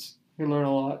grandparents. You learn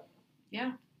a lot.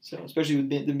 Yeah. So especially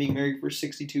with them being married for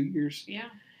 62 years. Yeah.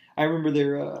 I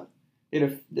remember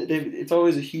it's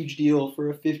always a huge deal for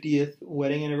a 50th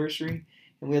wedding anniversary,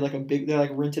 and we had like they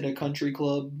like rented a country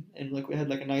club, and like we had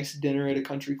like a nice dinner at a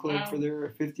country club Wow. for their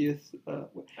 50th.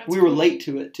 That's We were cool. late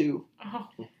to it too. Oh.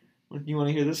 You want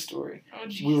to hear this story? Oh,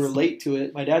 jeez. We were late to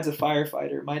it. My dad's a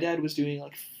firefighter. My dad was doing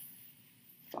like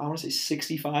I want to say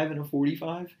 65 and a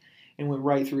 45, and went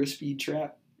right through a speed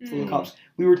trap full of cops.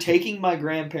 We were taking my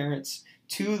grandparents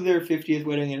to their 50th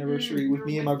wedding anniversary with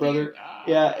me and my brother.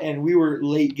 Yeah, and we were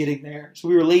late getting there. So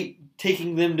we were late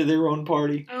taking them to their own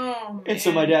party. Oh, man. And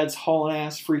so my dad's hauling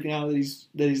ass, freaking out that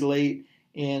he's late,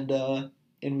 and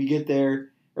we get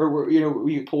there, or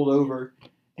we get pulled over,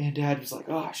 and Dad was like,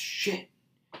 "Oh shit,"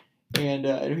 and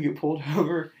we get pulled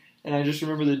over, and I just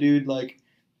remember the dude like,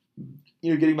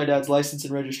 getting my dad's license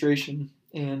and registration,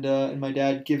 and my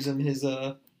dad gives him his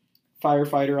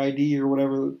firefighter ID or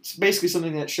whatever. It's basically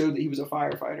something that showed that he was a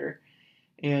firefighter.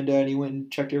 And he went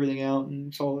and checked everything out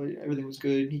and saw everything was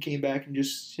good. And he came back and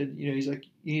just said, he's like,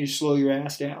 "You need to slow your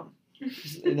ass down."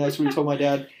 And that's what he told my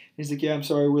dad. And he's like, "Yeah, I'm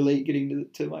sorry, we're late getting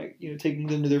to my, taking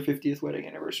them to their 50th wedding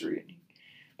anniversary."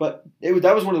 But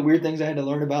that was one of the weird things I had to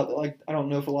learn about that, like, I don't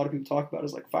know if a lot of people talk about,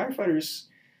 is like firefighters,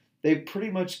 they pretty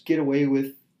much get away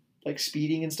with like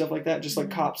speeding and stuff like that, just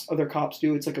like other cops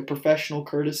do. It's like a professional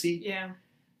courtesy. Yeah.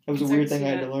 That was a weird thing I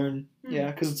had to learn. Yeah,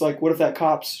 because it's like, what if that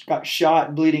cop's got shot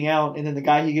and bleeding out, and then the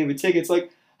guy he gave a ticket's like,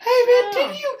 hey man,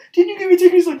 didn't you give me a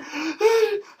ticket? He's like,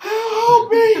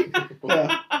 help me.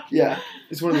 Yeah,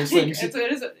 it's one of those things. You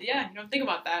don't think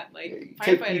about that. Like,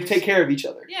 you take care of each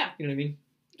other. Yeah. You know what I mean?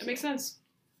 It makes sense.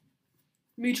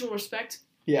 Mutual respect.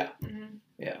 Yeah. Mm-hmm.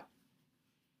 Yeah.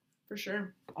 For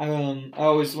sure. I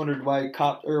always wondered why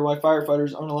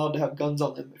firefighters aren't allowed to have guns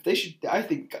on them. If they should, I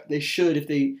think they should. If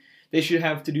they should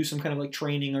have to do some kind of like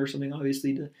training or something,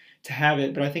 obviously, to have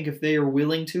it. But I think if they are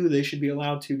willing to, they should be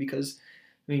allowed to, because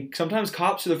I mean, sometimes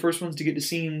cops are the first ones to get to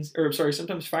scenes,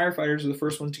 sometimes firefighters are the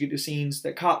first ones to get to scenes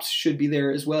that cops should be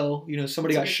there as well. You know,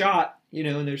 somebody got shot, you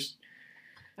know, and there's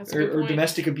or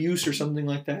domestic abuse or something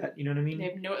like that. You know what I mean? They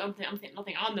have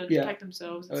nothing on them to protect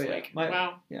themselves. It's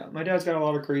wow. Yeah, my dad's got a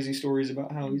lot of crazy stories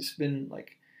about how he's been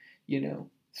like, you know,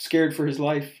 scared for his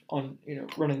life on, you know,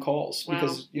 running calls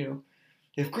because, you know,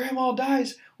 if Grandma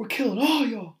dies, we're killing all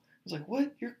y'all. I was like,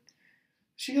 what?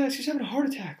 She's having a heart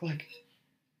attack. Like,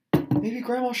 maybe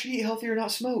Grandma should eat healthier,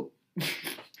 not smoke.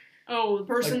 Oh, the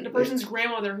person's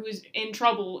grandmother who is in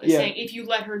trouble is saying, if you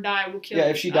let her die, we'll kill her. Yeah,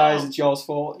 if she dies, it's y'all's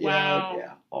fault. Wow.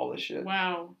 Yeah, all this shit.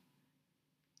 Wow.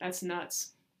 That's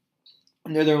nuts.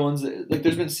 And they're the ones that, like,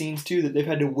 there's been scenes, too, that they've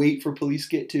had to wait for police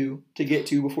to get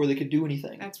to before they could do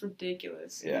anything. That's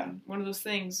ridiculous. Yeah. One of those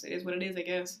things. It is what it is, I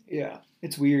guess. Yeah,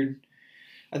 it's weird.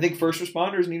 I think first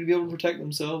responders need to be able to protect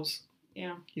themselves.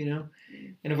 Yeah. You know?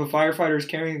 And if a firefighter is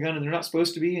carrying a gun and they're not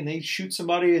supposed to be, and they shoot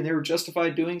somebody and they were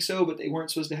justified doing so, but they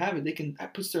weren't supposed to have it,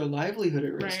 that puts their livelihood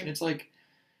at risk. Right. And it's like,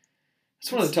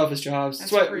 it's one of the toughest jobs.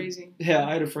 That's crazy. Yeah,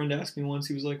 I had a friend ask me once,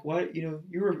 he was like, why, you know,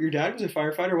 your dad was a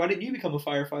firefighter, why didn't you become a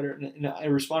firefighter? And I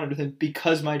responded with him,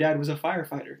 because my dad was a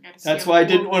firefighter. That's why I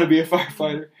didn't want to be a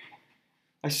firefighter.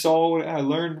 I saw what I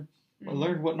learned. I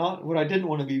learned what I didn't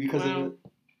want to be because of it.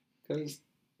 Because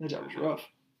that job was rough.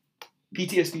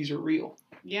 PTSDs are real.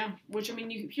 Yeah, which, I mean,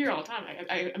 you hear all the time.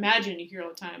 I imagine you hear all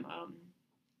the time.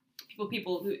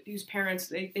 People whose parents,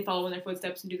 they follow in their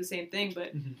footsteps and do the same thing.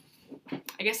 But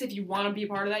I guess if you want to be a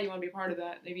part of that, you want to be a part of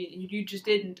that. Maybe you just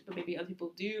didn't, but maybe other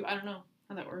people do. I don't know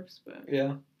how that works. But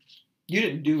yeah, you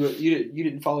didn't do it. You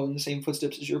didn't follow in the same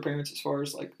footsteps as your parents as far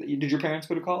as like. Did your parents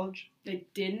go to college? They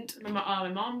didn't. My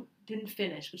mom didn't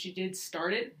finish, but she did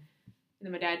start it, and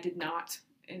then my dad did not.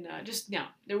 And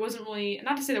there wasn't really,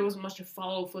 not to say there wasn't much to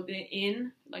follow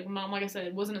in. Like, mom, like I said,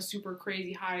 it wasn't a super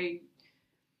crazy high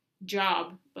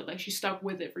job, but like she stuck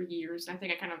with it for years. And I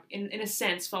think I kind of, in a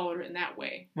sense, followed her in that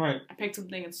way. Right. I picked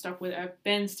something and stuck with it. I've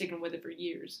been sticking with it for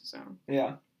years. So.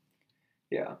 Yeah.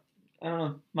 Yeah. I don't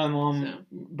know. My mom,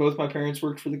 both my parents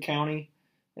worked for the county.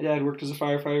 My dad worked as a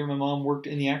firefighter. My mom worked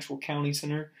in the actual county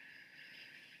center.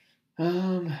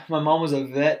 My mom was a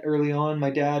vet early on.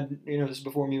 My dad, you know, this is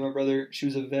before me and my brother, she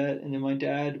was a vet, and then my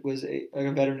dad was a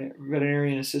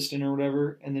veterinarian assistant or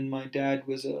whatever, and then my dad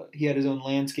he had his own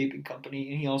landscaping company,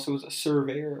 and he also was a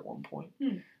surveyor at one point.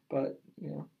 But, you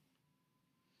know,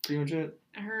 pretty much it.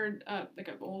 I heard, like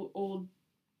an old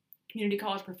community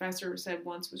college professor said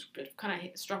once, which kind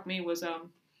of struck me, was,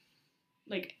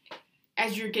 like,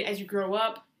 as you grow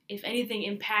up, if anything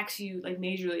impacts you, like,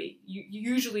 majorly,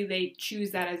 usually they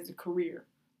choose that as a career.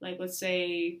 Like, let's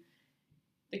say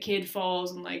the kid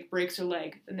falls and, like, breaks her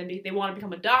leg, and then they want to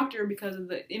become a doctor because of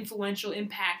the influential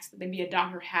impact that maybe a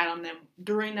doctor had on them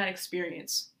during that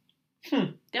experience.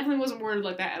 Definitely wasn't worded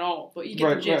like that at all, but you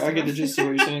get the gist. Right, I get the gist of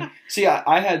what you're saying. See,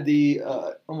 I had the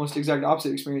almost exact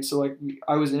opposite experience. So, like,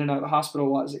 I was in and out of the hospital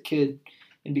a lot as a kid,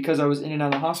 and because I was in and out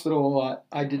of the hospital a lot,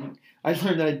 I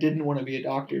learned that I didn't want to be a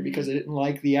doctor because I didn't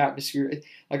like the atmosphere.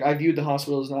 Like, I viewed the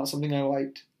hospital as not something I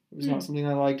liked. It was not something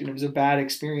I liked, and it was a bad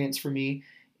experience for me.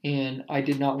 And I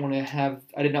did not want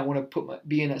to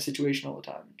be in that situation all the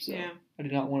time. So yeah. I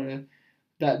did not want to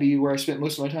that be where I spent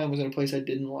most of my time was in a place I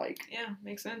didn't like. Yeah,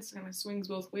 makes sense. Kind of swings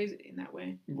both ways in that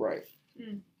way. Right.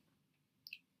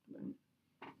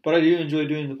 But I do enjoy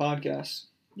doing the podcast.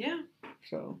 Yeah.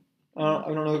 So I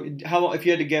don't know how long. If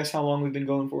you had to guess how long we've been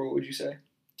going for, what would you say?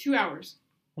 2 hours.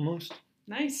 Almost.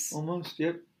 Nice. Almost.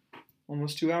 Yep.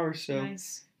 Almost 2 hours. So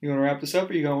nice. You want to wrap this up,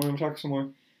 or you want to talk some more?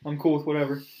 I'm cool with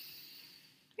whatever.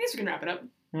 I guess we can wrap it up.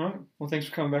 All right. Well, thanks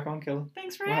for coming back on, Kelly.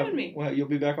 Thanks for having me. Well, you'll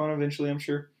be back on eventually, I'm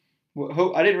sure.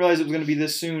 Well, I didn't realize it was going to be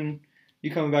this soon.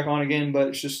 You coming back on again, but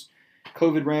it's just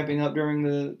COVID ramping up during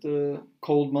the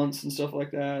cold months and stuff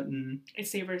like that, and It's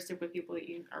safer to stick with people that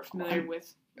you are familiar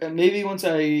with. maybe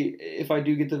if I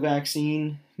do get the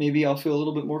vaccine, maybe I'll feel a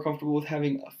little bit more comfortable with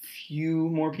having a few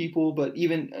more people. But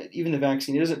even the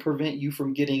vaccine, it doesn't prevent you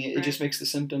from getting it. It Right. just makes the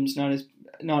symptoms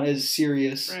not as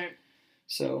serious. Right.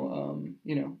 So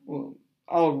well,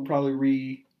 I'll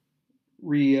probably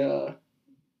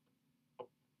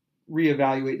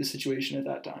reevaluate the situation at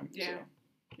that time. Yeah. So.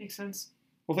 Makes sense.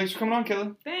 Well, thanks for coming on,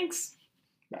 Kelly. Thanks.